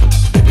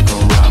 Baby,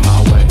 gon' ride my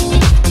way.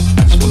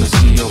 I just wanna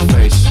see your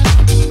face.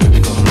 Baby,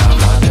 gon' light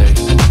my day.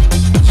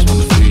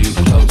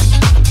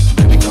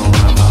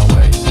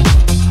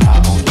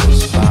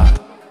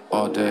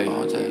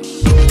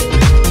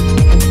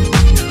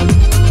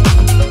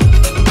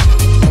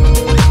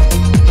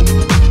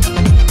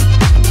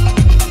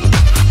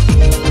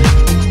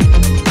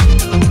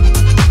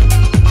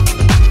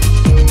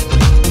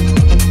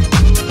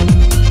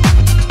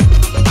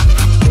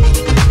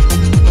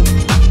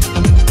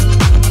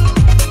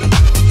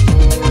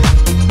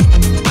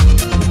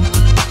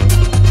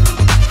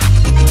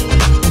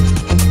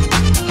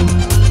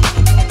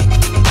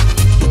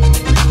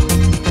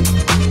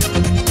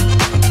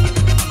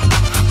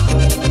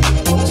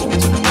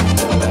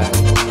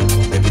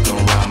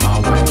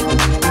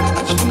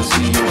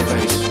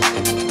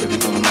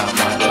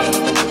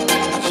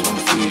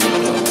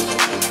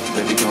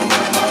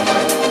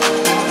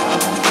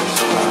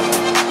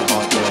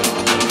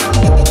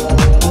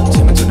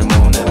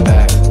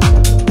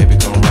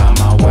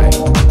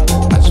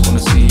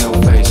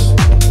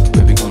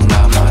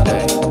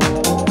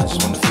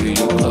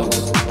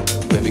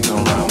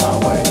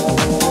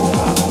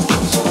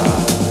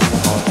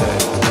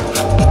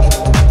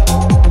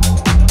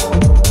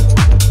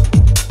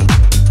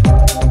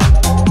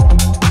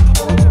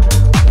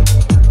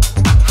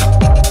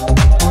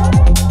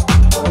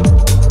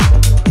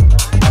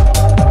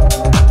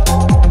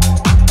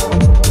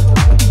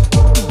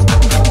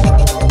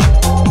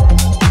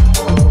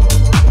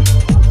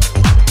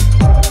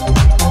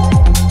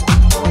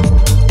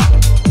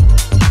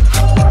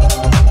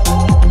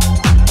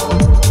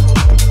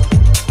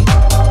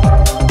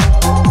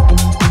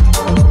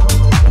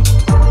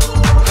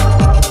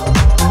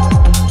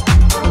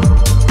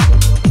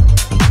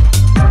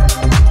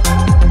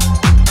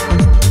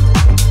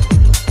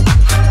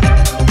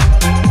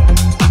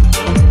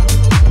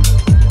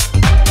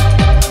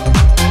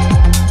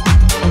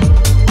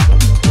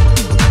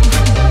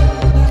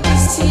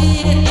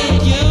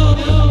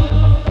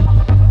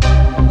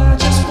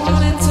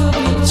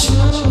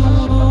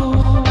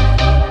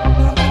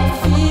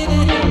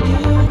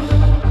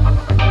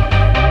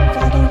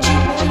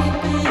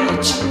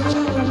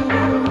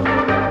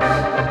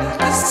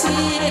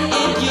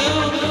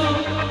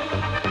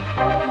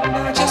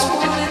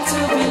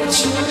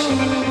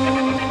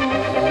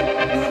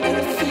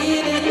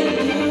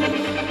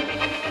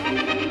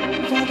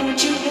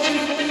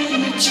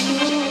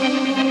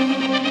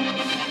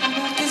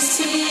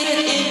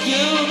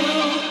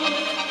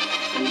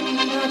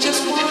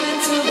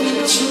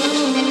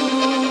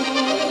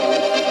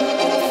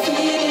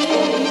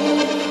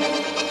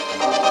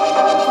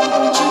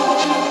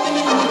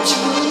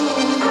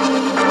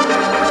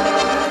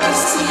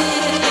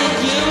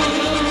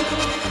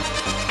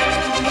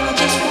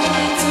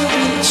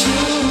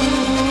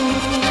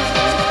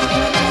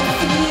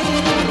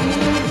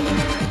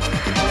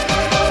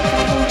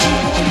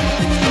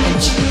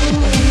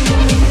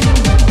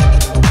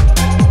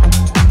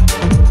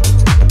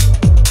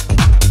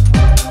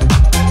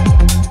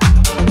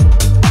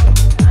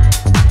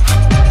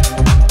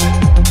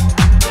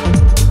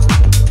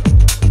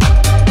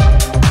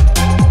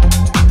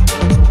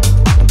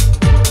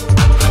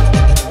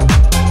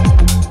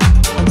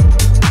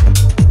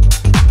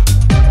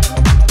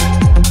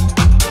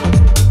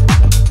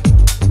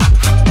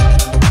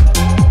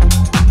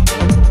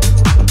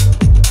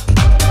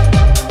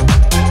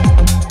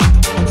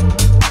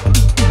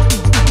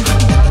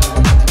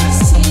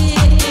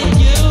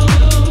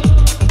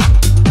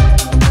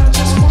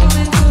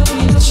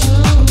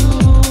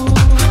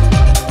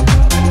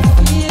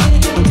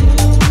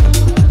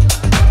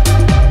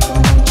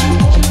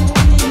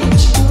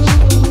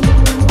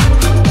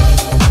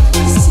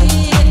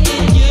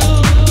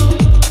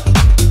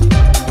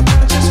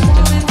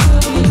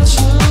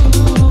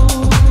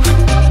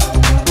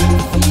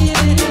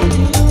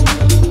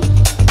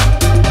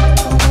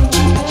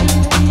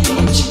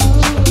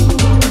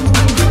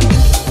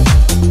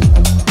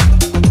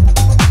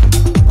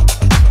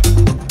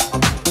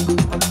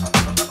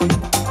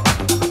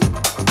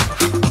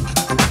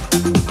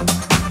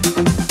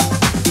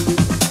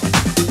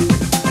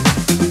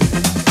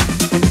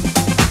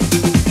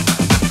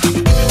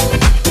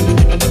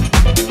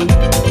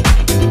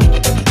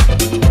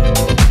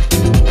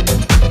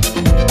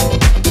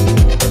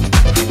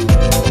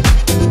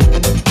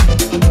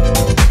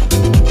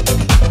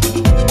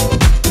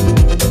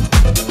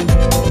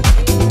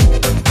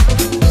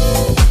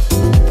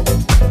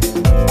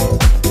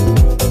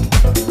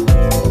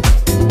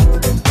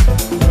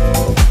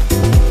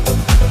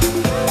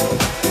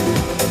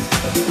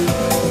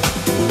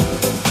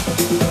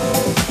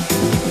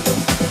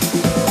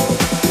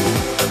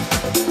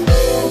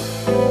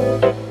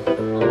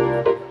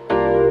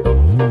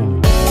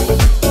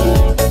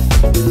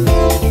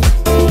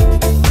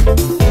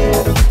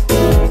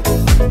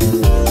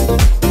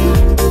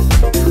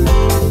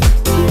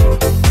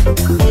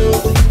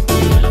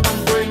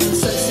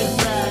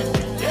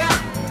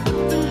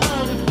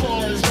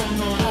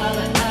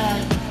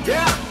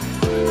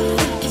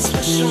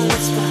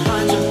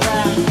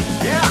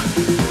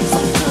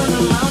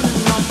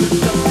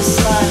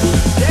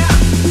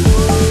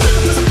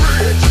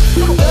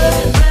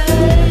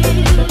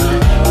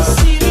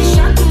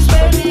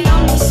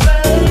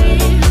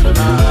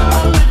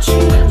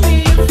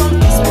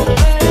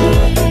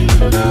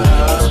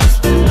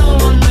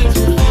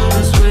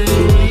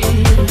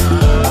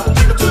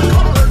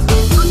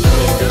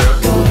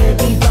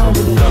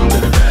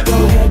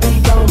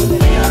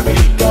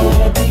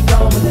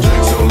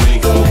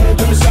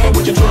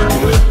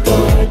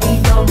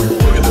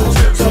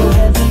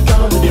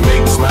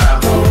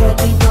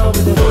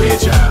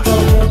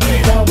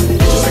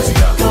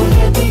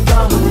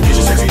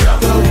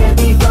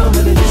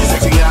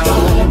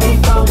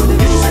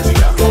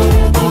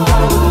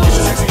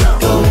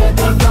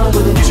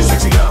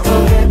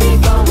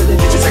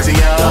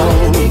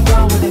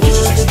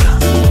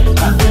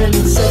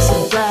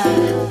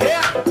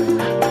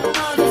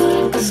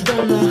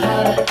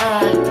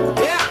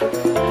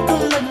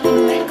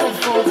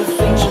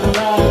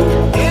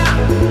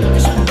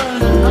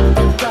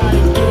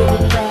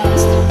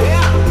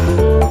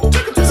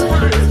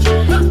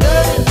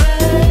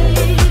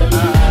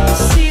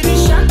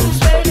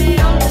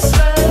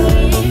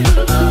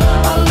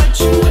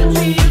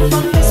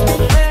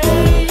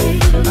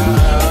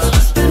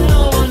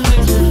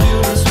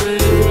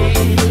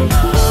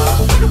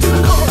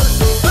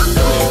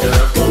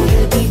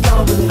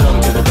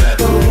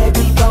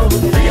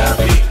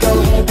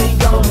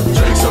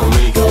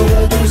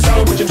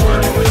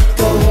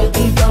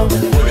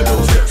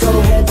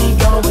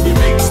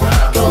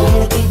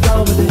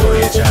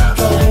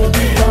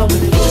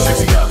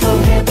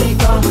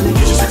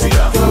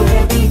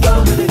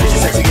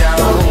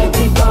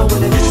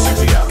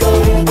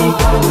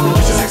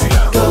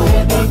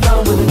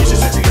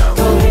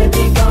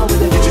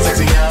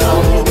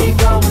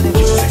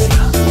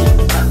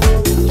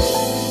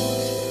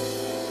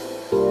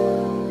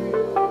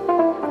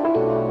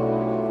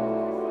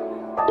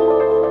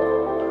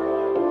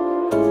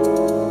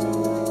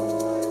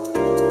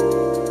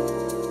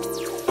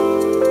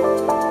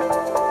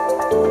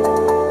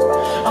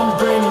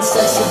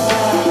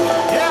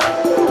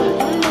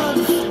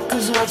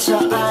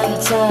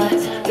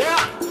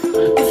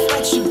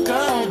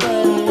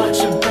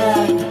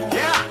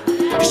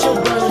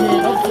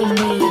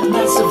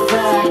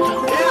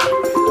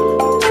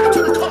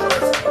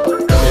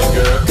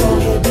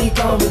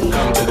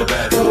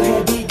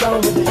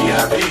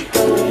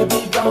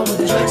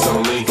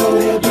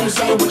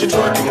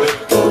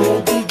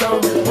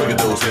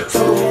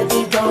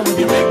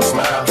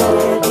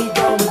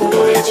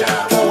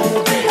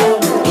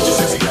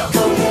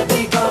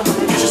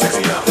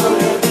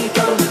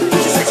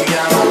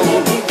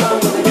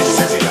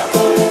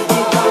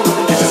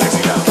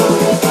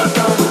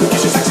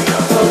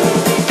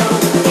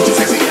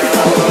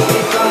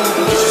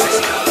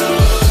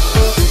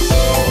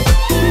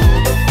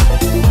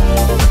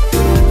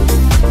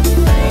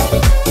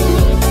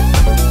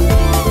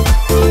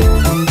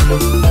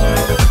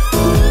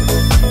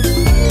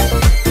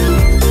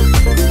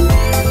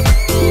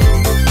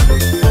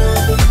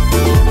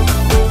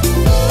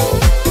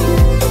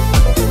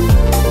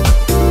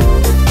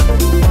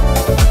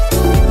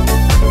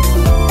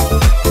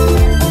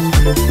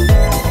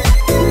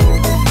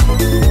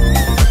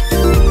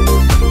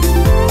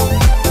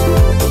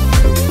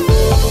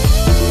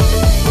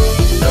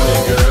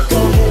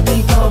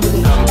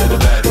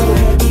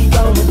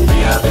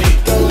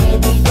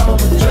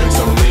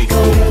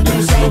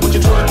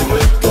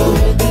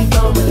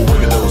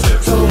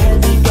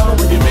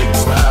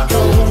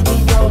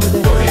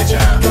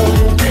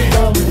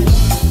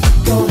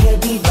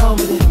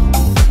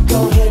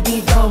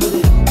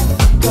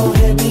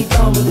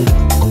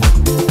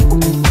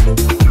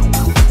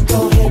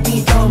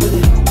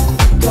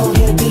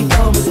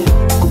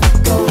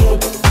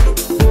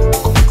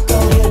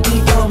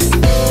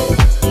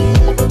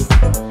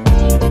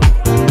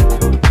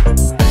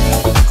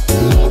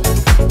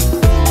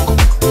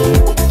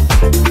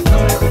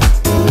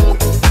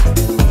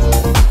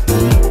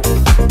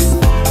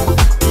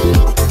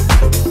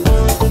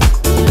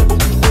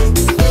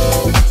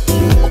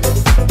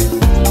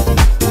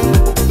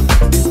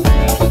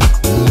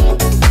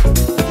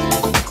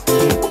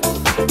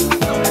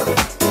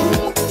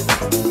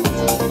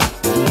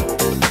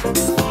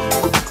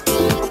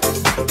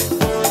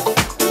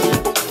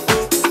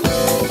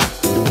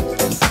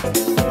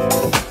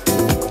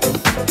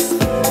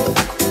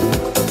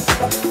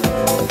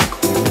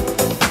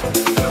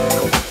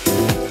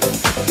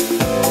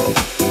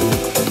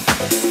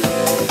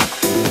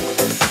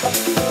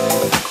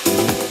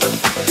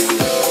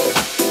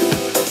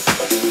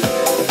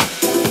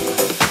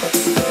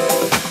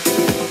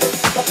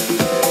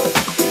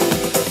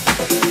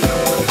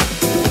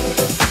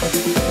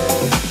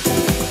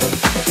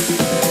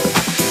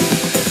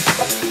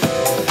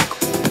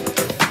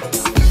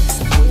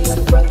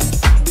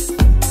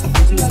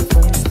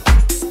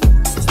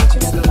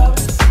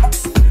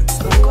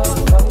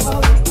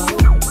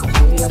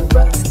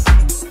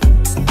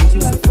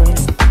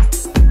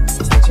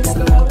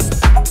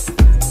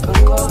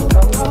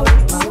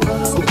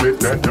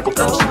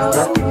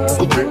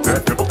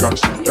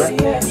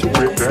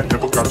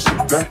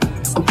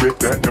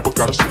 never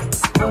gotta see.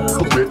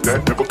 With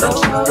that, never gotta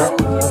see that.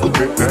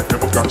 With that,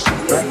 never gotta see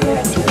that.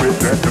 With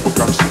that, never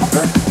gotta see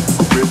that.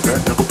 With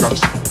that, never gotta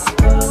see.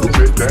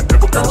 With that,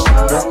 never gotta see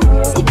that.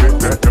 With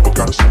that, never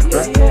gotta see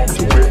that.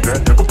 With that,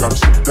 never gotta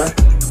see that.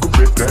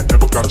 With that,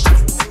 never gotta see.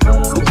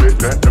 With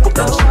that, never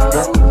gotta see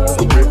that.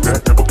 With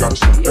that, never gotta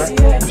see that.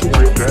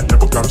 With that,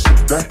 never gotta see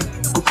that.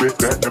 With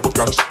that, never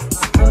gotta see.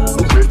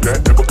 With that,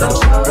 never gotta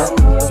see that.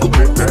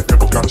 With that,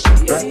 never gotta see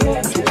that.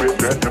 With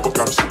that, never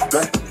gotta see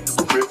that.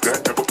 With that,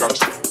 never gotta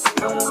see.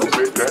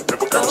 With that,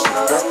 never gotta see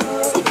that.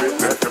 With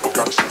that, never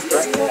gotta see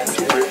that.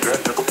 With that,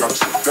 never gotta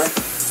see that.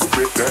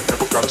 With that,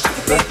 never gotta see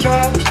that. Be the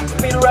cat,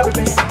 be the rubber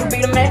band, be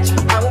the match,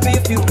 I will be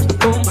a few.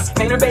 Boom,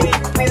 painter baby,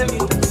 be the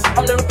mute.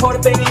 I'm the reporter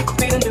baby,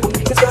 be the new.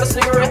 It's got a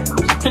cigarette,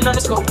 and on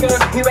the smoke girl,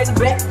 we raise it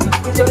back.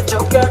 It's your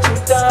joke girl,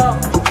 truth down.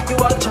 You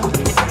are the chunk,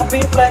 you be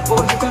a black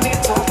boy, you can be a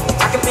top.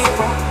 I can be a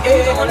wrong,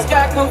 yeah, when the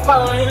sky come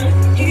falling,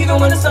 even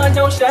when the sun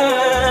don't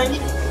shine.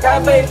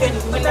 Got faith in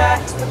you and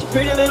I, put your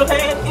pretty little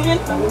hand in.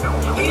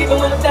 Even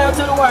when I'm down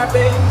to the wire,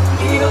 baby,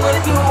 even when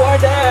it's do or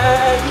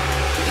die.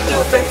 You do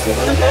it, baby,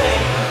 for the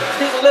pain.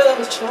 This love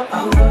is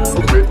trouble.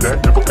 With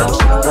that, never gotta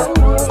see that.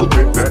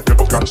 With that,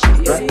 never gotta see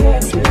that.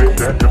 With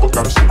that, never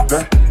gotta see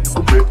that.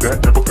 With that,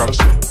 never gotta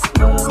see.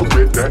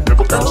 With that,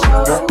 never gotta see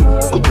that.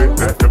 With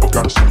that, never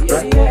gotta see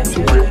that.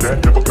 With that,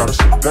 never gotta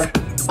see that.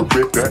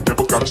 With that,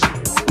 never gotta see.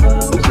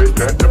 With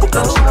that, never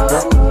gotta see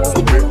that.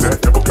 With that,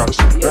 never gotta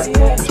see that.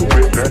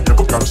 With that,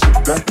 never gotta see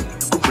that.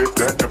 With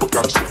that, never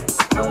gotta see.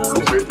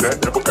 With that,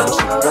 never gotta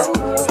see that.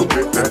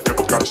 With that,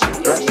 never gotta see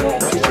that. With that,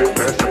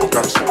 never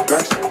gotta see that.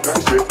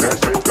 With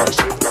that, never gotta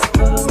see that.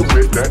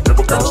 With that,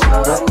 never gotta see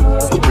that.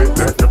 With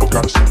that, never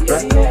gotta see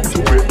that.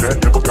 With that,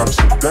 never gotta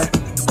see that.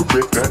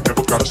 With that,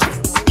 never gotta see.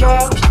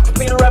 Couch,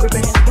 be the rubber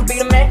band, you be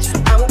the match,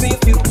 I will be a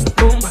few.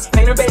 Boom,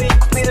 painter baby,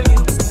 be the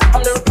mute.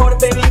 I'm the reporter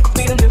baby,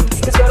 be the new.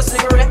 It's got a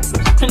cigarette,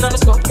 and on the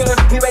smoke girl,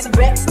 we raise it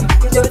back.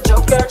 It's your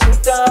joke girl,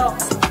 truth down.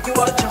 You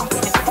are the chunk,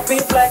 be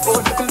a black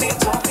boy, you can be a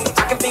top.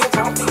 I can be a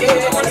top,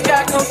 yeah, when the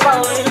sky comes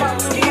falling,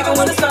 even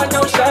when the sun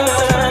don't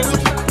shine.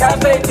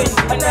 Got faith in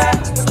you and I,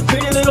 put your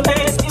pretty little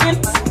hands in.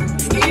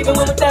 Even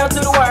when I'm down to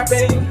the wire,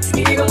 baby,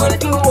 even when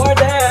it's do or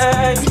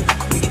die.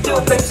 We can do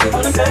it, baby,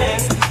 for the pain.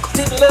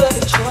 This love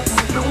is trouble.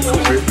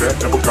 With that,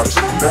 never gotta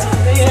see that.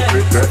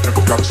 With that,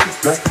 never gotta see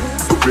that.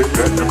 With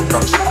that, never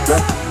gotta see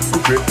that.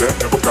 With that,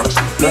 never gotta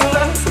see Be that.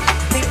 love,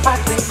 be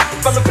fighting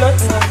from the blood,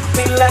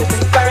 be light,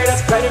 fire it up,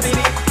 brighter,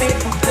 baby, be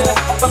the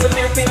from the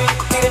lyric, baby,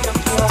 be the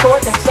number.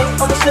 Toward that same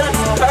on the sun,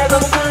 fire on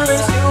the girl,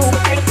 it's you.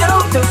 Be the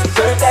dough to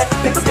deserve that.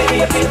 People,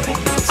 baby, I feel it.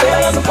 Say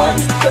I am the one,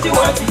 cause you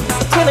want me.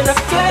 Telling us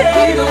good,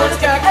 even when the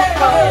sky can't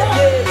fall,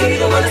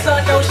 even when the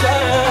sun don't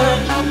shine.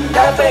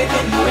 Got faith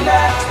in you and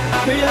I,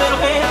 put your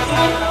little hand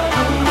in.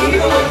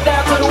 Even when it's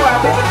down to the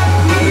wire, baby,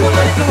 even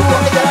when it's do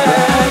or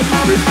die.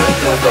 With that,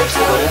 never gotta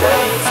see that.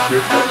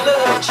 With that,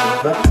 never gotta see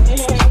that.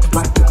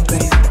 Rock the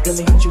baby, let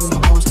me hit you in the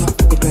whole stop,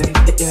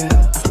 baby, yeah.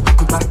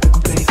 Rock the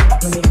baby,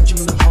 let me hit you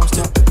in the whole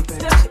stop, baby.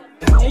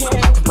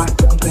 Rock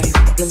the baby,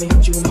 let me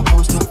hit you in the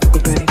whole stop,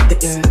 baby,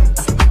 yeah.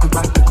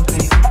 Rock the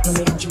baby, let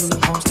me hit you in the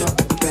whole stop,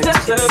 baby.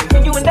 That's love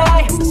when you and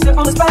I step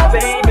on the spot,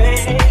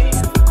 baby.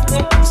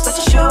 Such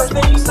a short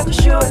thing, such a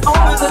short,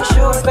 always such a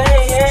short,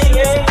 baby.